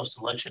was a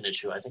self-selection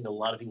issue. I think a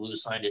lot of people who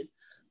signed it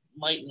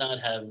might not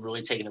have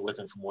really taken it with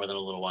them for more than a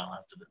little while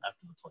after the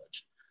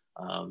pledge.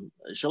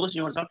 Charlissa,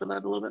 you want to talk about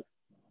that a little bit?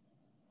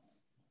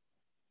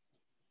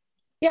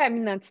 Yeah, I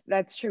mean,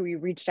 that's true. We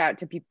reached out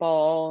to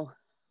people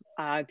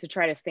to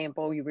try to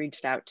sample. We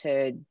reached out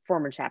to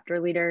former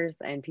chapter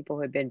leaders and people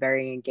who had been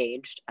very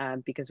engaged,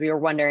 because we were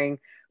wondering,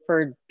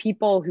 for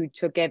people who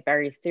took it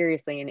very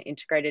seriously and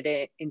integrated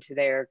it into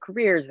their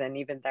careers and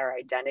even their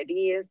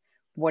identities,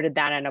 what did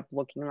that end up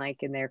looking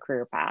like in their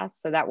career path?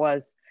 So that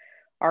was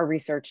our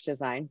research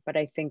design. But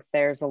I think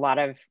there's a lot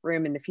of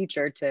room in the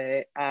future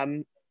to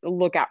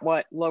look at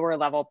what lower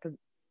level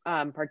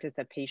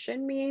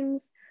participation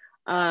means.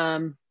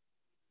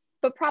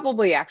 But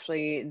probably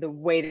actually the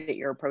way that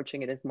you're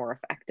approaching it is more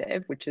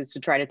effective, which is to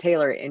try to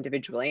tailor it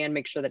individually and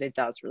make sure that it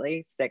does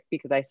really stick,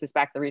 because I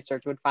suspect the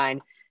research would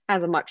find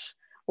has a much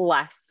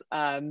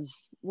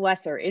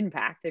lesser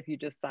impact if you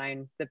just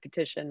sign the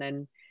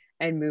petition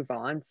and move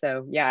on.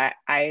 So yeah,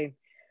 I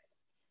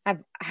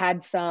have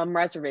had some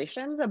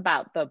reservations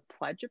about the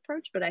pledge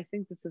approach, but I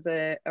think this is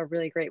a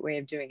really great way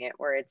of doing it,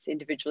 where it's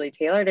individually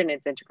tailored and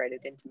it's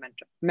integrated into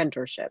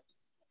mentorship.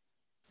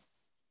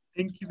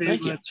 Thank you very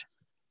much,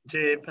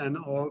 Jeff, and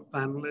all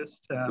panelists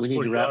for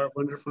your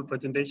wonderful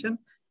presentation.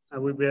 I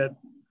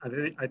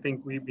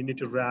think we need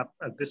to wrap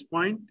at this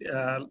point.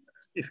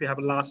 If you have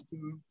a last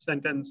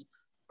sentence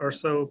or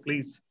so,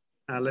 please,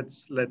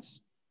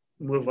 let's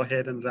move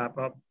ahead and wrap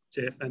up,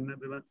 Jeff and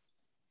everyone.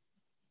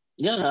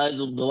 Yeah,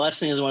 the last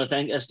thing is I want to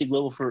thank SD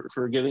Global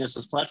for giving us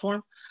this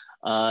platform.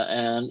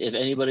 And if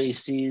anybody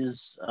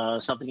sees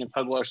something in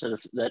Pugwash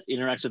that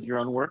interacts with your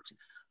own work,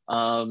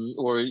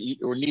 or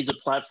needs a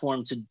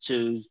platform to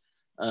do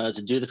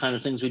the kind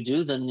of things we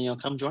do, then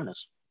come join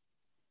us.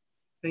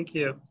 Thank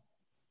you.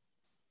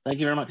 Thank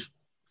you very much.